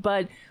vote,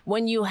 but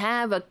when you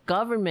have a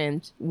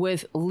government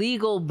with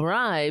legal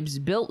bribes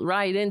built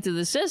right into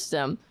the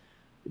system,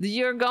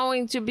 there's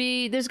going to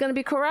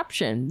be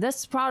corruption.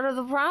 That's part of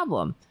the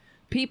problem.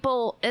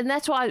 People, and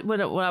that's why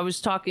when I was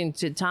talking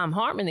to Tom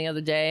Hartman the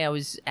other day, I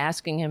was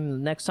asking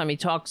him next time he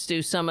talks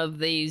to some of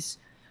these,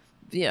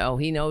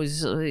 he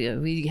knows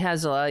he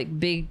has like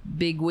big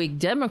wig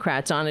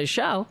Democrats on his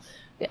show.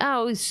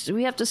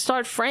 We have to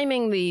start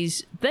framing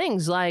these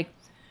things like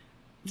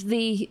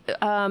the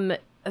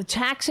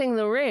taxing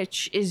the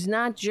rich is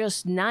not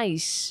just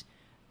nice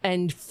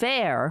and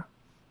fair.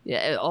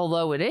 Yeah,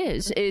 although it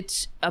is,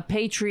 it's a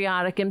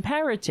patriotic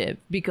imperative,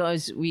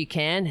 because we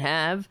can't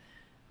have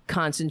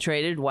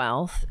concentrated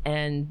wealth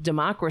and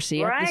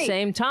democracy at the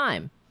same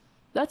time.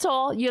 That's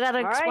all. You got to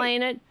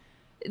explain it.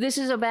 This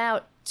is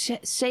about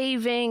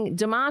saving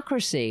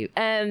democracy,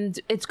 and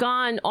it's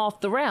gone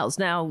off the rails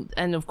now.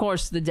 And of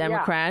course, the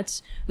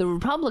Democrats, the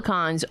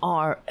Republicans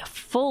are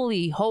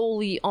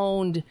wholly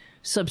owned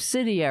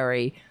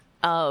subsidiary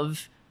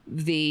of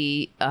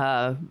the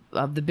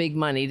big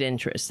moneyed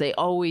interests. They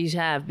always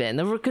have been.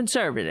 The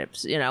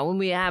conservatives, when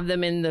we have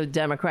them in the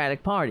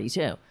Democratic Party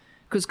too,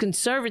 because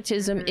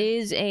conservatism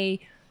is a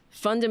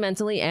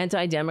fundamentally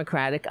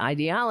anti-democratic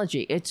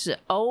ideology. It's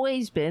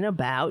always been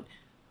about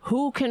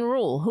who can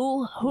rule,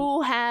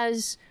 who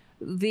has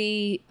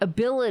the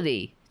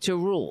ability to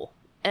rule.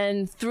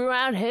 And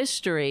throughout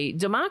history,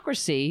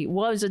 democracy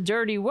was a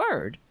dirty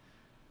word.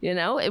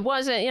 It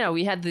wasn't,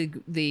 we had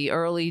the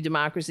early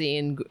democracy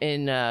in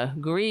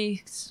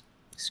Greece,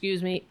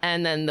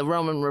 and then the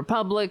Roman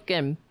Republic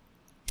and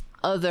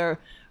other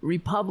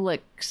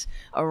republics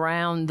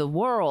around the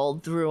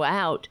world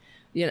throughout,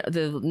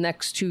 the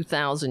next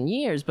 2,000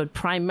 years. But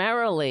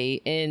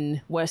primarily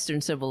in Western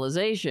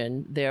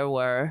civilization, there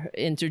were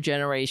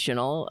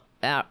intergenerational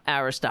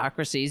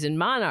aristocracies and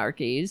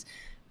monarchies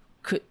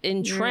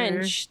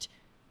entrenched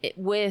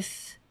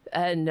with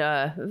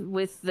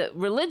the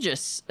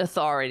religious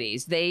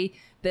authorities. The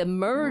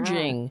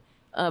merging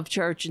of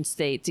church and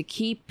state to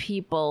keep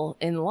people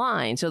in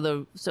line. So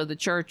the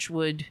church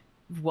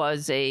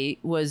was a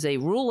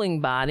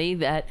ruling body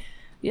that,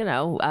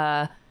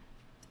 that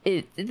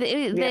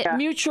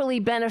mutually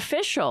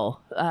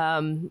beneficial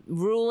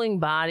ruling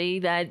body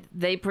that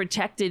they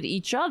protected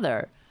each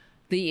other.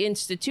 The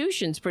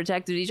institutions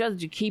protected each other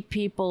to keep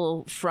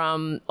people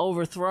from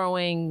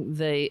overthrowing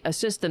a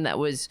system that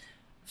was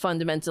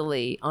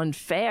fundamentally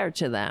unfair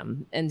to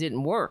them and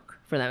didn't work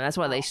for them. That's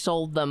why they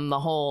sold them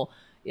the whole,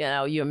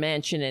 your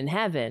mansion in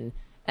heaven.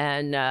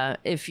 And what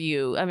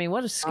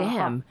a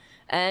scam.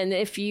 And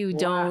if you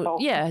don't,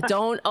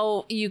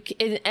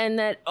 and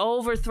that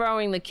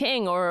overthrowing the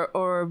king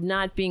or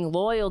not being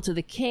loyal to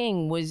the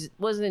king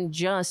wasn't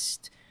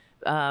just,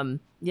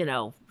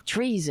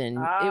 treason.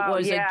 It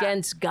was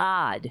against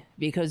God,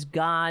 because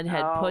God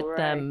had put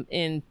them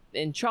in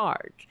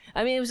charge.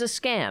 I mean, it was a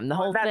scam, the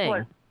whole thing.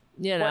 What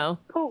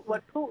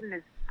Putin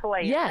is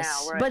playing now.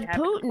 Yes, but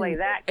Putin, play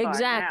that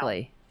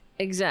card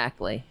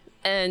exactly.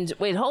 And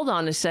wait, hold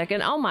on a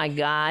second. Oh my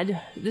God,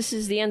 this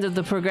is the end of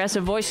the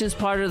Progressive Voices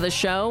part of the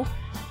show.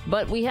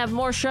 But we have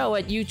more show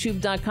at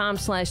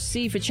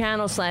youtube.com/C for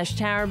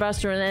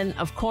channel/TaraBuster. And then,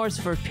 of course,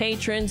 for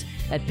patrons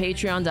at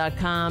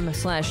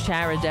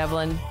patreon.com/Tara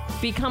Devlin.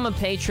 Become a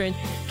patron.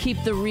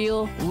 Keep the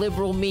real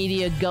liberal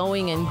media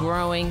going and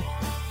growing,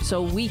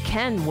 so we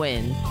can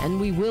win, and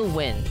we will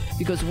win,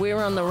 because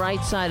we're on the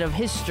right side of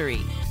history.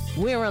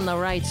 We're on the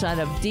right side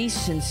of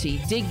decency,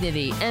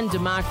 dignity, and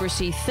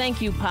democracy.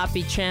 Thank you,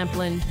 Poppy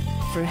Champlin,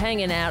 for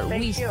hanging out.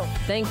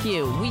 Thank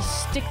you. We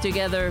stick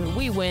together.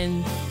 We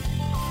win.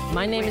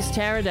 My name is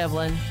Tara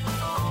Devlin.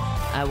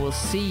 I will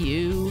see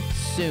you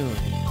soon.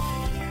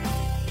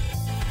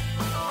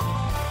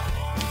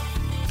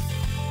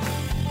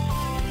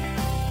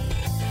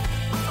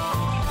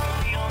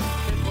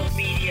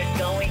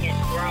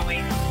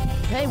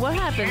 Hey, what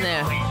happened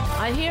there?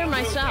 I hear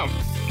myself.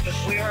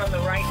 We're on the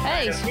right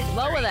side. Hey,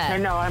 lower that.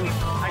 No, I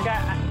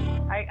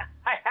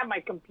have my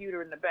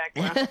computer in the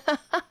background.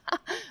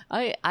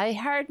 I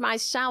heard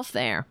myself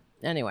there.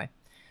 Anyway,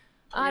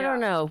 I don't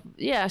know.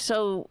 Yeah.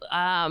 So,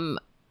 our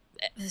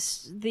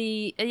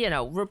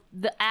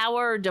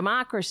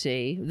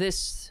democracy,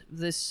 this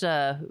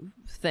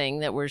thing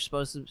that we're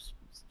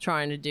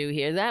trying to do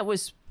here, that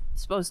was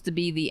supposed to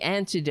be the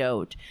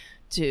antidote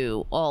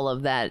to all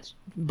of that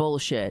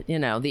bullshit, the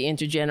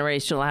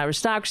intergenerational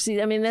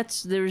aristocracy. I mean,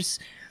 that's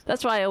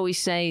why I always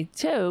say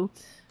too,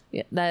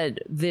 that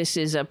this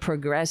is a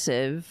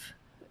progressive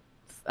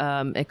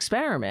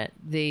experiment.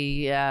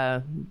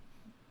 There's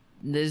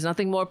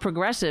nothing more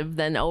progressive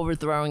than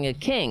overthrowing a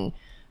king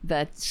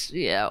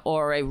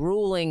or a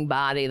ruling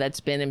body that's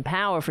been in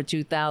power for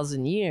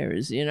 2,000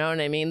 years. You know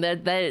what I mean?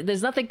 That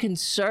there's nothing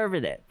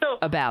conservative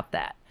about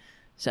that.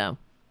 So,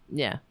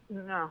 yeah.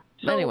 No.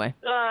 So, anyway.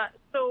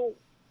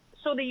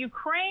 So the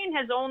Ukraine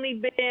has only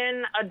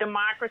been a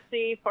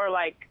democracy for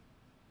like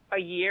a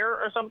year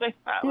or something?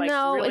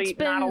 No, really it's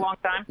been not a long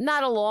time.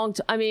 Not a long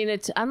time. I mean,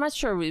 I'm not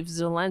sure if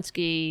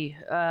Zelensky.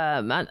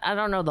 I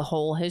don't know the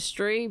whole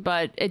history,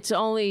 but it's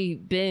only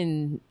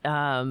been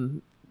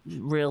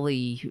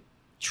really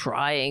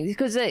trying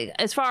because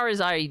as far as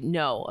I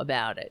know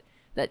about it,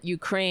 that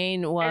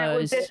Ukraine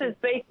was. And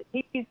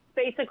he's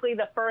basically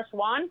the first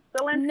one,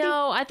 Zelensky?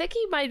 No, I think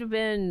he might have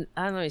been.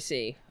 Let me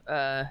see.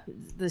 The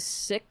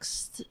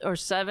 6th or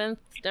 7th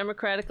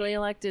democratically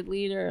elected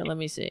leader. Let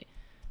me see.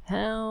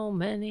 How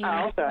many?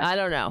 Oh, okay. I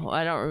don't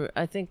know.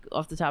 I think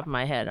off the top of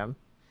my head,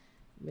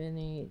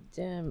 many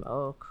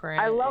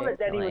democratically. I love it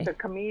that he was a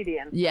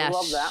comedian. Yes. I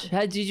love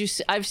that. Did you?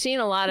 I've seen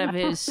a lot of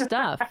his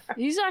stuff.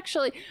 He's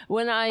actually he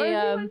was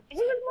more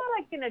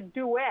like in a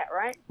duet,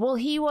 right? Well,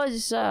 he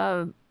was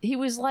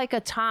like a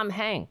Tom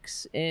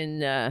Hanks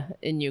in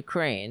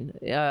Ukraine,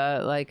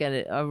 like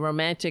a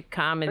romantic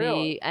comedy,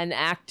 really? An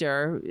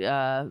actor,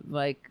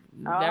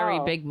 very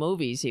big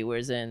movies he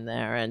was in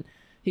there, and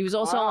he was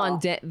also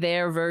on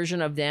their version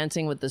of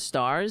Dancing with the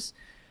Stars.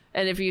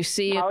 And if you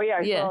see,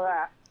 I saw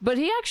that. But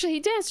he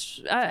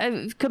danced.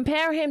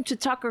 Compare him to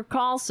Tucker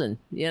Carlson.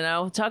 You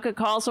know, Tucker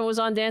Carlson was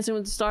on Dancing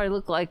with the Stars. He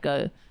looked like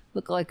a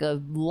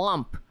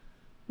lump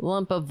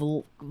of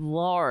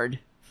lard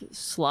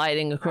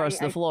sliding across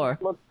the floor.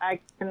 I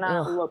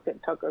cannot look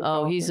at Tucker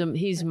Oh, Carlson.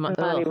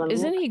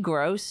 isn't he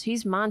gross?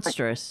 He's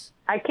monstrous.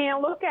 I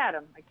can't look at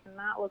him. I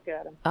cannot look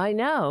at him. I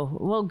know.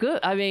 Well, good.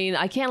 I mean,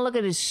 I can't look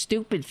at his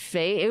stupid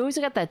face. He always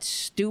got that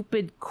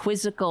stupid,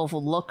 quizzical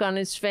look on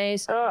his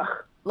face. Ugh.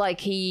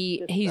 Like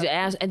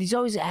he's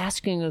always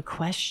asking a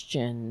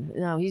question.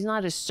 No, he's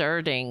not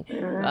asserting.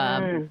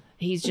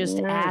 He's just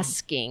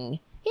asking.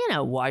 You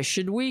know, why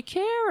should we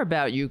care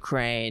about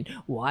Ukraine?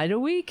 Why do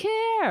we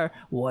care?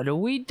 What do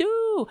we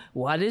do?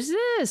 What is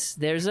this?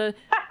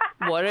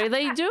 What are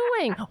they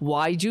doing?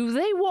 Why do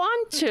they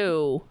want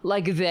to?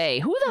 Like they.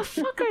 Who the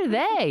fuck are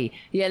they?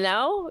 You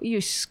know,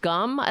 you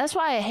scum. That's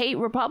why I hate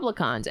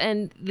Republicans.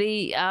 And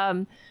the,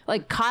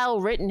 like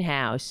Kyle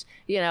Rittenhouse,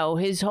 you know,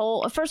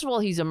 first of all,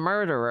 he's a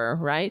murderer,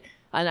 right?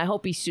 And I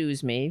hope he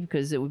sues me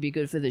because it would be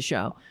good for the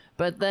show.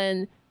 But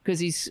then, because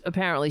he's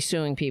apparently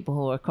suing people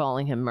who are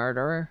calling him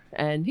murderer.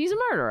 And he's a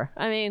murderer.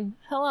 I mean,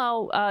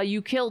 hello,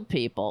 you killed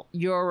people.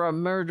 You're a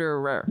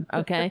murderer,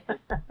 okay?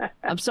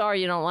 I'm sorry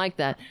you don't like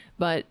that.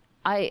 But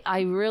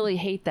I really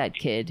hate that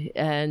kid.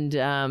 And,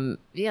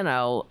 you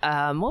know,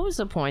 what was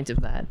the point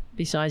of that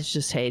besides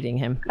just hating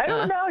him? I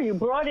don't know. You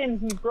brought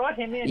him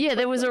in. Yeah,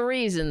 there was a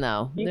reason,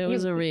 though. There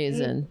was a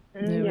reason.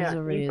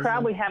 You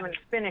probably haven't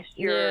finished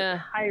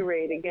your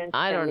tirade against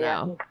I don't him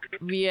know.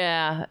 Yet.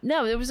 Yeah.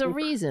 No, there was a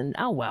reason.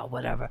 Oh, well,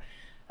 whatever.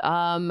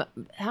 How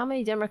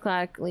many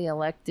democratically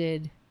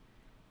elected?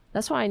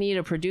 That's why I need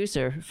a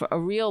producer, a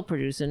real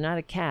producer, not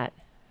a cat,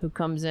 who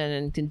comes in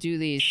and can do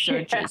these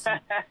searches.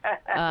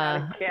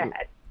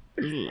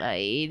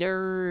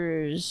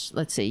 Leaders.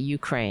 Let's see.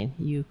 Ukraine.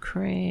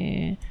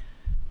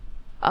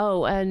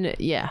 Oh, and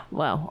yeah.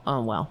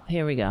 Well.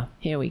 Here we go.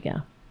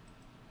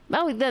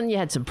 Well, then you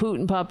had some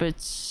Putin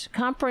puppets.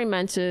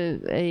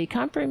 A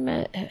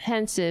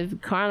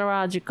comprehensive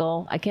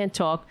chronological. I can't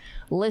talk.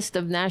 List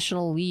of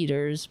national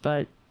leaders,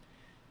 but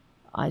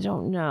I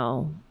don't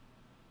know.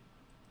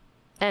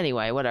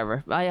 Anyway,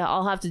 whatever.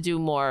 I'll have to do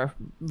more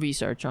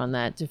research on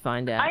that to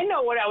find out. I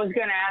know what I was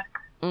going to ask.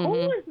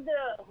 Mm-hmm.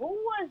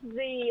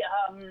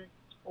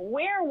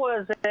 Where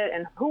was it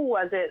and who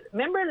was it?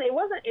 Remember, it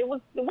was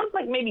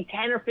like maybe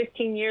 10 or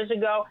 15 years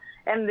ago,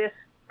 and this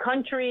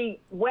country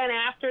went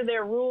after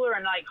their ruler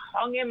and like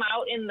hung him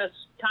out in the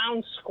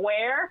town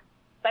square,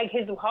 like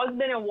his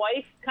husband and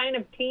wife kind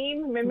of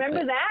team.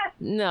 Remember that?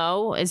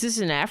 No. Is this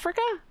in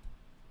Africa?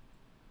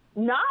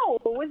 No,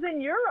 it was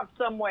in Europe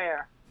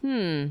somewhere.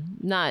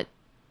 Not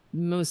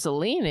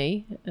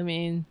Mussolini. I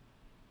mean,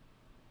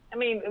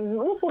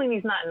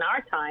 Mussolini's not in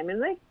our time,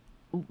 is he?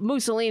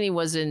 Mussolini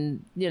was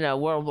in,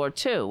 World War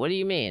II. What do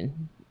you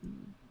mean?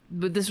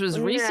 But this was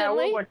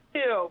recently? Yeah, World War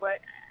II, but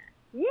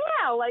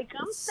yeah, like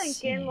I'm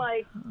thinking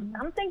like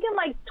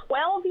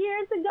 12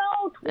 years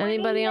ago. 20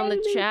 Anybody on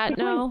the chat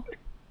know?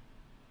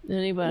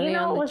 Anybody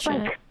on the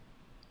chat? Like,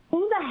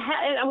 who the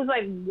hell? I was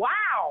like,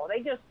 wow, they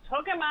just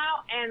took him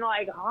out and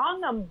like hung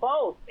them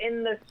both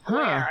in the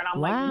square. And I'm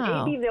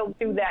like, maybe they'll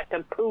do that to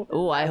Putin.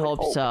 Oh, I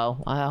hope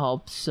so.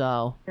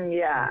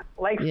 Yeah.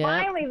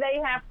 Finally they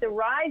have to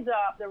rise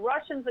up. The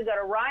Russians are going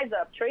to rise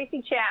up.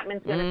 Tracy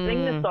Chapman's going to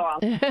sing the song.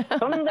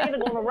 Someday they're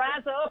going to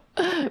rise up.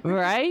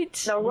 Right?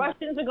 The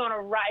Russians are going to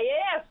rise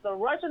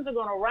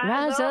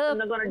up and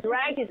they're going to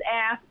drag his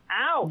ass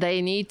out.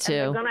 They need to.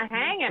 And they're going to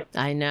hang him.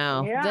 I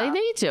know. Yeah. They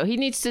need to. He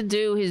needs to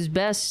do his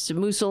best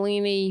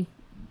Mussolini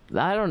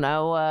I don't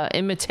know,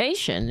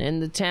 imitation in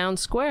the town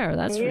square.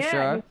 That's for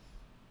sure.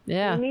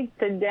 Yeah. He needs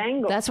to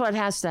dangle. That's what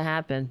has to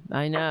happen.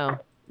 I know.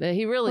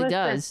 He really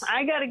does.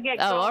 I got to get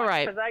going. All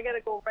right. Because I got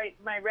to go write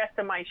my rest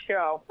of my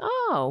show.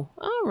 Oh,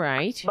 all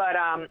right. But,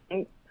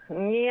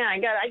 yeah, I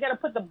got to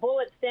put the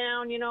bullets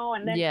down, you know,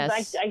 and then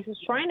yes. I was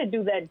trying to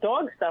do that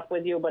dog stuff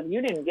with you, but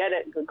you didn't get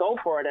it, go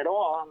for it at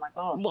all. I'm like,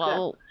 oh,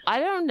 well, shit. I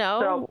don't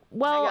know.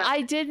 So,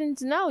 I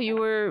didn't know you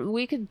were.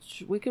 We could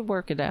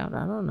work it out.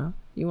 I don't know.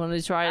 You want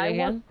to try it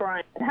again?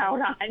 I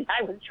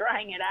was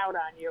trying it out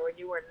on you, and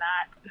you were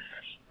not.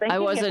 I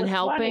wasn't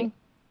helping. Funny.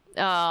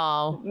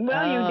 Oh.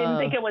 Well, you didn't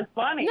think it was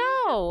funny.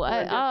 No.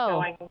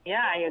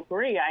 Yeah, I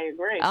agree.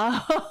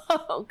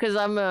 Oh, because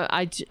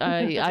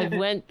I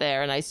went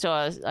there and I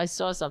saw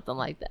something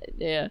like that.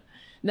 Yeah.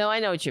 No, I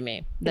know what you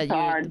mean.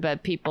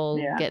 But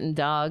people getting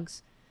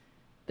dogs.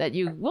 That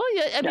you. Well,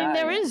 yeah. I mean,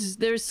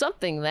 there's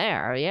something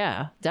there.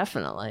 Yeah,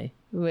 definitely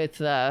with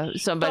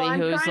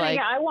somebody who's like.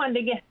 I wanted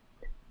to get.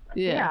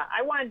 Yeah.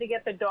 I wanted to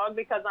get the dog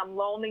because I'm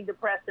lonely,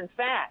 depressed, and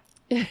fat.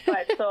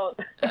 But so.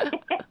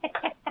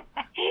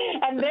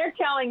 And they're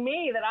telling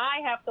me that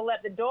I have to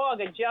let the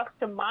dog adjust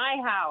to my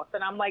house.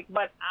 And I'm like,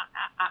 but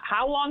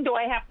how long do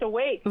I have to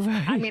wait?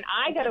 Right. I mean,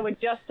 I got to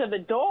adjust to the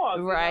dog.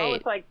 Right. You know?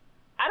 It's like,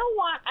 I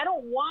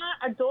don't want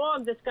a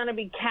dog that's going to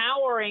be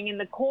cowering in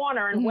the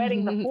corner and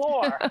wetting the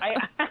floor.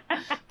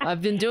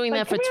 I've been doing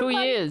that for 2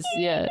 years.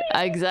 Yeah,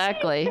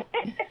 exactly.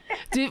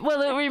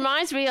 Well, it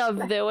reminds me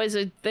of, there was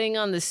a thing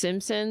on The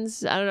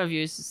Simpsons. I don't know if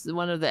you,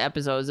 one of the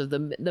episodes of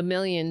the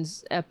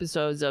millions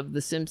episodes of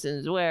The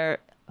Simpsons where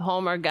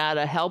Homer got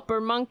a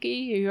helper monkey.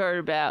 You heard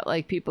about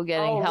like people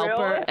getting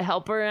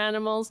helper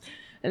animals,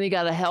 and he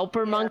got a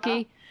helper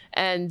monkey,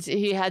 and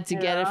he had to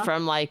get it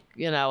from like,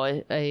 you know,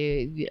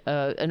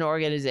 an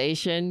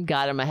organization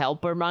got him a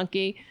helper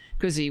monkey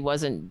because he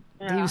wasn't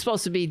he was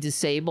supposed to be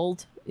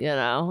disabled, you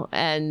know,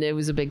 and it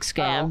was a big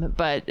scam.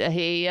 But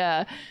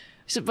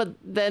but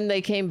then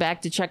they came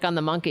back to check on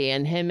the monkey,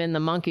 and him and the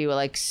monkey were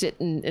like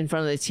sitting in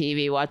front of the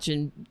TV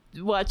watching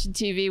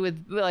TV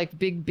with like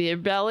big beer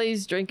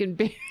bellies, drinking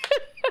beer.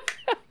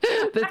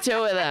 The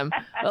two of them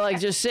were like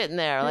just sitting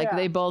there, like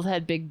they both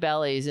had big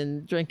bellies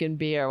and drinking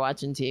beer,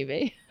 watching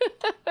TV.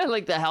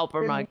 Like the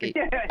helper monkey.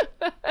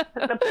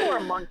 The poor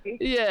monkey.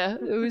 Yeah,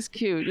 it was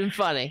cute and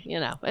funny. You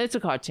know, it's a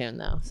cartoon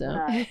though, so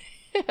I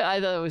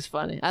thought it was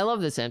funny. I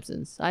love The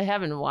Simpsons. I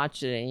haven't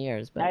watched it in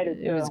years, but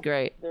it was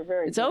great.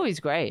 It's always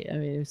great. I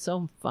mean, it was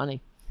so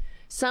funny.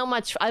 So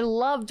much. I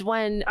loved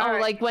when,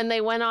 like when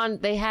they went on,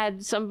 they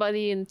had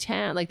somebody in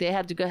town, like they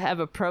had to go have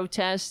a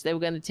protest. They were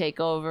going to take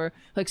over,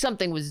 like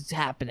something was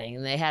happening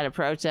and they had a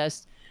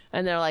protest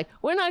and they're like,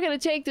 we're not going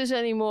to take this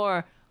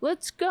anymore.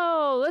 Let's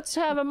go. Let's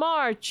have a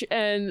march.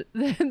 And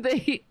then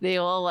they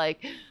all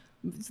like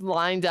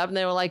lined up and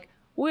they were like,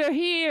 we're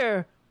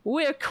here.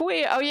 We're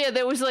queer. Oh yeah,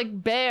 there was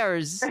like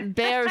bears.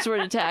 Bears were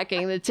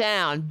attacking the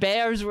town.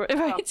 Bears were,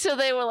 right? So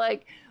they were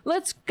like,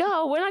 let's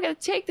go. We're not going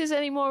to take this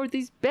anymore with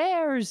these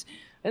bears.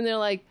 And they're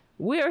like,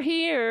 we're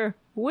here.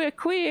 We're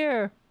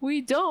queer.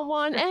 We don't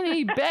want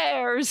any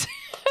bears.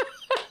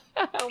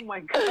 Oh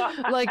my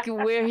God. Like,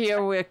 we're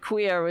here, we're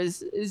queer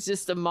is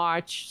just a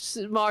march. It's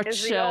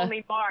the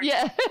only march.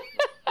 Yeah.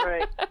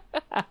 Right.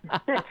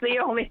 It's the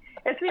only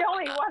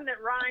one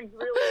that rhymes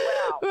really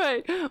well.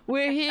 Right.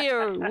 We're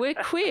here, we're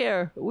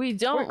queer. We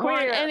don't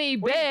want any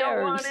bears. We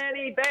don't want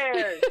any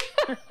bears.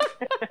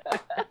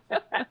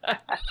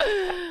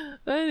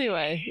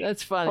 Anyway,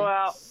 that's funny.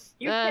 Well,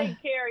 you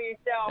take care of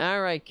yourself.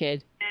 All right,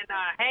 kid. And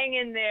hang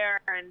in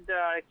there and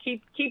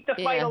keep the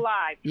fight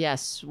alive.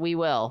 Yes, we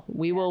will.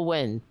 We will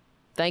win.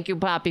 Thank you,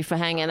 Poppy, for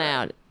hanging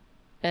out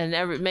and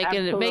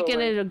making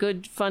it a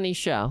good, funny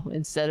show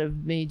instead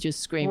of me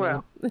just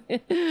screaming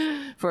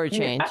for a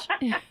change.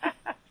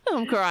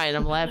 I'm crying.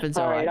 I'm laughing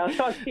so hard. All right, I'll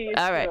talk to you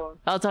All right, soon.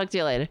 I'll talk to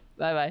you later.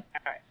 Bye-bye.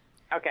 All right.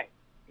 Okay.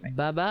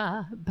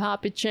 Bye-bye,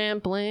 Poppy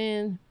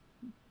Champlin,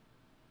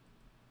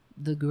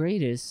 the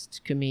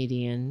greatest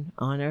comedian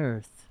on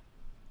earth.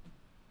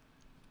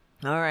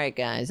 All right,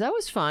 guys, that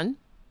was fun.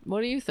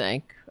 What do you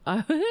think?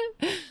 I'm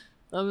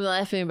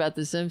laughing about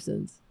The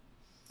Simpsons.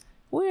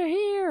 We're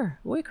here.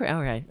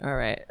 All right.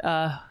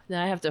 Now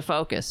I have to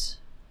focus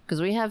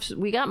because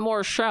we got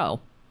more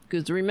show.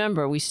 Because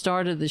remember, we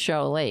started the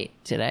show late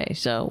today,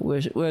 so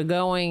we're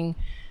going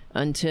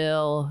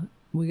until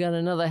we got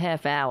another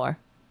half hour,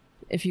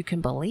 if you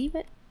can believe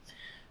it.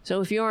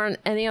 So if you're on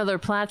any other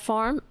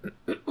platform,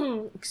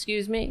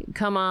 excuse me,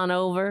 come on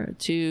over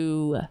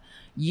to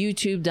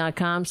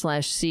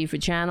youtube.com/C for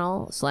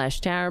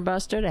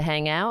channel/TaraBuster to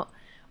hang out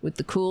with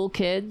the cool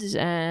kids.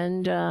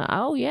 And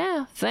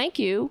thank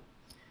you.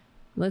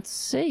 Let's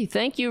see.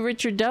 Thank you,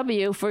 Richard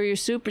W., for your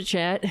super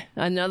chat.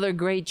 Another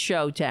great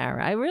show,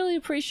 Tara. I really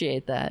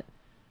appreciate that.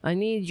 I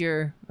need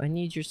your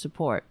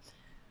support.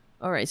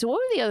 All right. So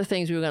what were the other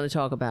things we were going to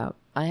talk about?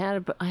 I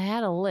had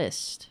a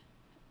list.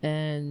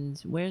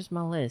 And where's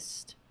my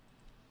list?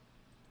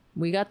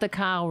 We got the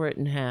Kyle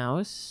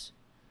Rittenhouse.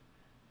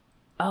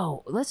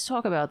 Oh, let's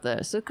talk about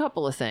this. A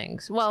couple of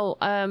things. Well,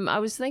 I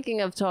was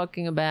thinking of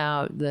talking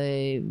about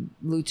the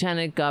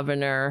lieutenant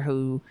governor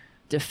who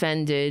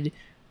defended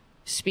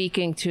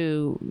speaking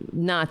to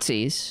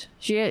Nazis.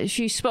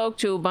 She spoke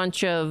to a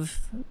bunch of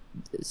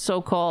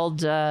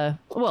so-called,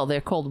 well,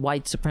 they're called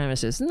white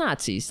supremacists,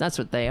 Nazis. That's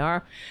what they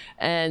are.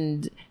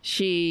 And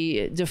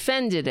she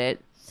defended it,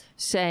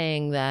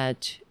 saying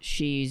that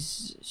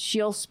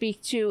she'll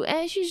speak to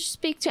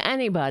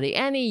anybody,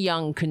 any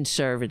young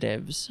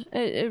conservatives.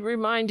 It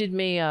reminded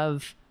me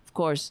of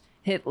course,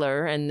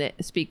 Hitler and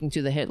speaking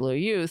to the Hitler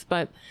Youth,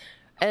 but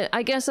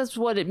I guess that's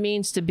what it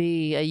means to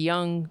be a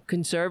young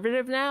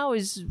conservative now,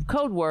 is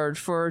code word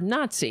for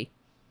Nazi.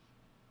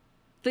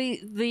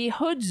 The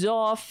hood's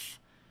off,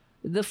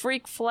 the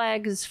freak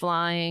flag is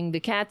flying, the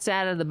cat's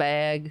out of the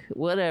bag,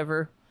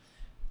 whatever.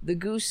 The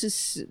goose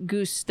is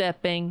goose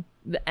stepping,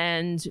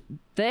 and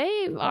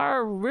they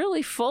are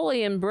really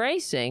fully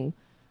embracing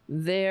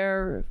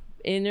their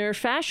inner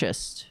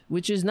fascist,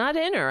 which is not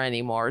inner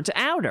anymore, it's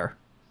outer.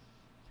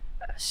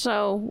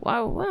 So,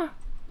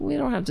 we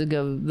don't have to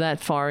go that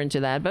far into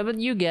that, but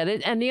you get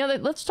it. And the other,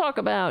 let's talk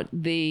about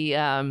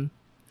the,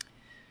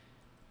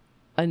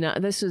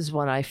 this is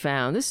what I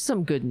found. This is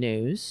some good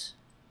news,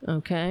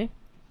 okay?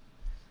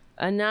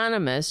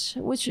 Anonymous,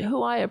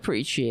 who I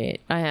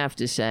appreciate, I have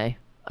to say.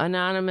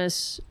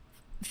 Anonymous,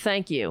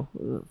 thank you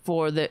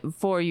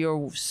for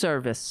your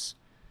service.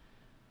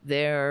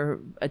 They're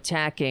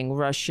attacking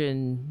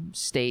Russian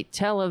state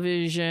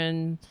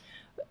television.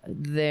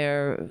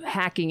 They're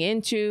hacking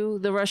into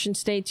the Russian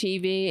state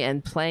TV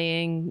and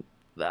playing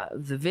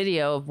the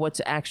video of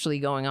what's actually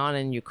going on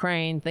in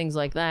Ukraine, things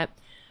like that.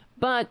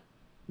 But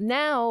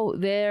now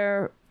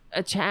they're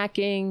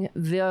attacking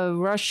the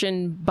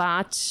Russian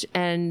bots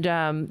and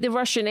the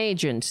Russian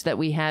agents that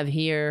we have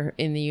here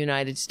in the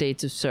United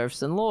States of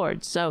serfs and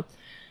lords. So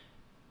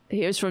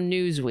here's from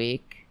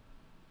Newsweek,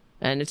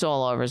 and it's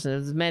all over. So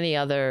there's many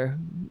other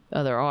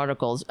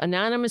articles.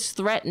 Anonymous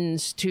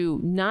threatens to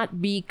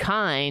not be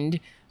kind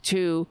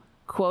to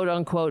quote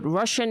unquote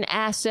Russian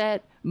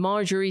asset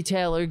Marjorie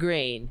Taylor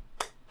Greene.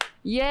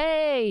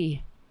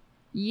 Yay!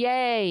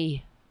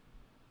 Yay!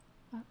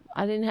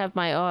 I didn't have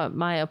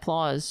my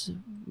applause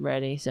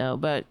ready,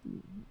 but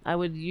I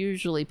would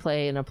usually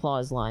play an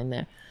applause line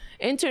there.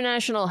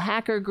 International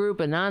hacker group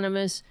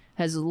Anonymous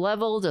has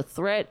leveled a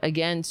threat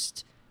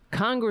against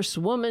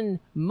Congresswoman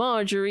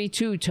Marjorie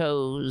Two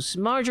Toes,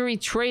 Marjorie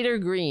Taylor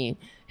Greene.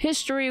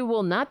 History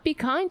will not be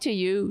kind to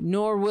you,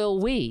 nor will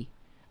we.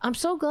 I'm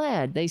so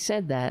glad they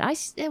said that.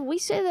 We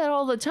say that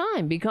all the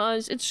time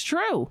because it's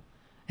true.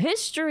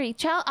 History,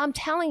 I'm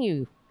telling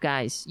you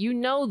guys, you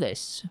know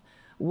this.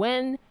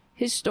 When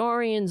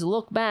historians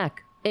look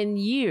back in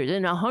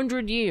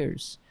 100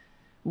 years,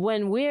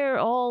 when we're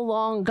all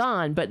long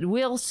gone, but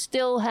we'll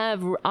still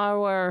have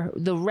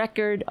the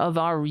record of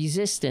our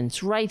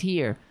resistance right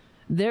here.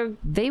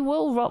 They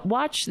will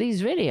watch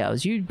these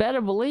videos. You'd better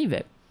believe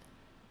it.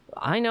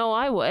 I know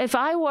I would. If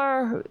I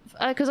were,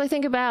 because I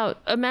think about,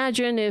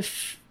 imagine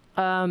if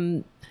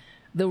the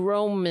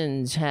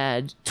Romans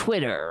had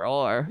Twitter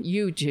or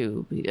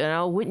YouTube,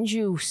 wouldn't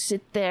you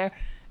sit there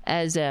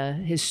as a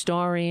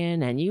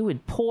historian and you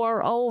would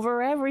pore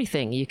over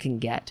everything you can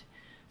get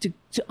to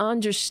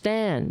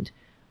understand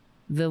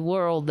the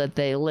world that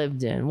they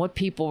lived in, what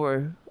people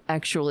were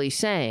actually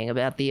saying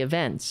about the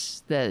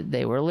events that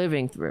they were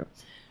living through.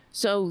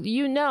 So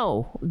you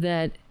know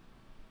that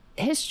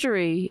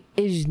history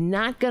is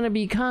not going to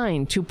be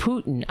kind to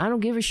Putin. I don't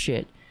give a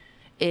shit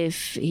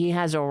if he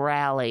has a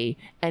rally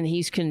and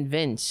he's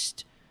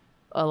convinced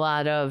a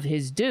lot of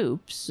his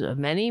dupes,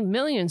 many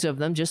millions of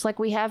them, just like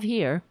we have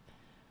here,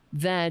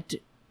 that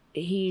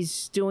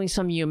he's doing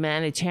some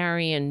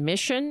humanitarian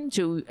mission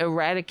to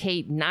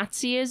eradicate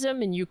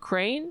Nazism in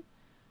Ukraine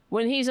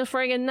when he's a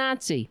friggin'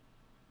 Nazi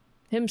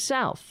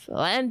himself.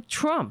 And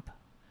Trump,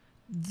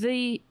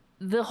 the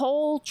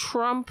whole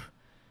Trump,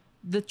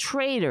 the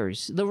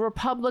traitors, the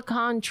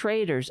Republican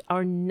traitors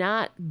are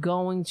not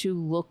going to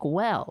look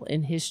well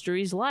in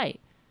history's light.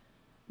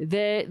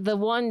 The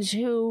ones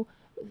who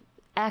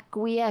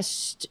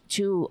acquiesced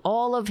to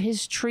all of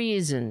his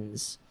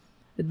treasons,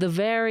 the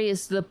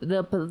various,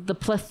 the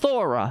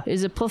plethora.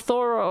 Is it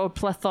plethora or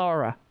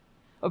plethora?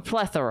 Or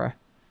plethora.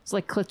 It's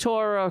like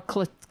clitora or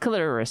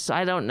clitoris.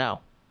 I don't know.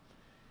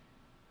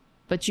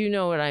 But you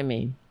know what I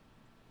mean.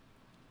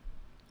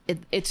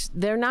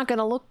 They're not going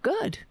to look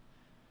good.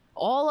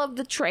 All of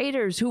the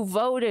traitors who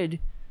voted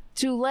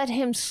to let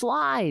him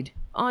slide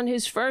on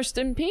his first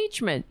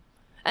impeachment.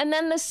 And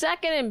then the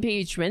second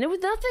impeachment. There was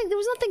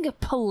nothing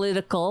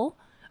political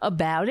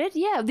about it.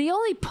 Yeah, the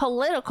only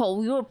political,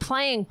 we were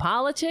playing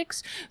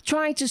politics,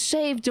 trying to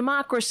save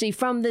democracy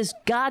from this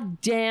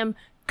goddamn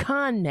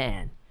con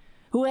man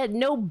who had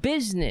no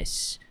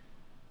business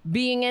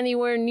being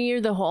anywhere near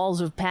the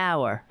halls of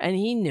power, and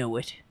he knew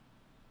it.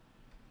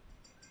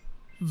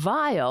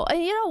 Vile.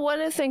 And one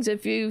of the things,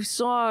 if you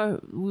saw,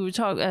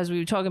 as we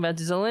were talking about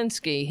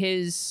Zelensky,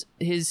 his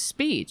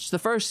speech, the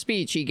first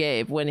speech he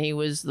gave when he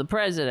was the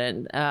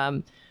president,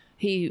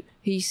 he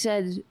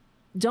said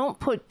don't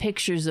put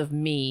pictures of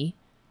me.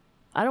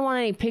 I don't want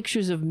any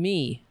pictures of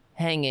me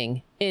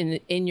hanging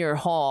in your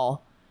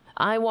hall.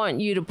 I want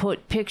you to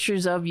put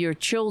pictures of your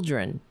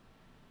children,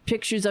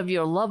 pictures of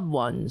your loved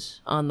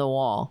ones on the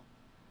wall.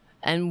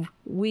 And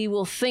we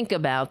will think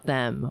about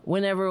them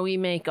whenever we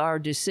make our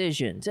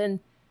decisions. And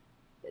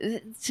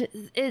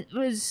it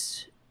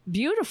was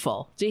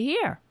beautiful to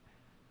hear.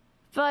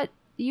 But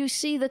you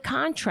see the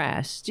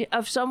contrast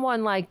of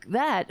someone like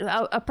that,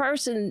 a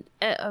person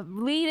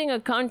leading a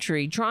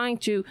country trying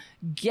to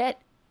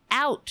get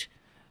out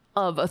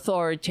of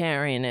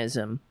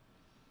authoritarianism,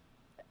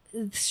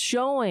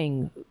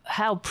 showing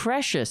how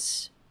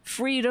precious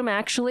freedom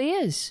actually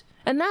is.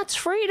 And that's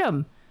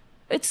freedom.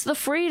 It's the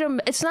freedom.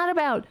 It's not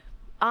about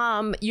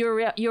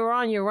you're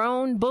on your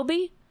own,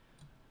 booby.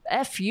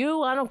 F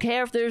you. I don't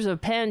care if there's a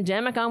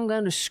pandemic. I'm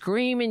going to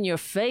scream in your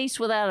face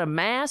without a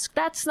mask.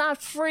 That's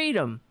not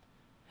freedom.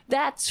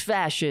 That's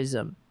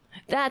fascism.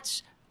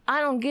 That's, I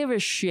don't give a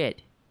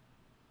shit.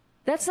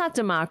 That's not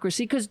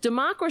democracy, because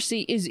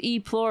democracy is e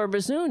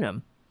pluribus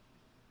unum.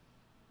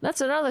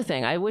 That's another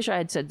thing I wish I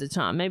had said to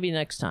Tom. Maybe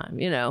next time,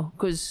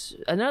 because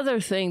another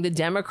thing the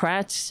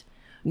Democrats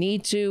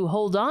need to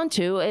hold on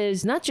to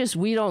is not just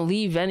we don't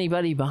leave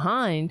anybody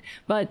behind,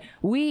 but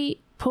we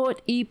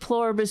put e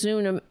pluribus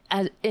unum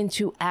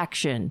into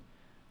action.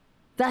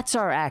 That's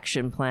our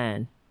action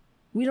plan.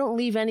 We don't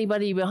leave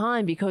anybody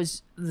behind,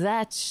 because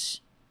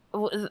that's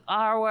what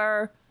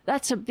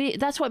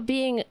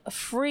being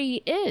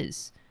free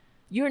is.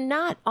 You're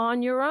not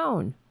on your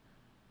own.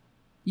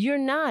 You're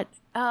not.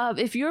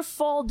 If you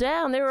fall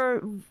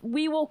down,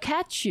 we will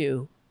catch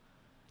you.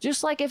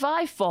 Just like if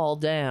I fall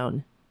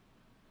down.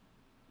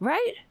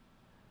 Right?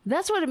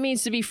 That's what it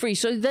means to be free.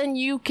 So then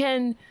you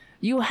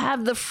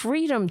have the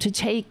freedom to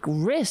take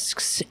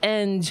risks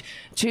and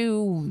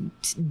to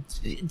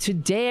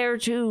dare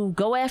to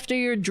go after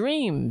your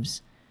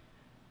dreams.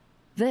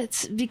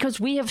 That's because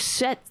we have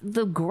set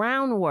the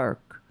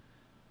groundwork,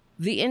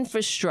 the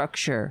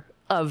infrastructure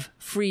of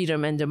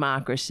freedom and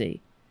democracy.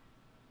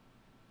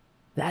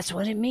 That's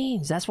what it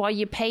means. That's why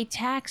you pay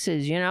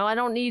taxes. I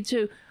don't need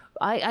to.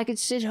 I could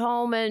sit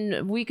home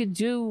and we could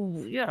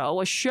do,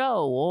 a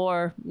show,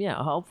 or,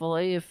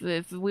 hopefully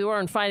if we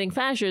weren't fighting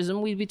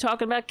fascism, we'd be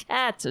talking about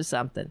cats or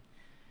something.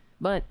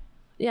 But,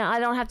 I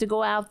don't have to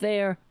go out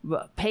there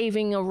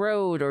paving a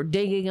road or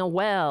digging a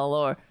well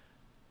or,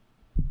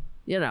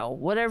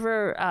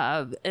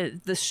 whatever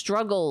the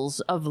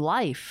struggles of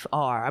life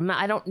are.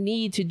 I don't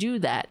need to do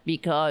that,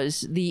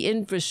 because the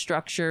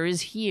infrastructure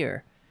is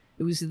here.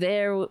 It was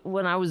there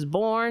when I was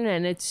born,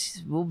 and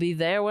it will be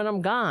there when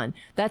I'm gone.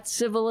 That's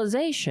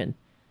civilization.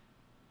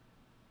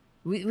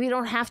 We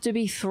don't have to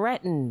be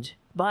threatened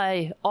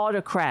by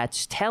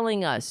autocrats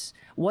telling us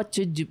what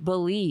to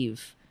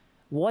believe,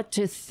 what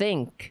to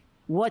think,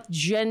 what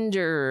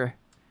gender,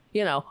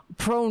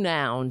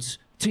 pronouns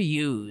to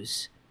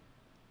use.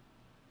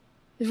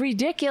 It's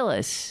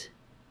ridiculous.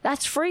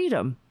 That's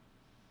freedom.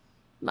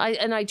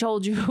 I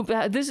told you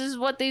about, this is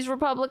what these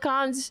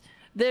Republicans,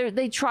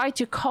 they try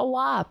to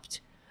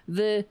co-opt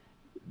the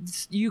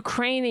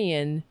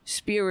Ukrainian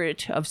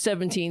spirit of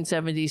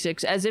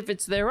 1776 as if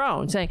it's their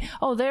own, saying,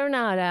 oh, they're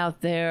not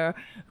out there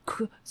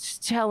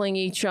telling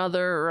each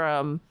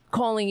other,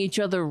 calling each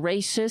other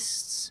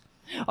racists,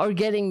 or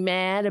getting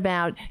mad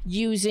about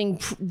using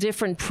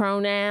different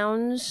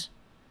pronouns.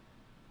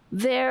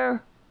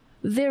 They're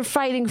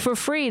fighting for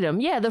freedom.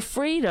 Yeah, the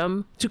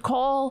freedom to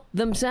call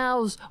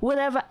themselves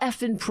whatever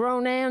effing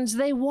pronouns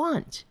they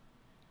want.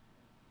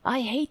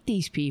 I hate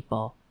these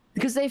people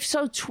because they've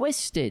so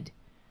twisted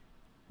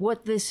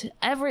what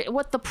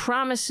the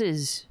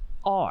promises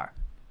are.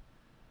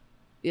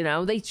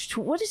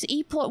 What is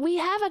we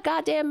have a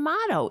goddamn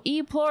motto,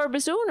 e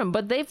pluribus unum,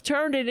 but they've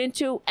turned it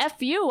into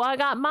F you, I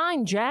got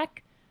mine,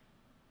 Jack.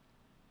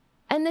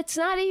 And it's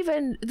not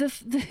even, the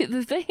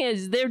thing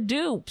is, they're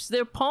dupes,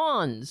 they're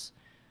pawns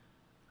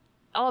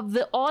of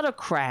the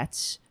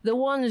autocrats, the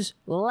ones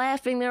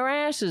laughing their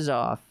asses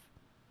off.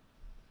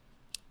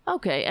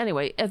 Okay,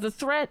 anyway, the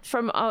threat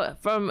from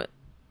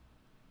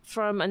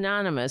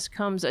Anonymous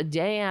comes a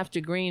day after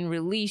Green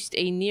released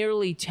a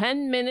nearly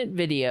 10-minute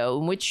video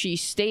in which she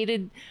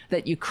stated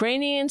that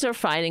Ukrainians are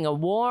fighting a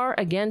war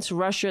against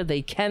Russia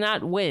they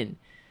cannot win.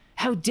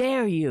 How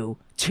dare you,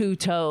 Two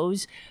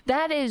Toes?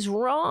 That is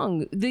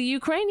wrong. The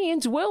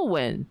Ukrainians will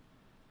win.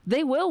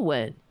 They will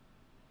win.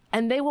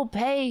 And they will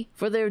pay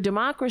for their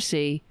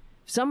democracy.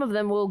 Some of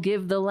them will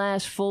give the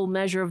last full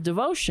measure of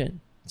devotion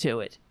to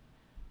it.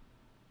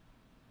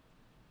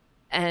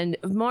 And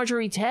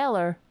Marjorie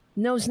Taylor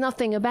knows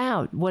nothing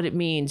about what it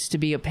means to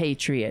be a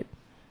patriot,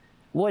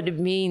 what it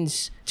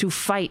means to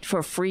fight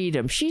for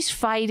freedom. She's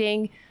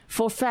fighting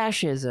for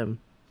fascism.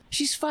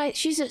 She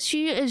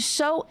is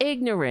so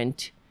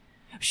ignorant.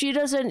 She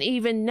doesn't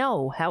even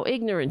know how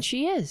ignorant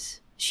she is.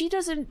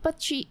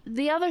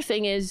 The other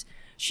thing is,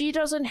 she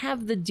doesn't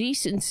have the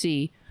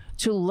decency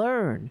to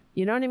learn.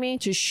 You know what I mean?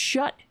 To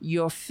shut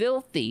your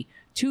filthy,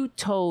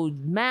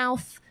 two-toed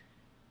mouth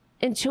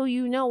until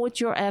you know what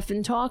you're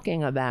effing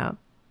talking about.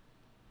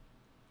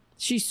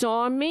 She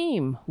saw a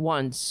meme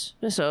once,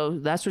 so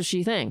that's what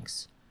she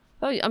thinks.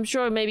 Oh, I'm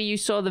sure maybe you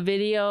saw the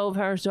video of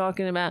her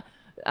talking about,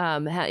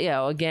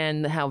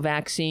 how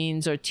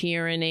vaccines are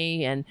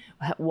tyranny and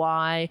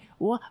why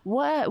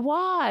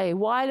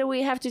do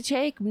we have to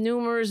take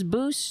numerous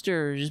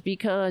boosters?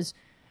 Because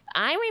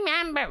I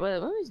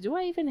remember, do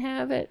I even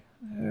have it?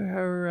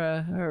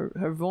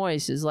 Her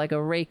voice is like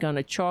a rake on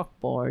a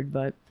chalkboard,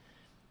 but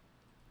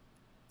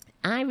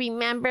I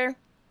remember.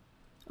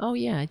 Oh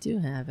yeah, I do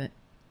have it.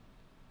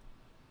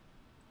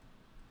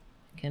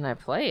 Can I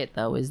play it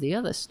though? Is the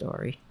other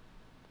story.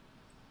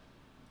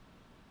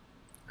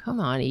 Come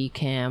on,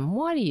 Ecamm.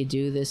 Why do you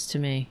do this to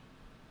me?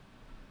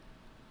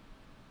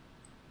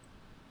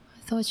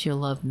 I thought you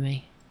loved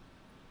me.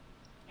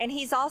 And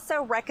he's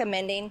also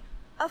recommending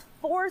a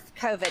 4th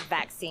COVID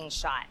vaccine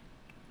shot.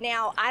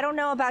 Now, I don't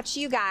know about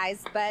you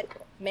guys, but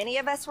many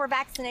of us were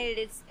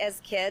vaccinated as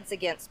kids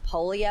against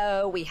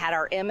polio. We had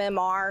our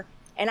MMR.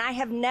 And I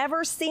have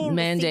never seen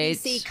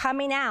mandates. The CDC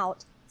coming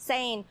out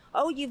saying,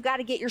 oh, you've got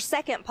to get your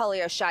 2nd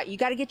polio shot. You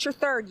got to get your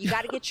 3rd. You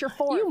got to get your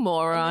 4th. You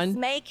moron. And this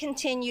may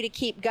continue to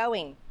keep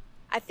going.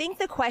 I think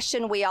the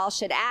question we all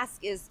should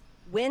ask is,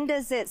 when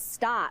does it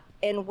stop?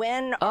 And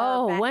when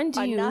are when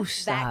do you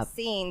stop?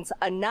 Vaccines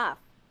enough?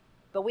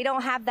 But we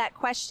don't have that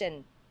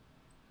question.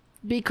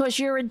 Because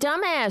you're a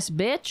dumbass,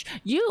 bitch.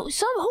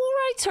 Who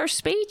writes her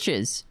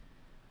speeches?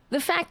 The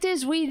fact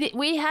is,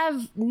 we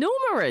have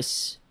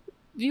numerous.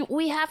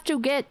 We have to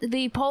get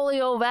the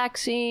polio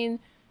vaccine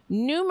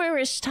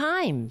numerous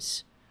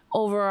times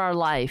over our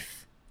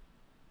life.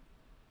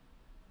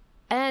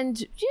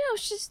 And,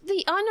 it's just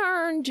the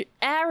unearned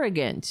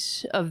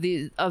arrogance of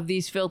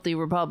these filthy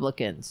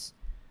Republicans.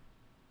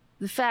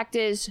 The fact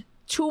is,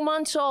 2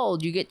 months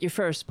old, you get your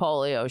first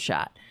polio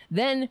shot.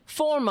 Then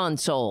 4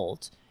 months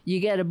old, you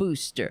get a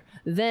booster.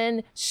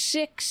 Then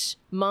 6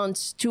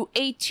 months to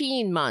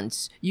 18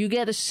 months, you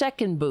get a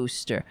second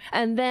booster.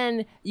 And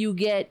then you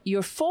get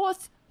your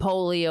 4th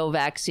polio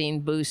vaccine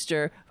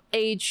booster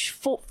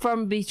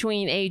from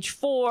between age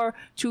 4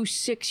 to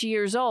 6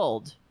 years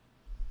old.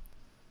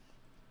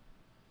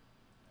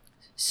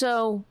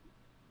 So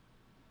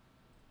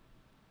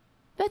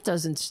that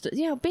doesn't,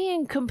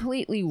 being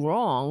completely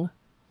wrong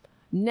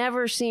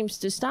never seems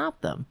to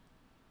stop them.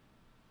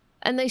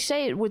 And they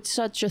say it with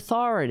such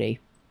authority.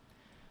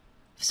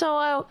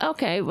 So,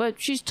 okay, what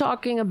she's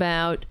talking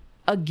about,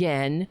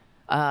 again,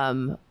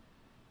 in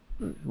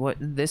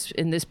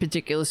this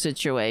particular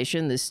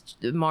situation, this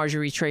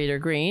Marjorie Trader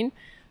Green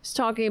is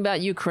talking about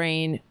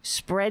Ukraine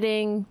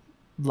spreading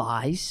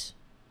lies,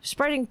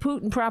 spreading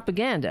Putin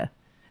propaganda.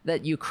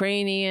 That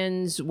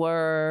Ukrainians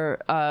were,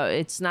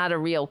 it's not a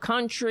real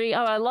country.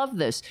 Oh, I love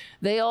this.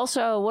 They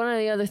also, one of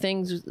the other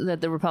things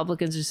that the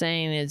Republicans are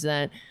saying is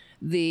that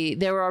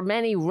there are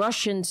many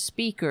Russian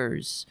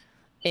speakers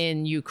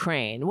in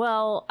Ukraine.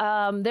 Well,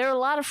 there are a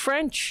lot of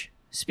French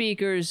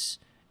speakers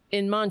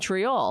in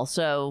Montreal.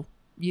 So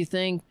you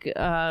think,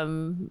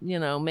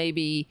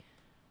 maybe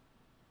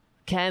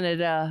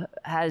Canada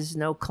has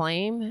no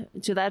claim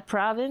to that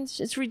province?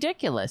 It's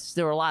ridiculous.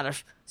 There are a lot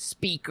of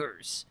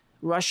speakers.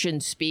 Russian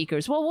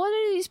speakers. Well, what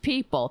are these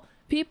people?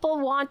 People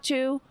want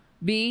to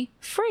be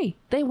free.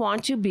 They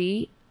want to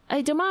be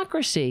a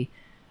democracy.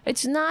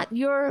 It's not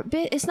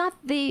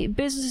the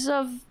business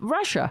of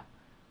Russia.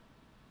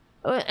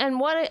 And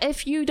what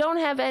if you don't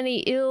have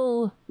any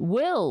ill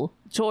will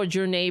towards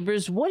your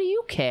neighbors? What do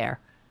you care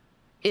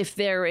if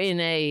they're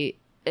in a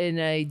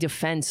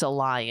defense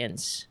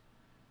alliance?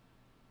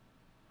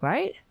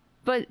 Right?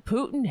 But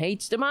Putin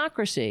hates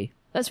democracy.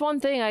 That's one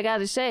thing I got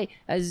to say.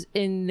 As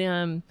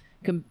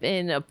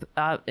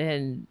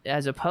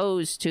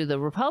opposed to the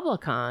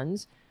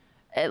Republicans,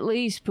 at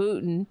least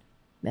Putin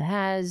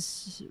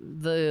has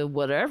the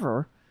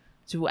whatever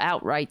to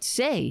outright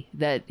say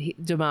that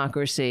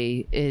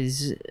democracy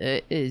is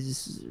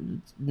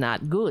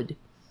not good.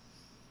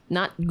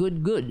 Not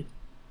good.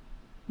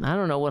 I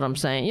don't know what I'm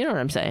saying. You know what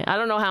I'm saying. I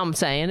don't know how I'm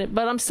saying it,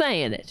 but I'm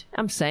saying it.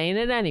 I'm saying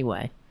it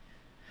anyway.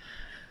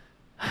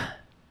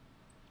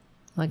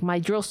 Like my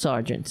drill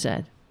sergeant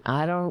said,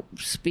 I don't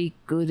speak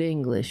good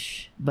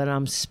English, but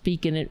I'm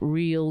speaking it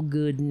real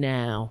good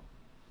now.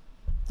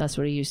 That's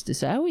what he used to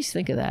say. I always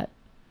think of that.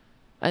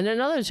 And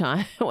another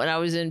time, when I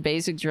was in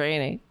basic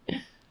training,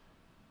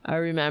 I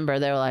remember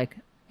they were like,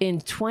 in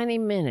 20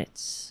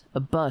 minutes, a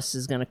bus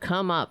is going to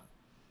come up.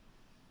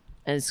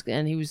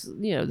 And he was,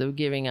 they were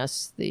giving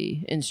us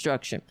the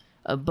instruction.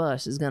 A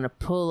bus is going to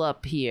pull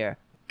up here.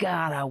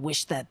 God, I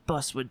wish that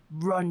bus would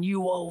run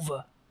you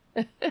over.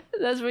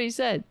 That's what he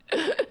said.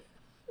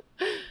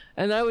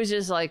 And I was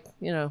just like,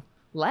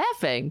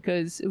 laughing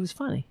because it was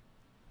funny.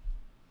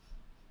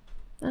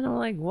 And I'm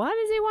like, why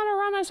does he want to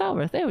run us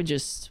over?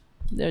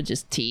 They're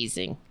just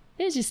teasing.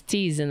 They're just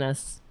teasing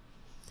us.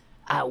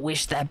 I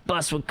wish that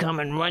bus would come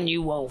and run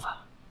you over.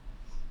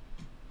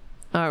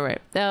 All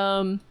right.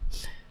 And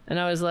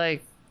I was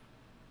like,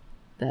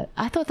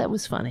 I thought that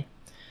was funny.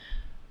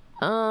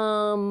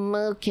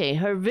 Okay.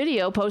 Her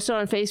video posted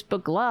on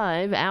Facebook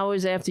Live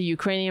hours after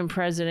Ukrainian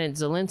President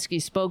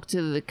Zelensky spoke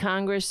to the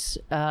Congress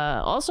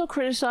also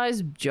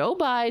criticized Joe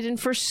Biden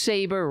for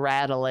saber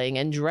rattling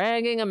and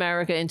dragging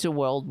America into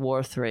World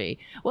War III.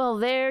 Well,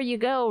 there you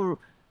go,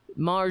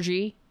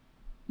 Margie.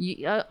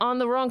 On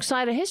the wrong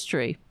side of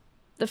history.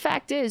 The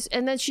fact is,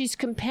 and then she's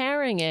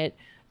comparing it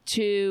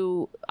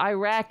to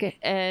Iraq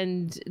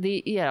and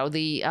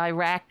the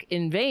Iraq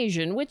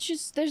invasion, which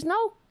is there's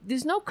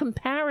no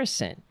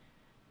comparison.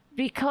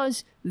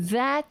 Because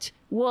that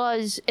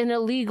was an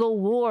illegal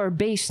war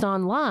based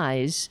on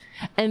lies,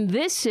 and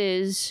this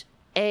is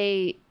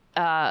the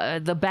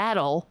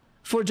battle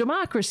for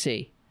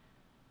democracy.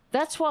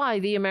 That's why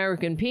the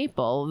American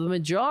people, the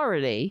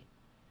majority,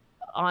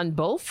 on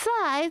both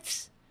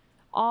sides,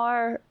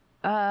 are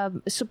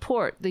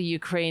support the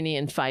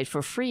Ukrainian fight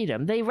for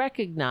freedom. They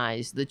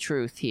recognize the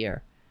truth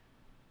here.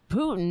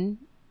 Putin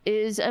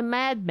is a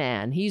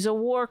madman. He's a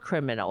war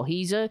criminal.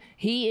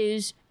 He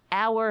is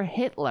our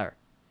Hitler.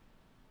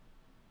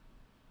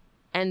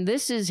 And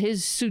this is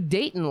his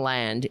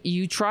Sudetenland.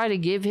 You try to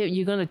give him,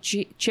 you're going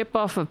to chip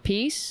off a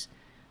piece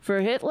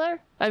for Hitler?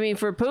 I mean,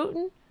 for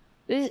Putin?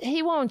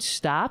 He won't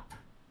stop.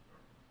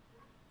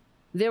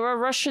 There are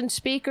Russian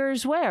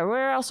speakers where?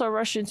 Where else are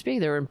Russian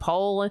speakers? They're in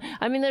Poland.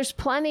 I mean, there's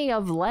plenty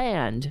of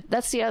land.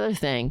 That's the other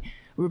thing.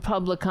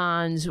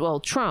 Republicans, well,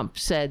 Trump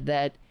said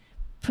that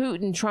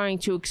Putin trying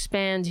to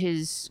expand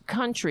his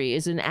country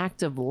is an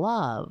act of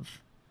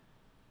love.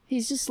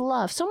 He's just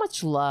love. So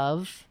much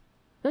love.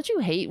 Don't you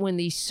hate when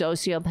these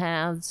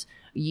sociopaths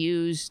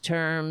use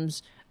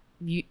terms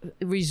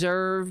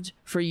reserved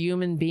for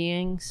human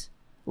beings?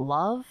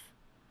 Love?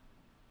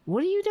 What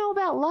do you know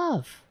about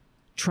love,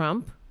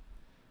 Trump?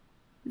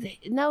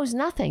 Knows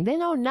nothing. They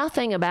know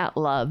nothing about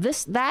love.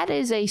 That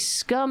is a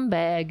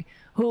scumbag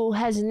who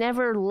has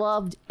never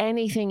loved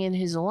anything in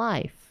his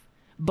life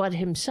but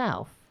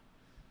himself.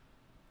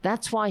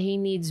 That's why he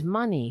needs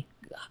money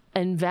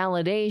and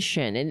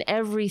validation and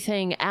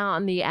everything out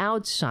on the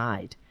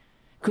outside.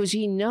 Because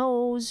he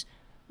knows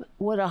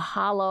what a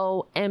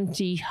hollow,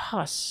 empty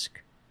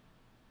husk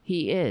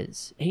he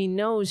is. He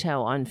knows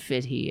how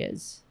unfit he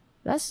is.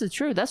 That's the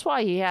truth. That's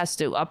why he has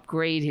to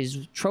upgrade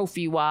his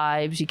trophy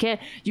wives. You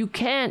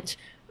can't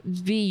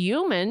be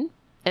human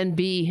and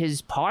be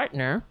his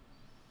partner.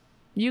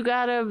 You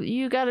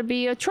gotta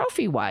be a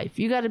trophy wife.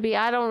 You gotta be,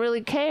 I don't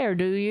really care,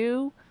 do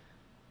you?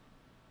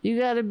 You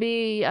gotta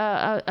be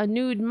a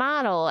nude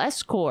model,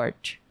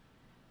 escort.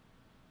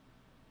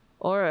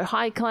 Or a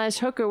high-class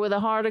hooker with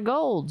a heart of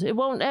gold. It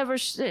won't ever...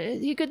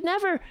 He could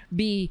never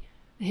be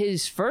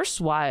his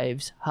first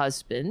wife's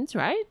husband,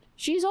 right?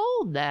 She's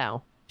old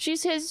now.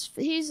 He's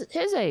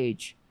his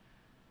age.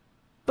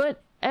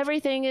 But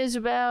everything is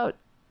about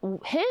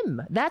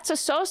him. That's a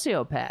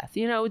sociopath.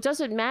 It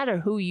doesn't matter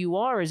who you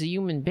are as a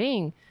human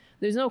being.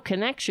 There's no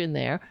connection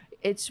there.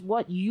 It's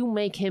what you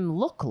make him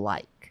look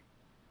like.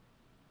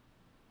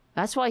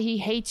 That's why he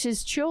hates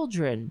his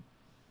children.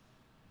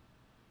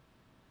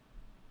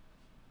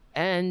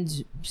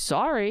 And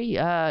sorry,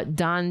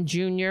 Don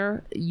Jr.,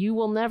 you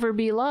will never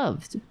be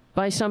loved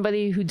by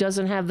somebody who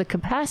doesn't have the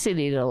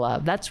capacity to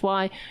love. That's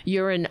why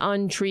you're an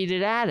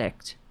untreated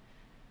addict.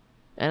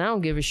 And I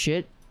don't give a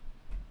shit.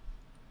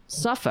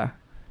 Suffer.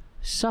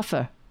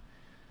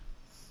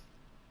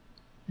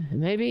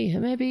 Maybe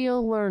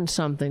you'll learn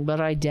something,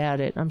 but I doubt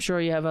it. I'm sure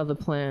you have other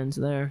plans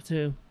there,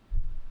 too.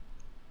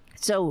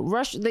 So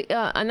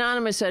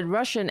Anonymous said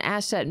Russian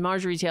asset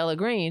Marjorie Taylor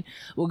Greene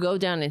will go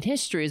down in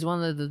history as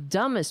one of the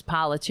dumbest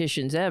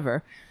politicians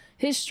ever.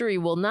 History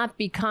will not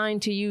be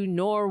kind to you,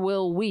 nor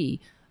will we.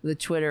 The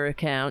Twitter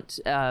account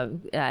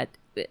that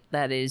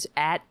is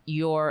at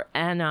Your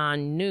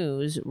Anon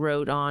News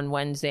wrote on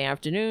Wednesday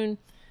afternoon.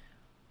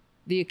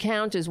 The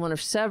account is one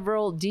of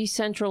several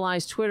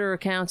decentralized Twitter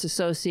accounts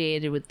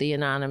associated with the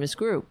anonymous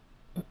group.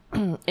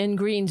 In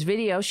Greene's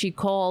video, she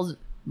called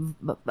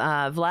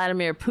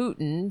Vladimir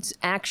Putin's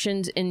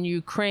actions in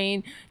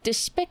Ukraine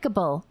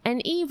despicable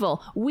and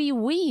evil. We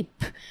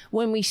weep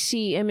when we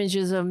see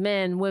images of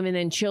men, women,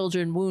 and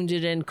children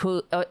wounded and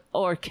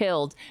or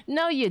killed.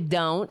 No, you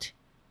don't.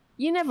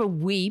 You never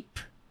weep.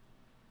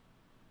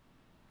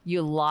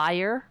 You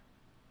liar.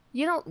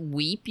 You don't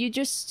weep. You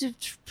just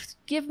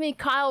give me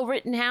Kyle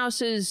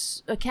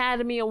Rittenhouse's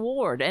Academy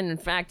Award. And in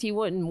fact, he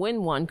wouldn't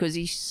win one because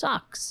he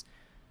sucks.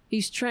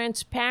 He's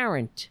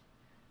transparent.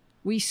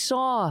 We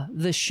saw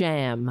the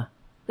sham.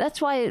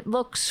 That's why it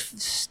looks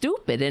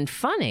stupid and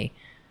funny.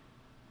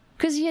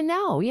 Because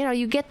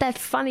you get that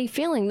funny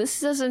feeling.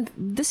 This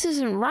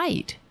isn't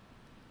right.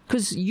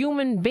 Because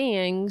human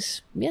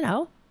beings,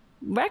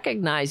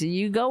 recognize it.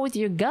 You go with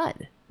your gut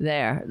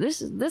there.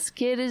 This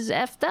kid is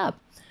effed up.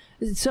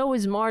 So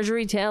is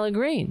Marjorie Taylor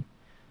Greene.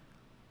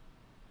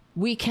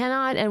 We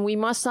cannot and we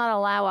must not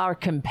allow our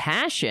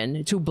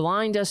compassion to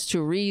blind us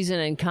to reason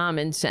and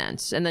common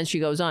sense. And then she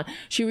goes on.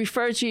 She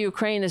referred to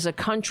Ukraine as a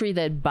country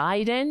that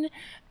Biden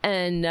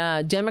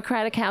and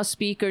Democratic House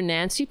Speaker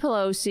Nancy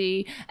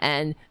Pelosi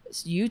and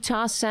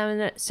Utah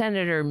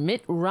Senator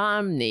Mitt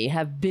Romney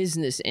have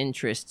business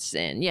interests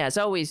in. Yeah,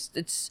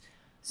 it's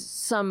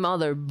some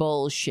other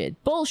bullshit.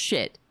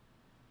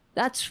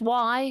 That's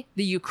why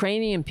the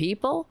Ukrainian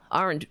people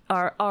aren't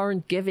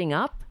giving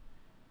up.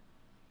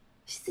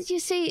 You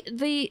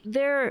see,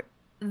 their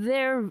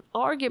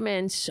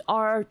arguments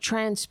are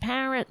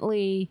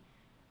transparently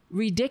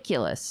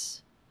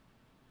ridiculous.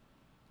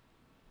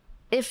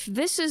 If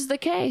this is the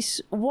case,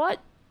 why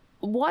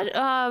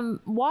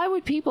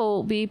would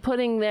people be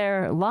putting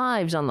their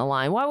lives on the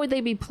line? Why would they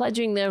be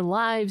pledging their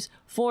lives,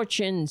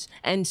 fortunes,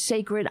 and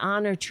sacred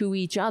honor to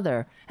each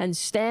other and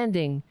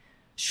standing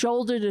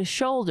shoulder to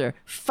shoulder,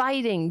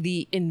 fighting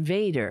the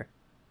invader,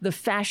 the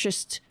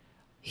fascist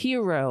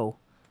hero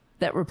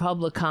that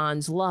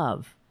Republicans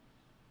love?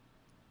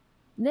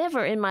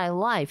 Never in my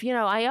life.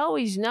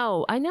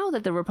 I know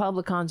that the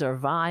Republicans are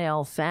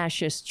vile,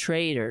 fascist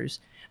traitors,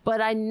 but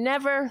I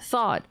never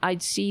thought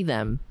I'd see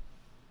them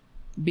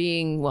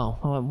being,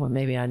 well,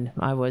 maybe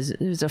I was, it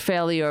was a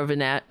failure of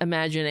an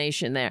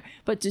imagination there,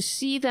 but to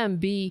see them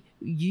be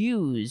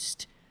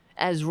used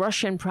as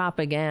Russian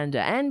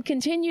propaganda and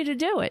continue to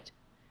do it.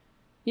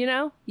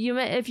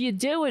 If you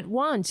do it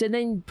once and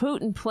then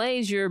Putin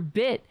plays your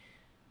bit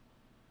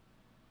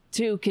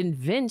to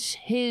convince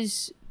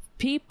his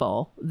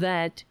people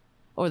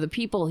or the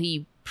people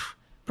he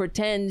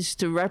pretends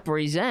to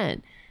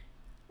represent,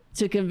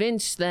 to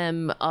convince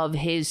them of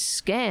his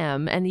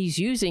scam, and he's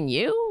using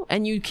you,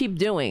 and you keep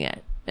doing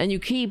it, and you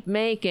keep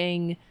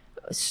making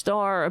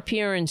star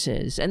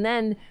appearances, and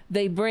then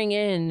they bring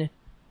in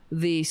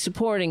the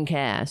supporting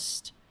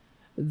cast,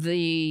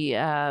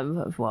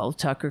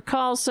 Tucker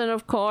Carlson,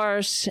 of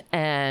course,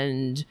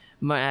 and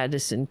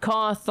Madison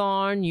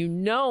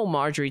Cawthorn.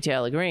 Marjorie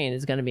Taylor Greene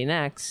is going to be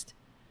next.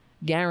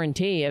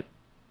 Guarantee it.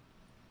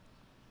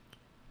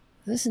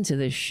 Listen to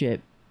this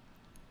shit.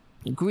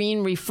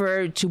 Green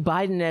referred to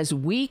Biden as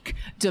weak,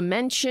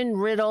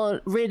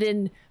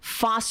 dementia-ridden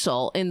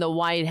fossil in the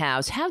White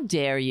House. How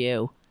dare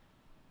you?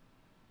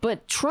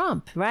 But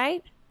Trump,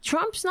 right?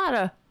 Trump's not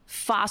a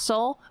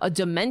fossil, a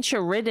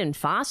dementia-ridden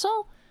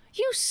fossil.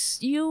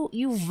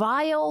 You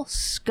vile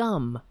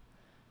scum.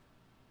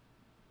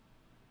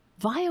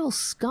 Vile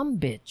scum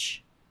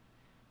bitch.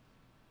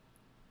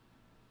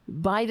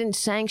 Biden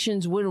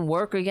sanctions wouldn't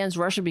work against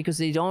Russia because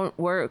they don't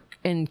work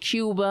in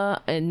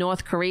Cuba and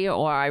North Korea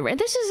or Iran.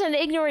 This is an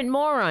ignorant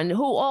moron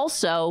who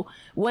also,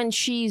 when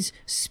she's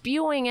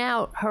spewing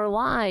out her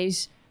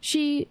lies,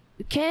 she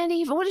can't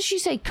even, what does she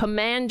say?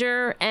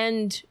 Commander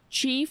and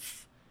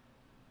chief?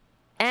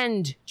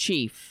 And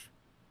chief.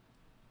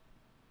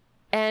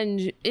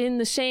 And in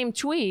the same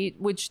tweet,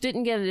 which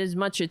didn't get as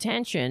much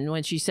attention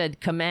when she said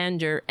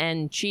commander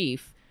and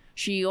chief,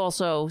 she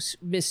also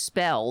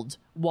misspelled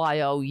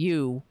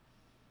Y-O-U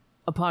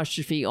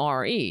apostrophe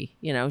R-E.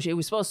 It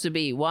was supposed to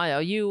be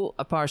Y-O-U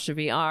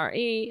apostrophe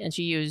R-E, and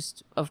she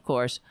used, of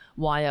course,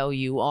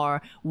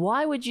 Y-O-U-R.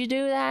 Why would you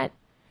do that?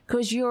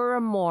 Because you're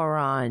a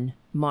moron,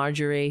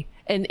 Marjorie.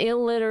 An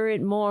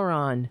illiterate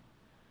moron.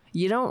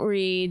 You don't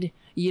read.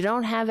 You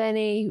don't have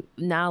any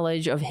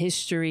knowledge of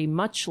history,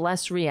 much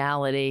less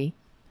reality.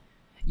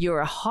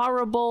 You're a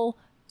horrible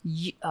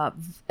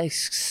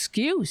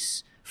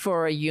excuse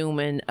for a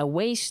human, a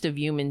waste of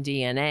human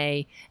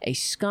DNA, a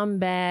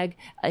scumbag,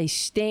 a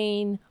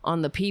stain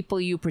on the people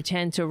you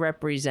pretend to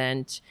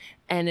represent,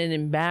 and an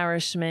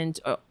embarrassment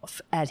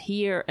at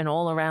here and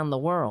all around the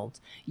world.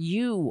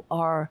 You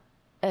are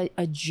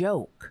a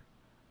joke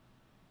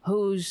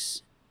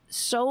who's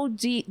so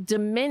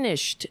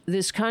diminished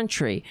this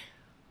country.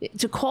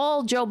 To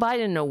call Joe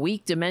Biden a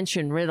weak,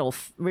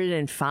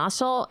 dementia-ridden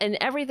fossil, and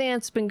everything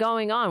that's been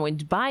going on when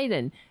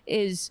Biden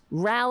is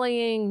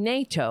rallying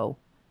NATO,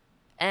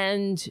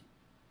 and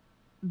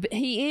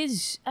he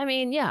is,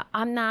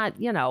 I'm not,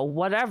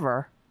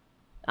 whatever.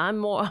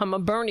 I'm a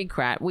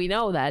Bernie-crat. We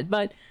know that.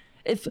 But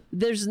if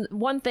there's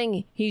one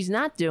thing he's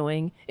not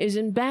doing is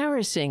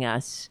embarrassing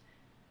us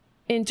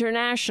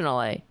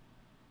internationally.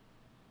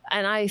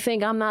 And I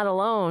think I'm not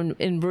alone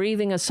in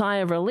breathing a sigh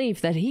of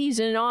relief that he's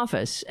in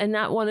office and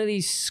not one of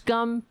these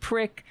scum,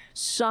 prick,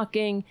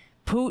 sucking,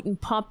 Putin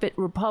puppet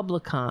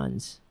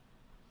Republicans.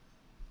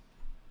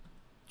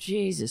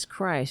 Jesus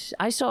Christ.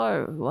 I'm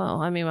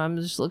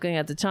just looking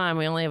at the time.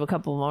 We only have a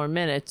couple more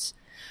minutes.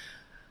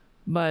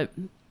 But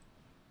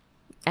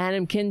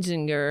Adam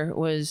Kinzinger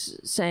was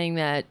saying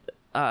that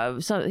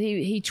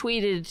he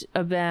tweeted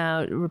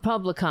about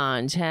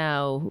Republicans,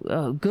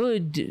 how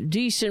good,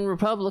 decent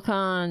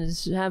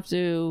Republicans have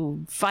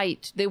to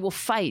fight. They will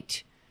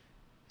fight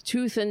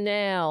tooth and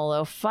nail.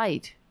 They'll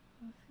fight.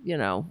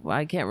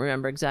 I can't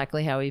remember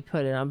exactly how he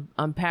put it.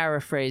 I'm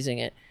paraphrasing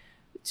it,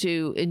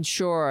 to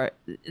ensure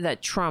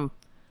that Trump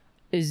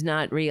is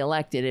not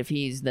reelected if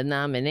he's the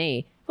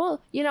nominee. Well,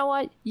 you know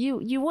what?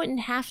 You wouldn't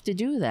have to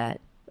do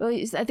that.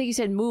 I think he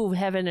said move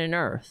heaven and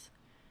earth.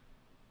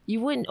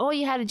 You wouldn't. All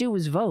you had to do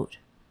was vote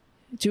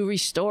to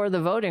restore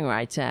the Voting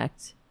Rights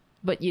Act,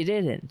 but you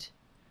didn't.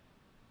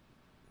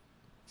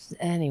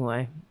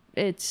 Anyway,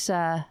 it's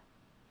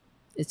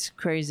It's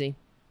crazy.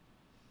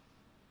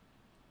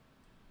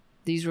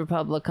 These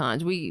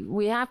Republicans,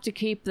 we have to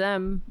keep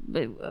them,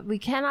 we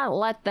cannot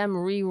let them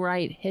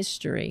rewrite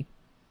history.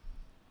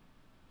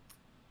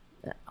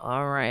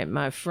 All right,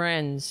 my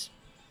friends.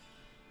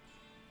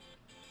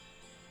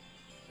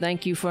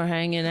 Thank you for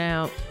hanging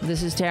out.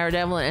 This is Tara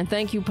Devlin, and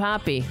thank you,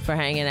 Poppy, for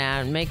hanging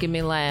out and making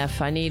me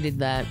laugh. I needed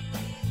that.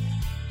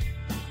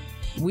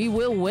 We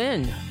will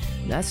win.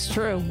 That's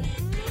true.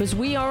 Because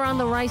we are on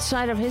the right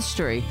side of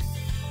history.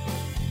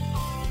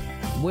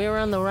 We're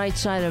on the right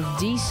side of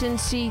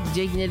decency,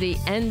 dignity,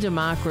 and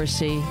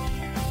democracy.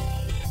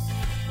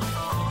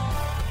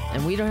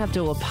 And we don't have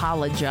to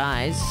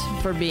apologize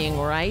for being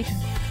right.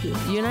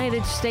 The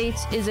United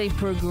States is a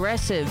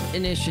progressive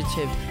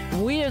initiative.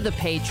 We are the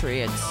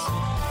patriots.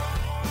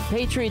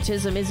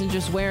 Patriotism isn't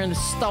just wearing the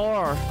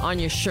star on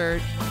your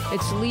shirt.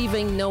 It's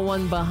leaving no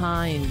one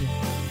behind.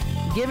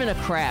 Giving a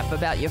crap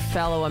about your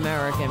fellow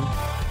American.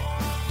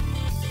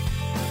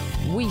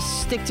 We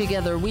stick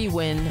together, we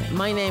win.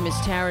 My name is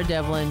Tara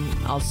Devlin.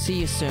 I'll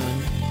see you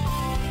soon.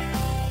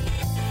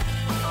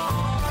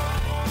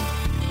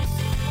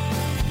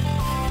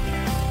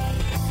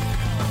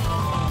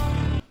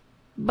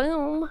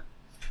 Boom.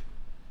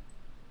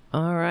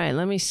 All right,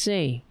 let me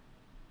see.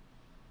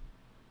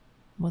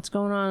 What's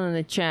going on in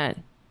the chat?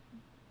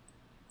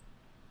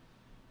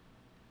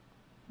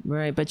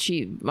 Right, but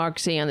Mark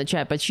C on the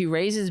chat, but she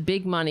raises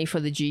big money for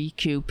the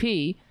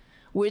GQP,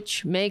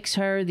 which makes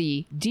her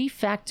the de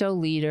facto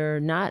leader,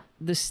 not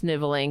the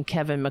sniveling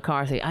Kevin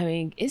McCarthy. I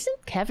mean,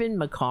 isn't Kevin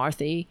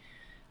McCarthy,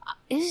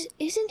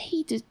 isn't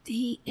he, do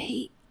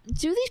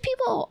these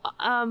people,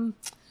 all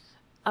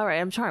right,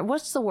 I'm trying,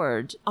 what's the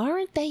word?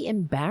 Aren't they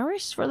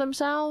embarrassed for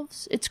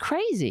themselves? It's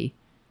crazy.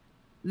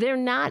 They're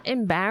not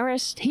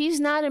embarrassed. He's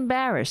not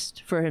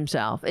embarrassed for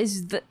himself.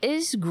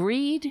 Is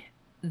greed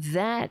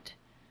that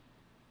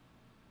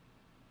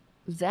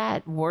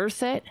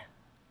worth it?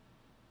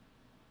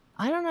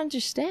 I don't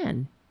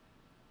understand.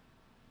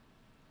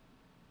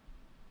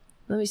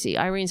 Let me see.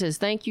 Irene says,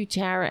 thank you,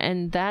 Tara.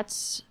 And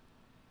that's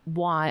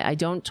why I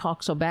don't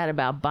talk so bad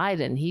about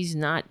Biden. He's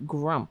not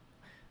grump.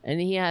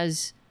 And he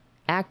has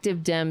active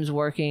Dems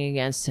working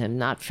against him.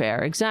 Not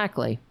fair.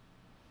 Exactly.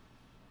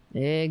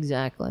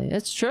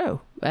 It's true.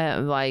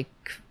 Like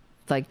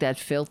that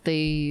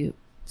filthy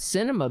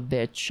cinema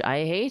bitch.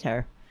 I hate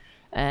her.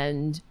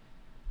 And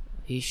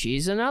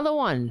she's another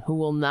one who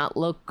will not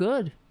look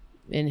good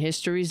in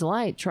history's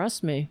light.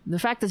 Trust me. The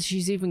fact that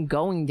she's even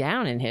going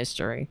down in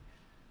history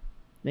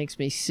makes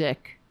me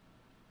sick.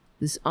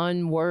 This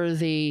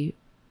unworthy,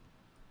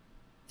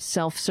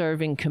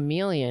 self-serving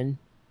chameleon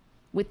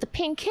with the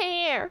pink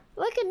hair.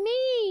 Look at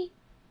me.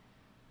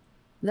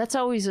 That's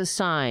always a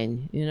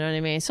sign. You know what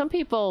I mean? Some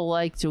people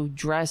like to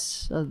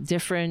dress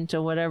different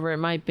or whatever it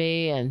might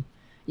be. And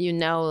you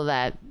know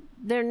that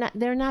they're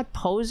not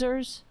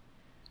posers.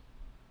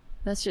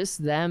 That's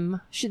just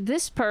them.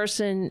 This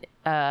person,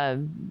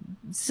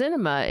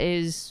 Cinema,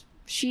 is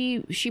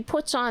she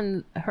puts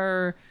on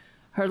her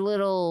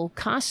little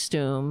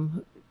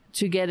costume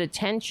to get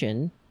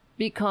attention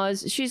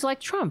because she's like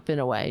Trump in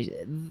a way.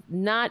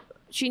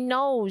 She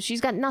knows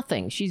she's got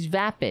nothing. She's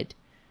vapid.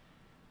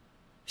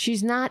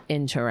 She's not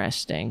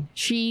interesting.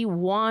 She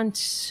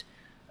wants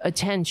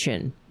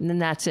attention, and then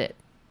that's it.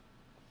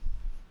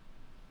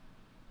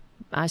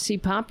 I see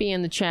Poppy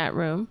in the chat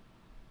room.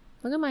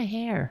 Look at my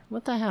hair.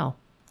 What the hell?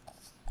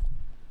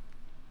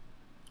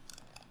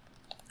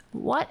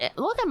 What?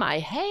 Look at my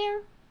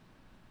hair.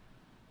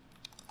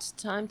 It's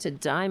time to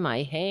dye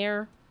my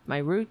hair, my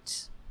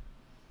roots.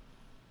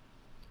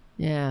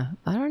 Yeah,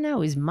 I don't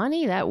know. Is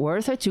money that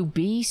worth it to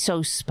be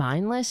so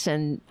spineless?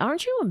 And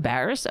aren't you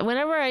embarrassed?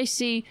 Whenever I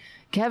see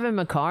Kevin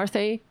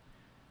McCarthy,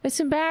 it's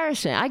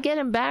embarrassing. I get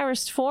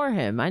embarrassed for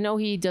him. I know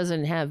he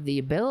doesn't have the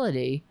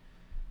ability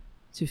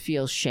to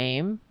feel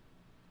shame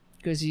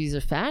because he's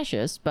a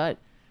fascist, but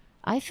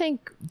I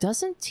think,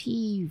 doesn't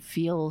he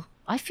feel,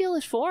 I feel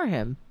it for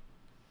him.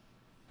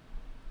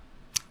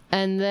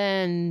 And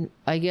then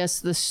I guess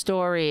the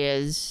story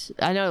is,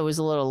 I know it was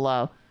a little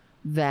low,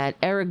 that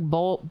Eric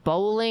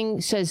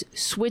Bowling says,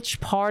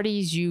 switch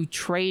parties, you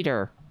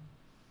traitor.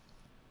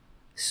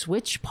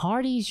 Switch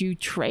parties, you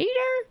traitor?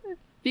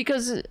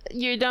 Because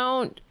you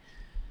don't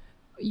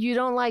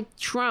like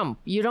Trump.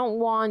 You don't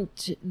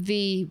want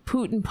the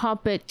Putin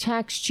puppet,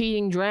 tax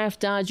cheating, draft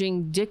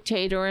dodging,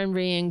 dictator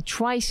envying,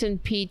 twice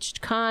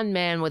impeached con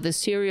man with a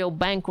serial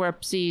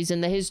bankruptcies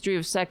and the history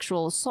of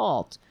sexual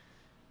assault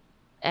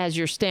as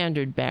your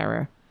standard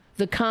bearer.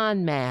 The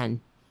con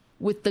man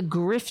with the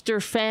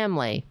grifter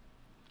family.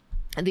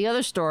 And the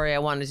other story I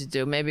wanted to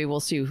do, maybe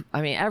we'll see.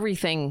 I mean,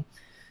 everything.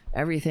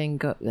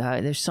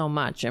 There's so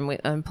much,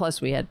 and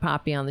plus we had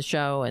Poppy on the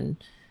show, and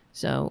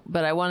so.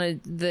 But I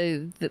wanted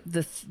the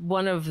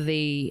one of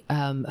the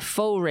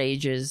faux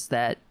rages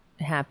that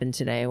happened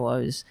today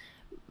was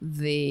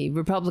the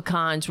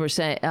Republicans were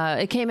saying,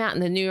 it came out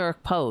in the New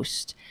York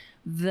Post,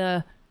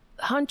 the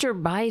Hunter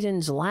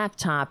Biden's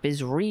laptop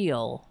is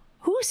real.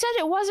 Who said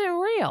it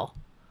wasn't real?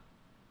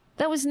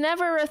 That was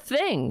never a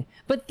thing.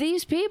 But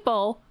these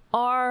people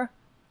are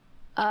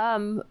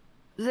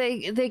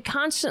they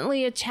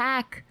constantly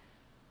attack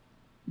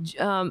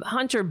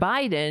Hunter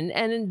Biden,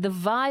 and in the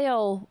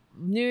vile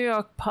New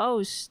York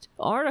Post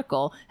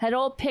article had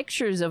all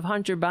pictures of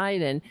Hunter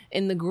Biden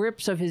in the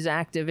grips of his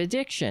active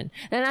addiction.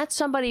 And that's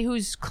somebody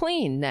who's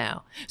clean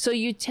now. So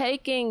you're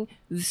taking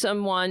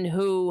someone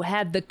who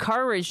had the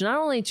courage not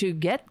only to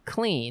get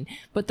clean,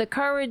 but the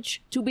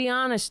courage to be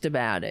honest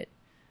about it.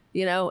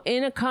 You know,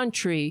 in a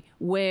country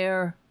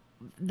where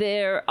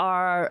there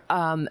are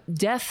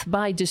death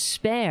by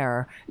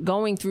despair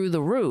going through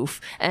the roof,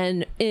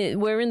 and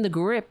we're in the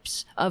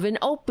grips of an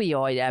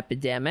opioid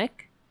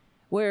epidemic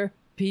where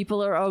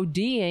people are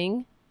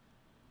ODing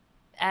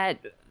at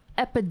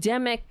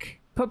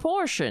epidemic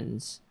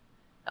proportions,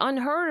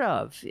 unheard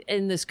of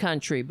in this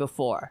country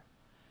before.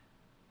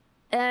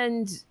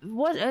 And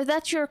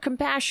that's your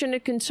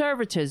compassionate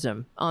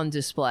conservatism on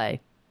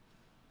display.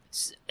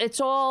 It's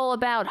all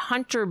about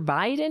Hunter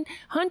Biden.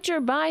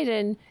 Hunter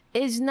Biden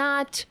is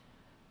not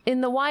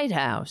in the White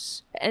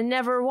House and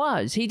never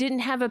was. He didn't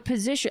have a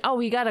position. Oh,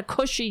 he got a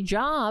cushy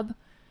job.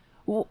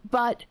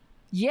 But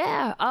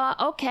yeah,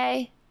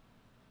 okay.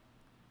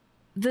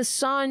 The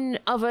son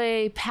of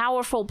a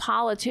powerful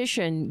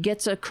politician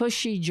gets a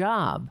cushy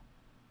job.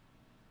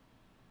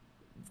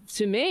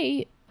 To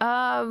me,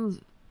 I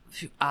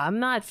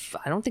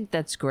don't think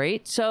that's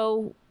great.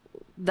 So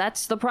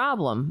that's the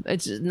problem.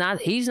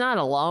 He's not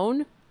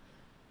alone.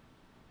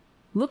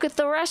 Look at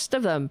the rest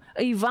of them.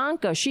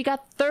 Ivanka, she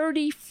got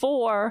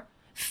 34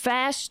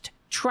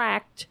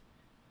 fast-tracked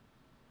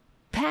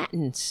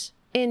patents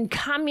in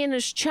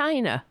communist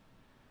China.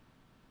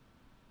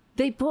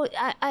 They put,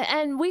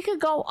 and we could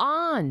go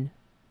on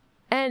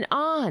and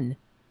on.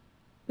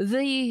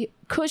 The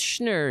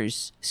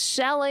Kushners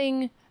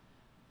selling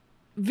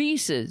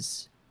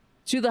visas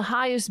to the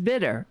highest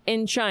bidder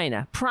in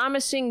China,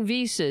 promising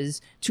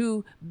visas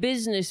to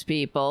business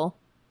people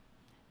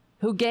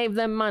who gave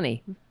them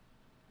money.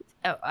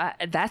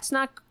 That's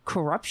not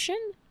corruption?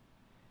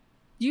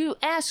 You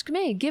ask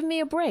me, give me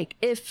a break.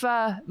 If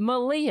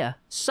Malia,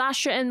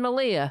 Sasha and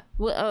Malia,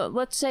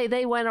 let's say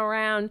they went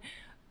around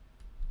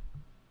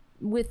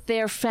with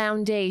their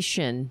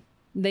foundation,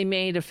 they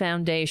made a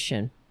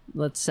foundation,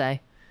 let's say,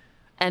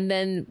 and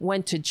then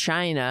went to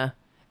China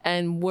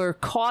and were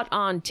caught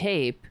on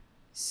tape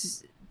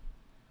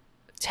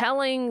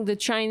telling the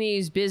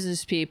Chinese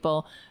business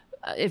people,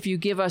 if you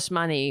give us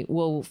money,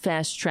 we'll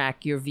fast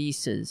track your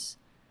visas.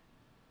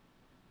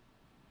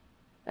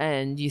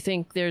 And you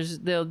think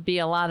there'll be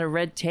a lot of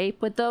red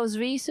tape with those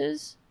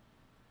visas?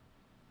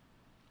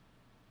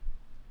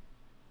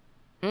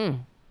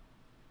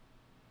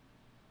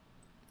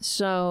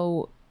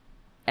 So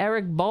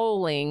Eric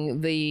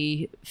Bolling,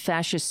 the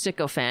fascist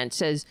sycophant,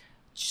 says,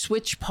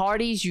 switch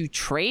parties, you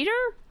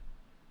traitor?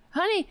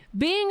 Honey,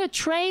 being a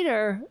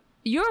traitor,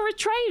 you're a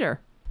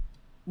traitor.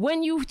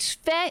 When you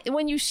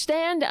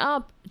stand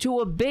up to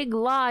a big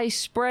lie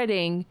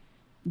spreading,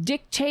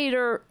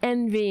 dictator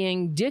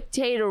envying,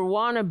 dictator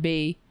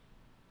wannabe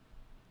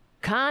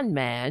con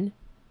man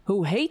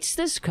who hates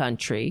this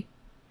country,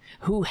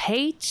 who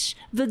hates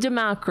the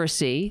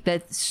democracy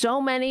that so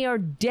many are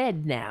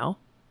dead now,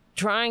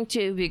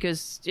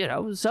 because,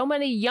 so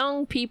many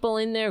young people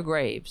in their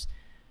graves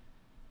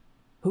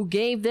who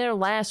gave their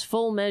last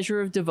full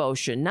measure of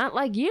devotion. Not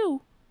like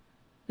you.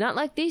 Not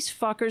like these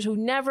fuckers who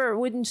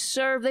wouldn't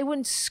serve. They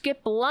wouldn't skip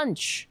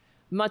lunch,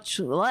 much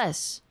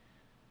less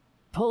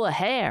pull a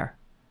hair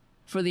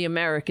for the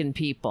American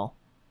people.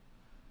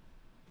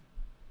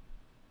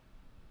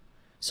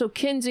 So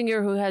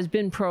Kinzinger, who has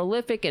been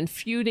prolific and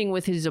feuding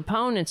with his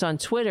opponents on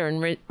Twitter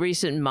in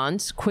recent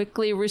months,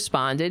 quickly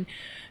responded,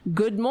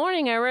 "Good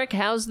morning, Eric.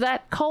 How's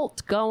that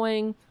cult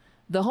going?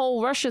 The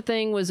whole Russia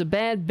thing was a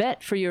bad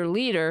bet for your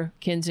leader,"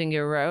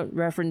 Kinzinger wrote,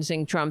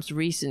 referencing Trump's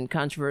recent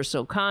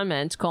controversial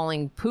comments,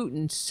 calling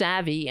Putin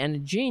savvy and a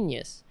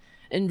genius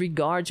in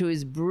regard to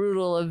his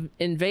brutal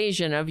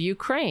invasion of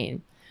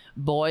Ukraine.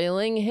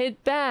 Bolling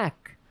hit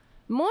back.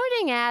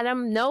 "Morning,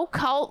 Adam. No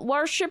cult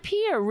worship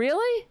here.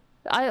 Really?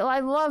 I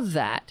love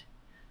that."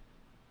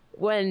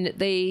 When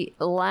they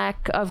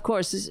lack, of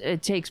course,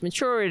 it takes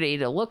maturity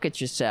to look at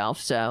yourself,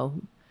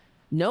 so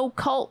no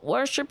cult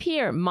worship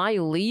here. My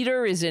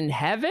leader is in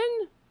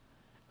heaven?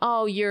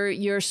 Oh,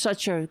 you're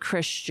such a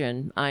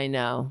Christian. I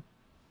know.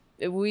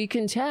 We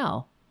can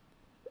tell.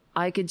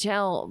 I could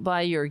tell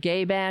by your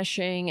gay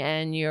bashing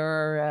and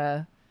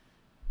your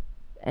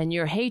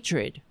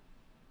hatred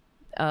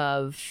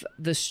of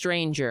the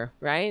stranger,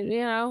 right?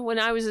 When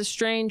I was a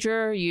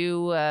stranger,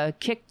 you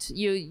kicked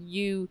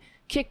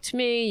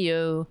me,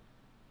 you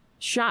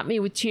shot me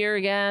with tear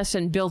gas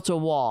and built a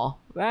wall,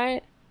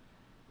 right?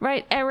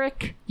 Right,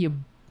 Eric? You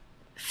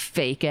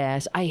fake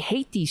ass. I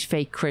hate these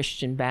fake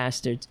Christian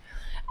bastards.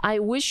 I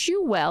wish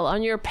you well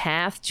on your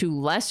path to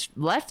less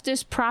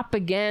leftist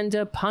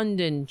propaganda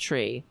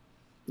punditry.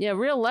 Yeah,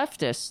 real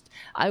leftist.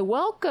 I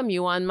welcome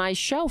you on my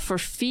show for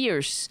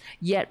fierce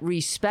yet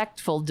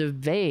respectful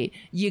debate.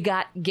 You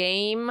got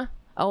game?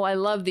 Oh, I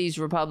love these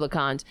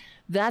Republicans.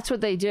 That's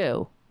what they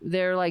do.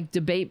 They're like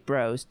debate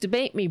bros.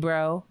 Debate me,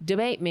 bro.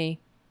 Debate me.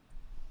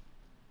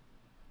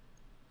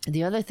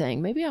 The other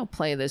thing, maybe I'll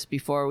play this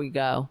before we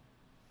go.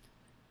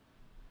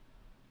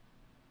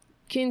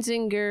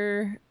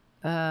 Kinzinger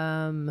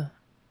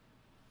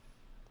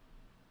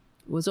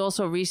was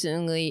also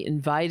recently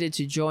invited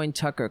to join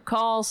Tucker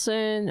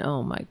Carlson.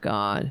 Oh my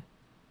God.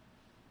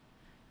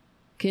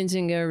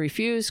 Kinzinger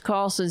refused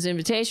Carlson's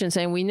invitation,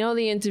 saying, "We know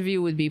the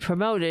interview would be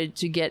promoted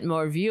to get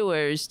more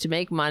viewers, to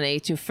make money,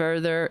 to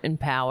further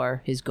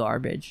empower his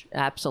garbage."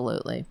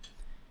 Absolutely.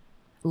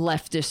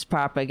 Leftist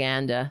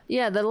propaganda.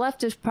 Yeah, the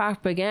leftist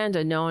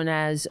propaganda known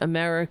as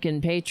American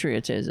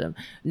patriotism,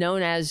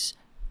 known as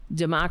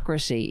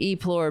democracy, e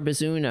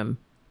pluribus unum.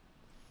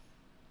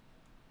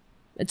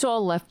 It's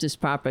all leftist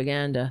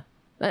propaganda.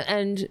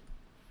 And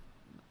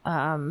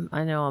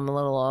I know I'm a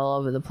little all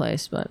over the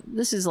place, but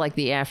this is like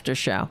the after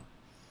show.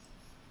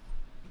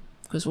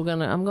 Because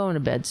I'm going to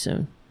bed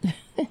soon.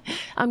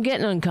 I'm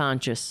getting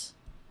unconscious.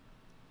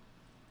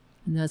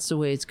 And that's the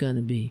way it's going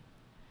to be.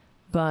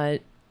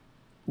 But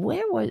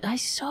I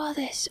saw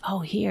this? Oh,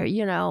 here.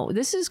 You know,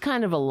 this is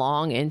kind of a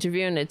long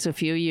interview and it's a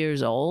few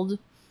years old.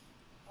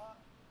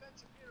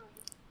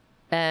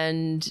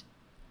 And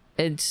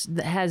it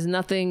has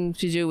nothing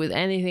to do with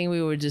anything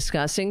we were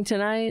discussing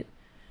tonight.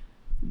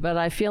 But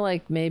I feel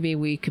like maybe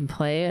we can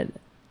play it.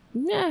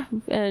 Yeah.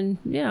 And,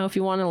 you know, if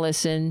you want to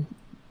listen,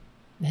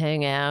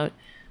 hang out.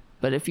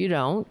 But if you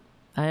don't,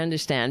 I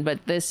understand.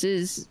 But this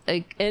is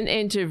an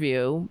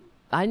interview.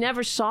 I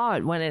never saw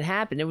it when it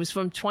happened. It was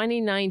from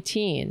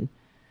 2019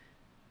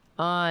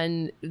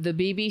 on the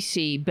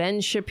BBC.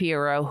 Ben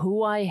Shapiro,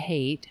 who I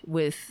hate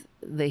with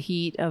the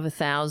heat of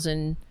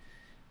 1,000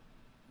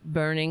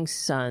 burning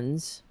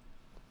suns,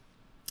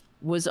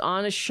 was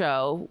on a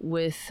show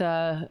with,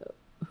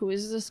 who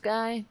is this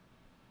guy?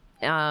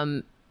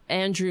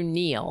 Andrew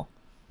Neil.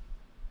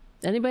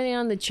 Anybody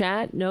on the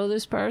chat know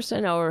this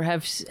person, or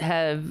have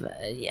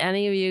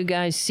any of you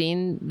guys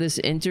seen this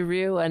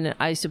interview? And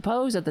I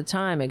suppose at the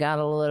time it got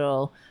a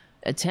little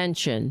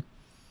attention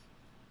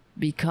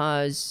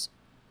because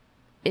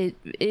it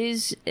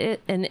is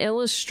an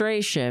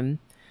illustration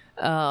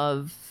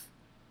of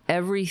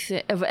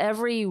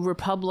every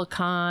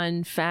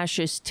Republican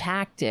fascist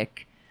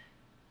tactic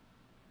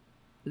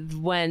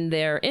when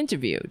they're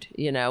interviewed,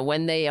 you know,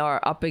 when they are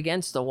up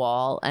against the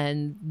wall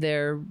and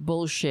their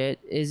bullshit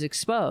is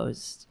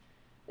exposed.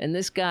 And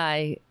this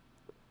guy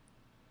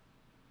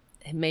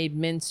made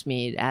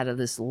mincemeat out of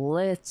this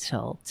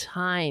little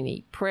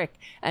tiny prick.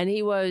 And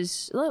he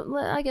was,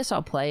 I guess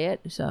I'll play it.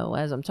 So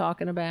as I'm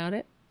talking about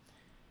it.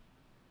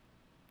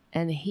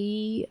 And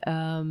he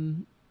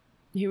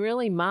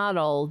really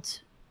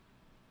modeled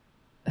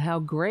how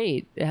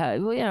great,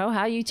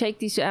 how you take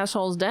these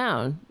assholes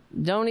down.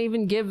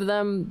 Don't give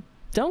them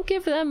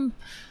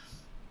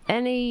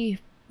any,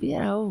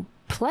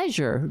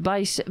 pleasure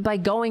by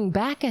going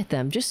back at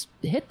them. Just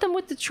hit them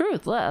with the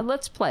truth.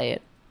 Let's play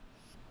it.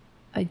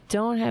 I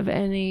don't have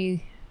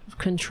any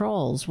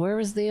controls. Where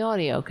is the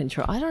audio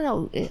control? I don't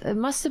know. It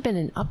must have been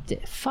an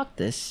update. Fuck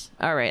this.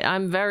 All right.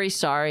 I'm very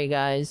sorry,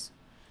 guys.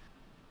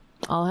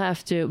 I'll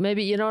have to,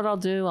 maybe, you know what I'll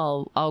do?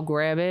 I'll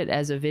grab it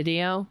as a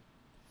video.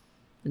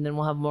 And then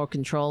we'll have more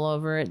control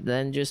over it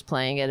than just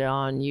playing it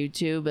on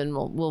YouTube, and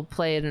we'll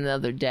play it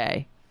another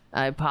day.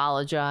 I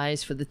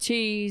apologize for the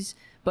tease,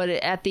 but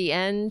at the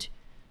end,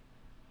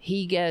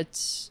 he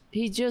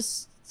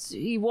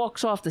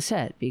walks off the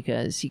set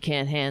because he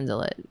can't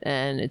handle it,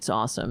 and it's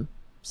awesome.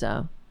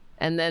 So,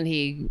 and then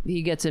he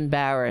gets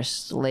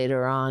embarrassed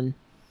later on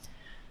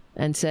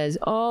and says,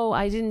 "Oh,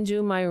 I didn't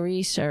do my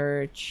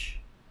research."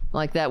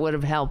 Like that would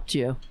have helped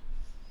you.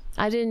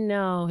 I didn't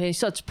know. He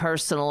starts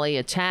personally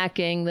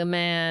attacking the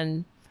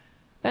man.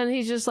 And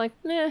he's just like,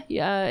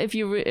 yeah, if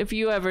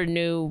you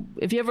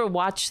ever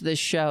watched this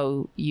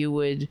show, you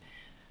would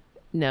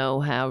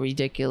know how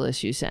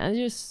ridiculous you sound.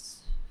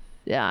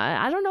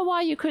 I don't know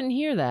why you couldn't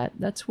hear that.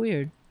 That's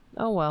weird.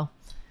 Oh, well.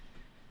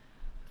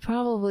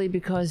 Probably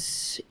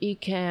because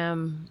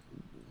Ecamm,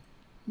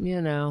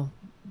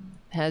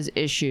 has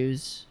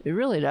issues. It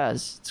really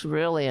does. It's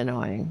really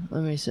annoying.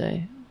 Let me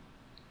see.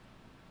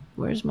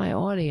 Where's my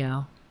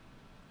audio?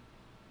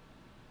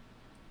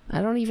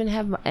 I don't even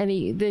have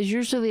any. There's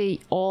usually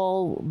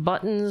all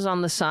buttons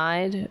on the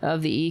side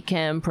of the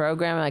Ecamm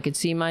program. I could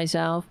see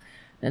myself.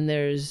 And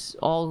there's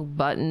all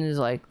buttons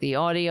like the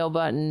audio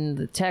button,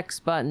 the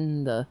text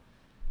button,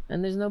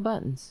 and there's no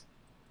buttons.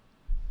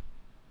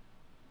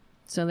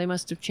 So they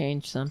must have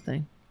changed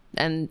something.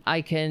 And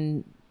I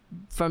can,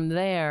 from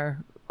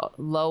there,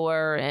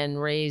 lower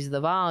and raise the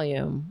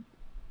volume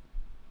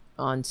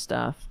on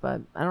stuff.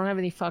 But I don't have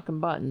any fucking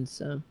buttons,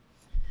 so.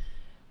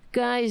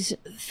 Guys,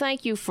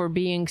 thank you for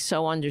being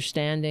so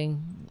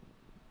understanding.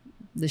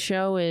 The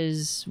show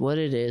is what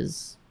it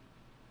is.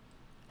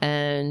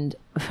 And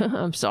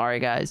I'm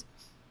sorry, guys.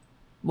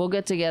 We'll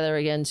get together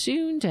again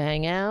soon to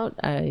hang out.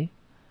 And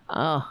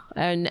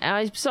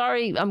I'm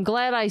sorry. I'm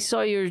glad I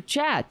saw your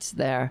chats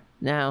there.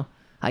 Now,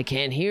 I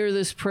can't hear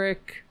this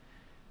prick.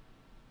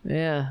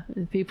 Yeah,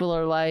 people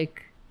are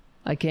like,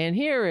 I can't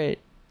hear it.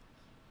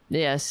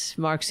 Yes,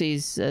 Mark C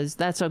says,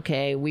 that's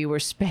okay. We were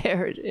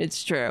spared.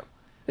 It's true.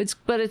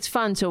 But it's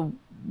fun to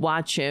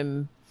watch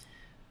him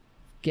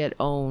get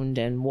owned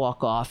and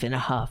walk off in a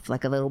huff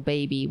like a little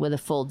baby with a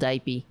full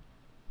diaper.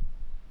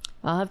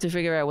 I'll have to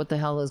figure out what the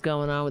hell is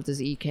going on with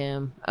this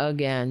eCam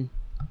again.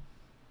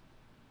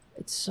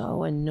 It's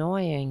so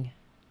annoying.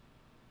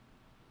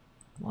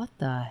 What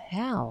the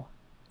hell?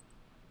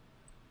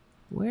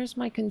 Where's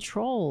my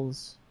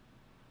controls?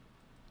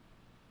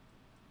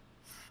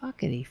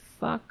 Fuckity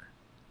fuck.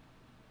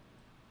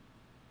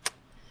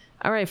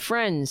 All right,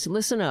 friends,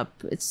 listen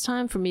up. It's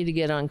time for me to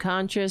get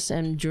unconscious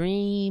and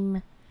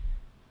dream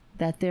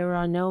that there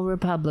are no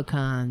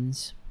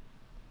Republicans.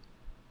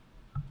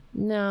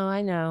 No,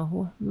 I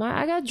know.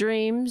 I got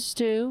dreams,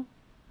 too.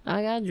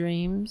 I got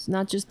dreams.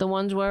 Not just the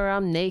ones where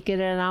I'm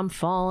naked and I'm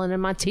falling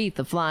and my teeth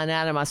are flying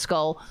out of my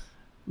skull.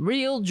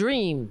 Real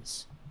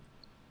dreams.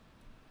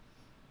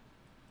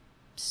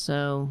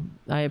 So,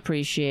 I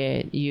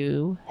appreciate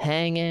you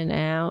hanging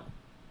out.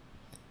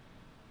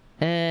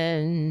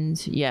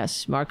 And,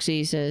 yes, Mark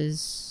C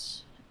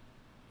says,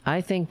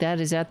 I think that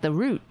is at the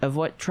root of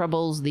what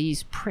troubles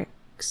these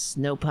pricks.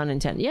 No pun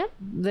intended. Yep,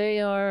 they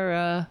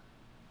are,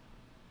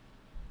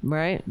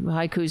 right?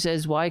 Haiku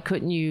says, why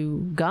couldn't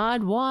you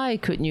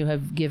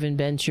have given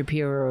Ben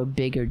Shapiro a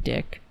bigger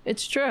dick?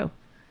 It's true.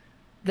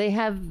 They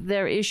have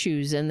their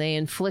issues and they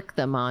inflict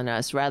them on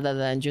us rather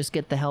than just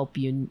get the help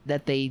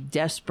that they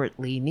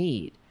desperately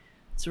need.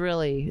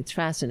 It's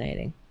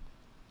fascinating.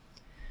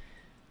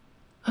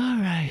 All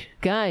right,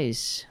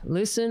 guys,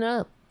 listen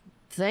up.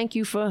 Thank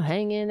you for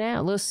hanging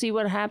out. Let's see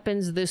what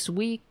happens this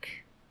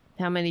week,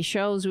 how many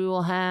shows we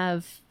will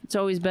have. It's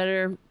always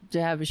better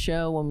to have a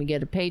show when we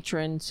get a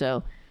patron.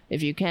 So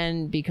if you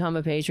can become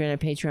a patron at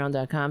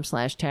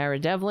patreon.com/Tara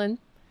Devlin,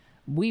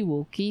 we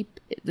will keep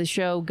the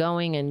show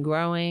going and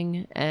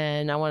growing.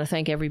 And I want to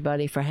thank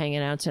everybody for hanging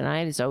out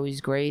tonight. It's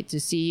always great to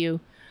see you.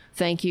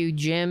 Thank you,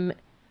 Jim,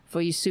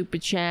 for your super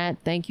chat.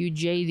 Thank you,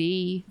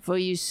 JD, for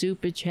your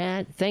super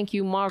chat. Thank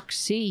you, Mark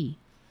C,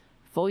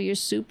 for your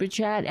super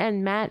chat.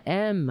 And Matt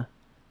M,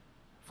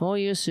 for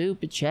your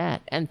super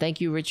chat. And thank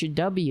you, Richard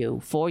W,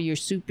 for your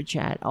super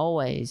chat.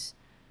 Always.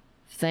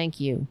 Thank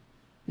you.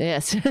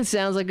 Yes, it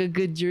sounds like a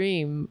good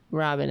dream,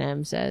 Robin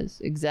M says.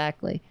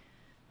 Exactly.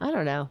 I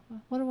don't know.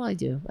 What do I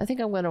do? I think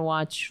I'm going to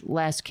watch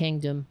Last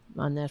Kingdom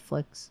on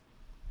Netflix.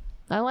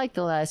 I like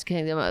The Last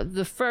Kingdom.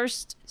 The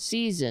first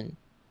season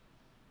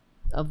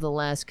of The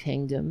Last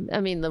Kingdom.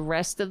 I mean, the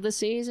rest of the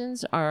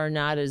seasons are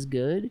not as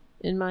good,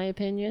 in my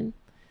opinion.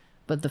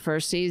 But the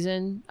first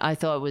season, I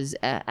thought was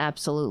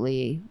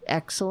absolutely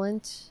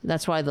excellent.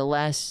 That's why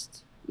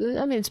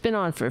it's been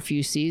on for a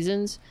few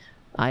seasons.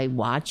 I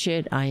watch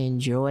it. I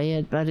enjoy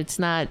it. But it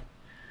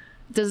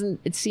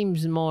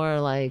seems more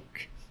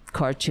like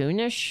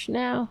cartoonish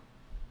now.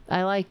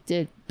 I liked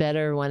it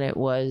better when it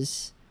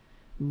was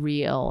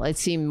real. It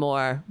seemed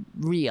more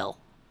real.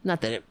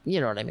 Not that you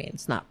know what I mean.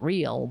 It's not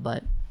real,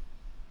 but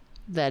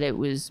that it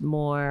was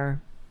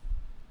more,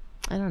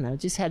 I don't know,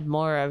 just had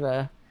more of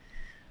it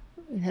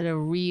had a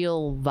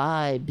real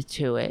vibe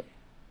to it.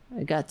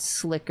 It got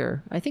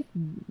slicker. I think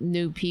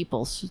new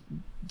people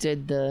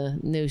did the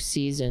new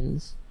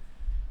seasons.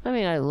 I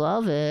mean, I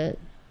love it.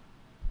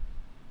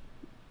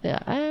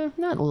 Yeah,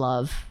 not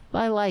love.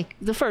 I like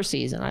the first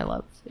season. I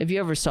loved. If you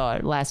ever saw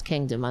it, Last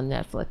Kingdom on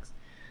Netflix,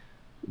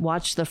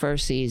 watch the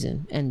first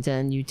season and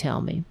then you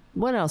tell me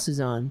what else is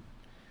on.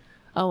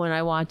 Oh, and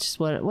I watched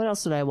what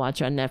else did I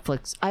watch on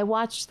Netflix? I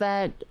watched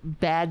that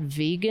Bad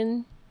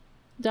Vegan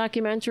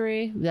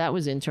documentary. That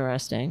was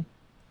interesting.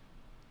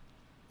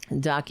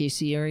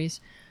 Docuseries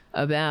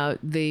about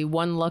the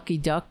One Lucky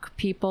Duck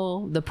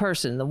people.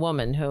 The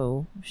woman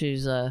who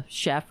she's a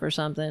chef or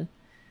something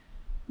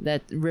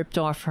that ripped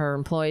off her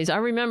employees. I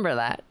remember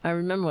that. I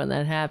remember when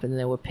that happened.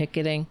 They were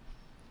picketing,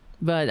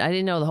 but I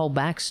didn't know the whole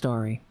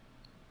backstory.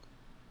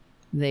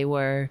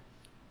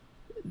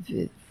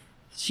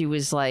 She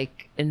was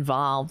like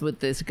involved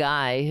with this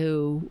guy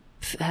who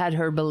had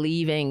her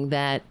believing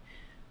that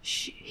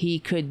he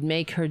could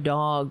make her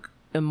dog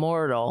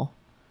immortal,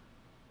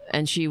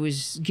 and she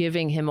was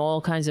giving him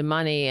all kinds of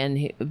money,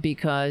 and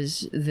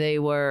because he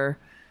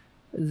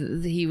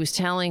was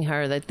telling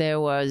her that there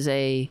was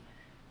a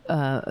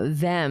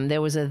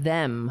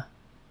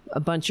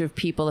bunch of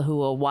people who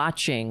were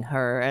watching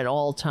her at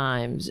all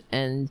times,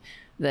 and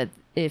that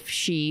if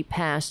she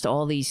passed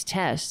all these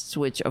tests,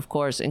 which of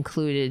course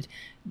included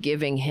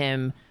giving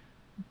him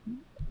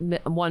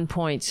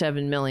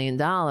 $1.7 million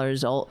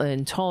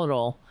in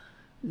total,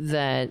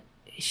 that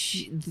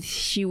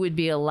she would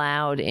be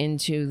allowed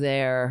into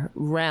their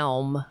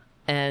realm,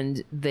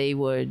 and they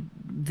would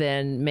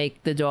then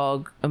make the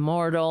dog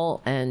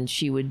immortal, and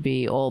she would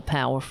be all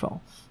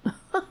powerful.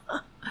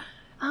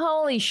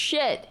 Holy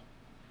shit.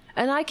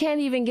 And I can't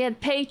even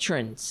get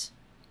patrons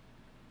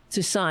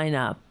to sign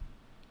up.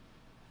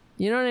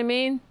 You know what I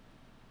mean?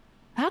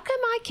 How come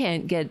I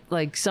can't get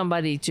like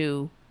somebody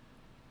to,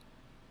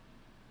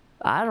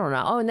 I don't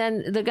know. Oh, and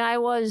then the guy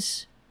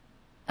was,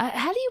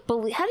 how do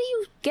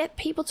you get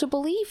people to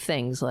believe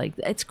things like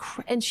that?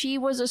 And she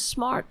was a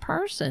smart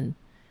person.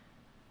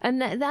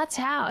 And that's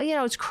how,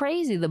 it's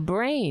crazy, the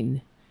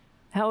brain,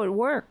 how it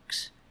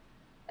works.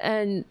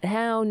 and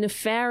how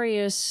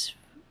nefarious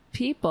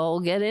people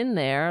get in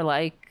there,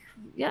 like,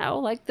 you know,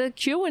 like the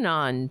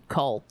QAnon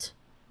cult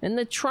and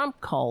the Trump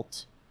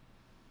cult.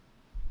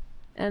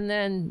 And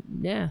then,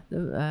 yeah,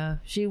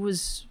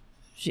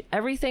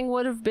 everything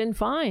would have been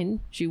fine.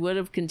 She would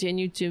have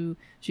continued to,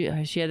 she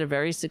had a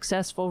very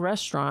successful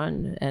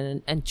restaurant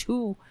and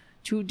two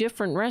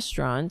different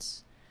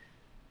restaurants.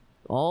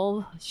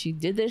 She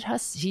did it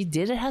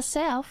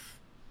herself.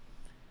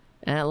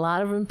 And a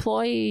lot of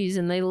employees,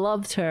 and they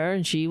loved her,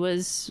 and she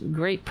was a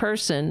great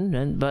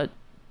person, but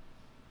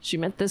she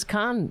met this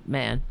con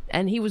man,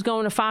 and he was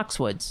going to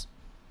Foxwoods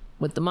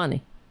with the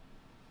money.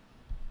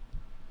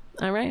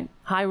 All right?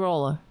 High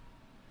roller.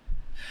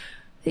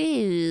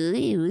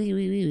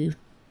 Yes,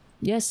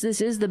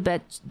 this is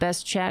the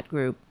best chat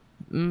group.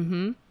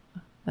 Mm-hmm.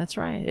 That's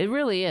right. It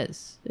really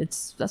is.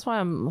 That's why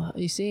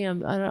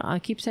I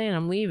keep saying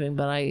I'm leaving,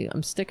 but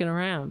I'm sticking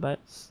around. But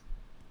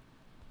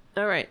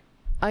all right,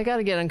 I got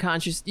to get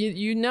unconscious.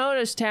 You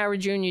noticed Tara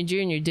Jr.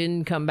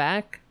 didn't come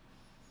back?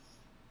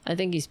 I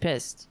think he's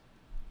pissed.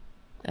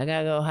 We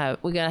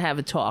gotta have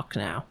a talk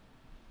now.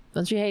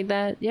 Don't you hate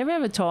that? You ever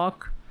have a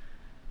talk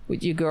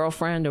with your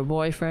girlfriend or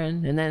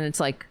boyfriend, and then it's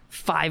like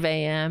 5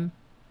 a.m.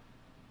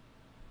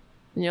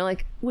 and you're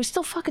like, we're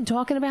still fucking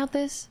talking about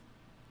this?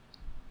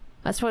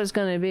 That's what it's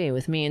going to be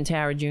with me and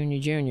Tara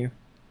Jr.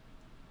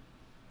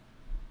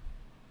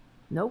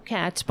 No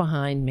cats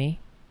behind me.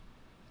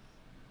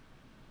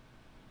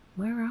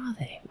 Where are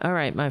they? All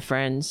right, my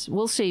friends.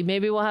 We'll see.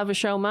 Maybe we'll have a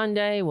show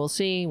Monday. We'll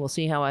see. We'll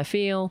see how I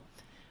feel.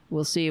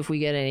 We'll see if we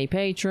get any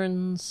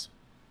patrons.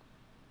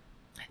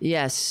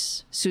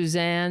 Yes,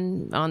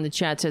 Suzanne on the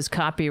chat says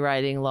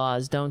copywriting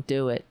laws. Don't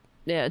do it.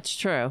 Yeah, it's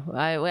true.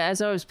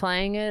 As I was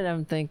playing it,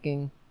 I'm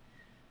thinking,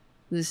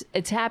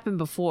 it's happened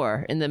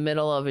before in the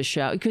middle of a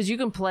show, because you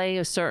can play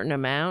a certain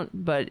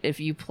amount, but if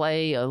you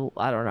play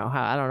I don't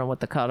know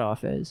what the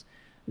cutoff is.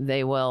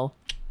 They'll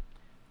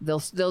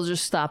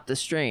just stop the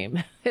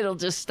stream. It'll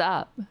just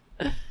stop.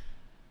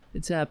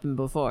 It's happened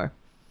before.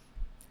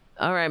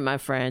 All right, my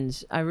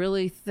friends. I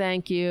really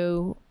thank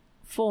you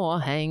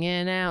for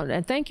hanging out.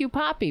 And thank you,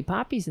 Poppy.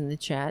 Poppy's in the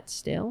chat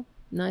still.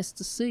 Nice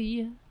to see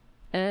you.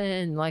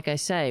 And like I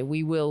say,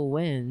 we will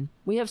win.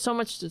 We have so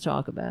much to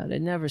talk about.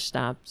 It never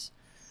stops.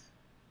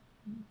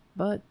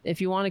 But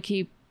if you want to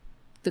keep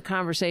the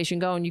conversation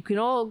going, you can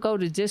all go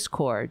to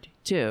Discord,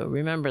 too.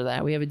 Remember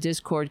that. We have a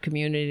Discord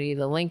community.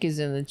 The link is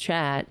in the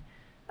chat.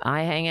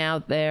 I hang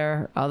out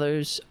there.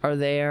 Others are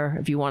there.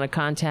 If you want to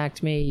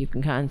contact me, you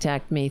can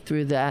contact me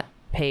through that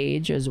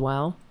page as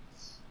well.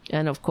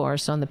 And of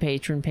course on the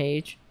patron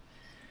page.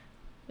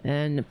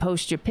 And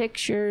post your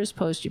pictures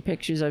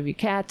of your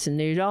cats and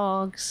your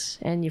dogs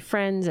and your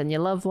friends and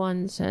your loved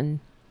ones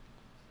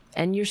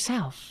and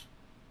yourself.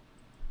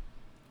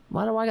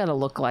 Why do I gotta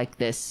look like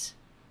this?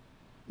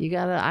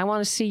 I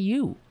want to see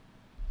you.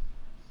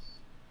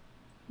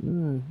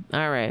 All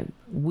right.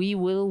 We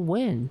will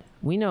win.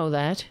 We know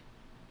that.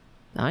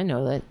 I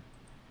know that.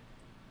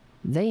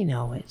 They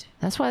know it.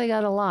 That's why they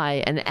gotta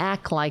lie and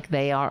act like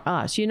they are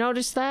us. You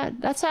notice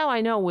that? That's how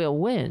I know we'll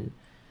win.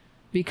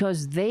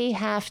 Because they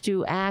have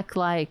to act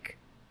like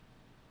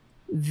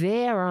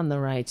they're on the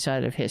right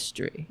side of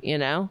history, you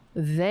know?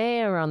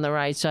 They're on the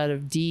right side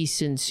of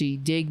decency,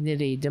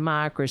 dignity,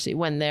 democracy,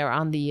 when they're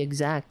on the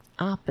exact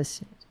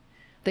opposite.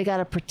 They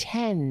gotta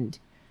pretend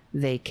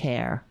they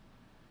care.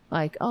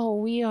 Like, oh,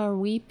 we are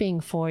weeping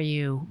for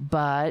you,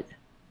 but...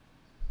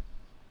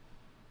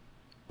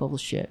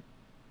 bullshit.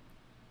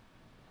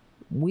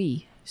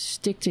 We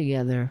stick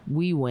together.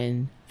 We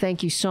win.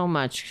 Thank you so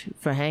much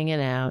for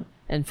hanging out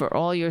and for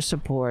all your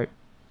support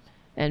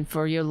and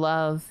for your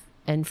love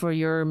and for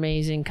your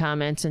amazing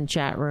comments in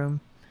chat room.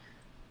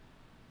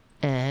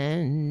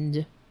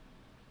 And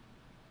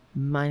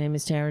my name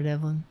is Tara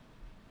Devlin.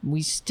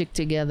 We stick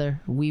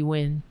together. We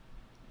win.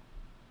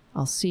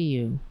 I'll see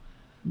you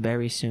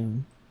very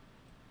soon.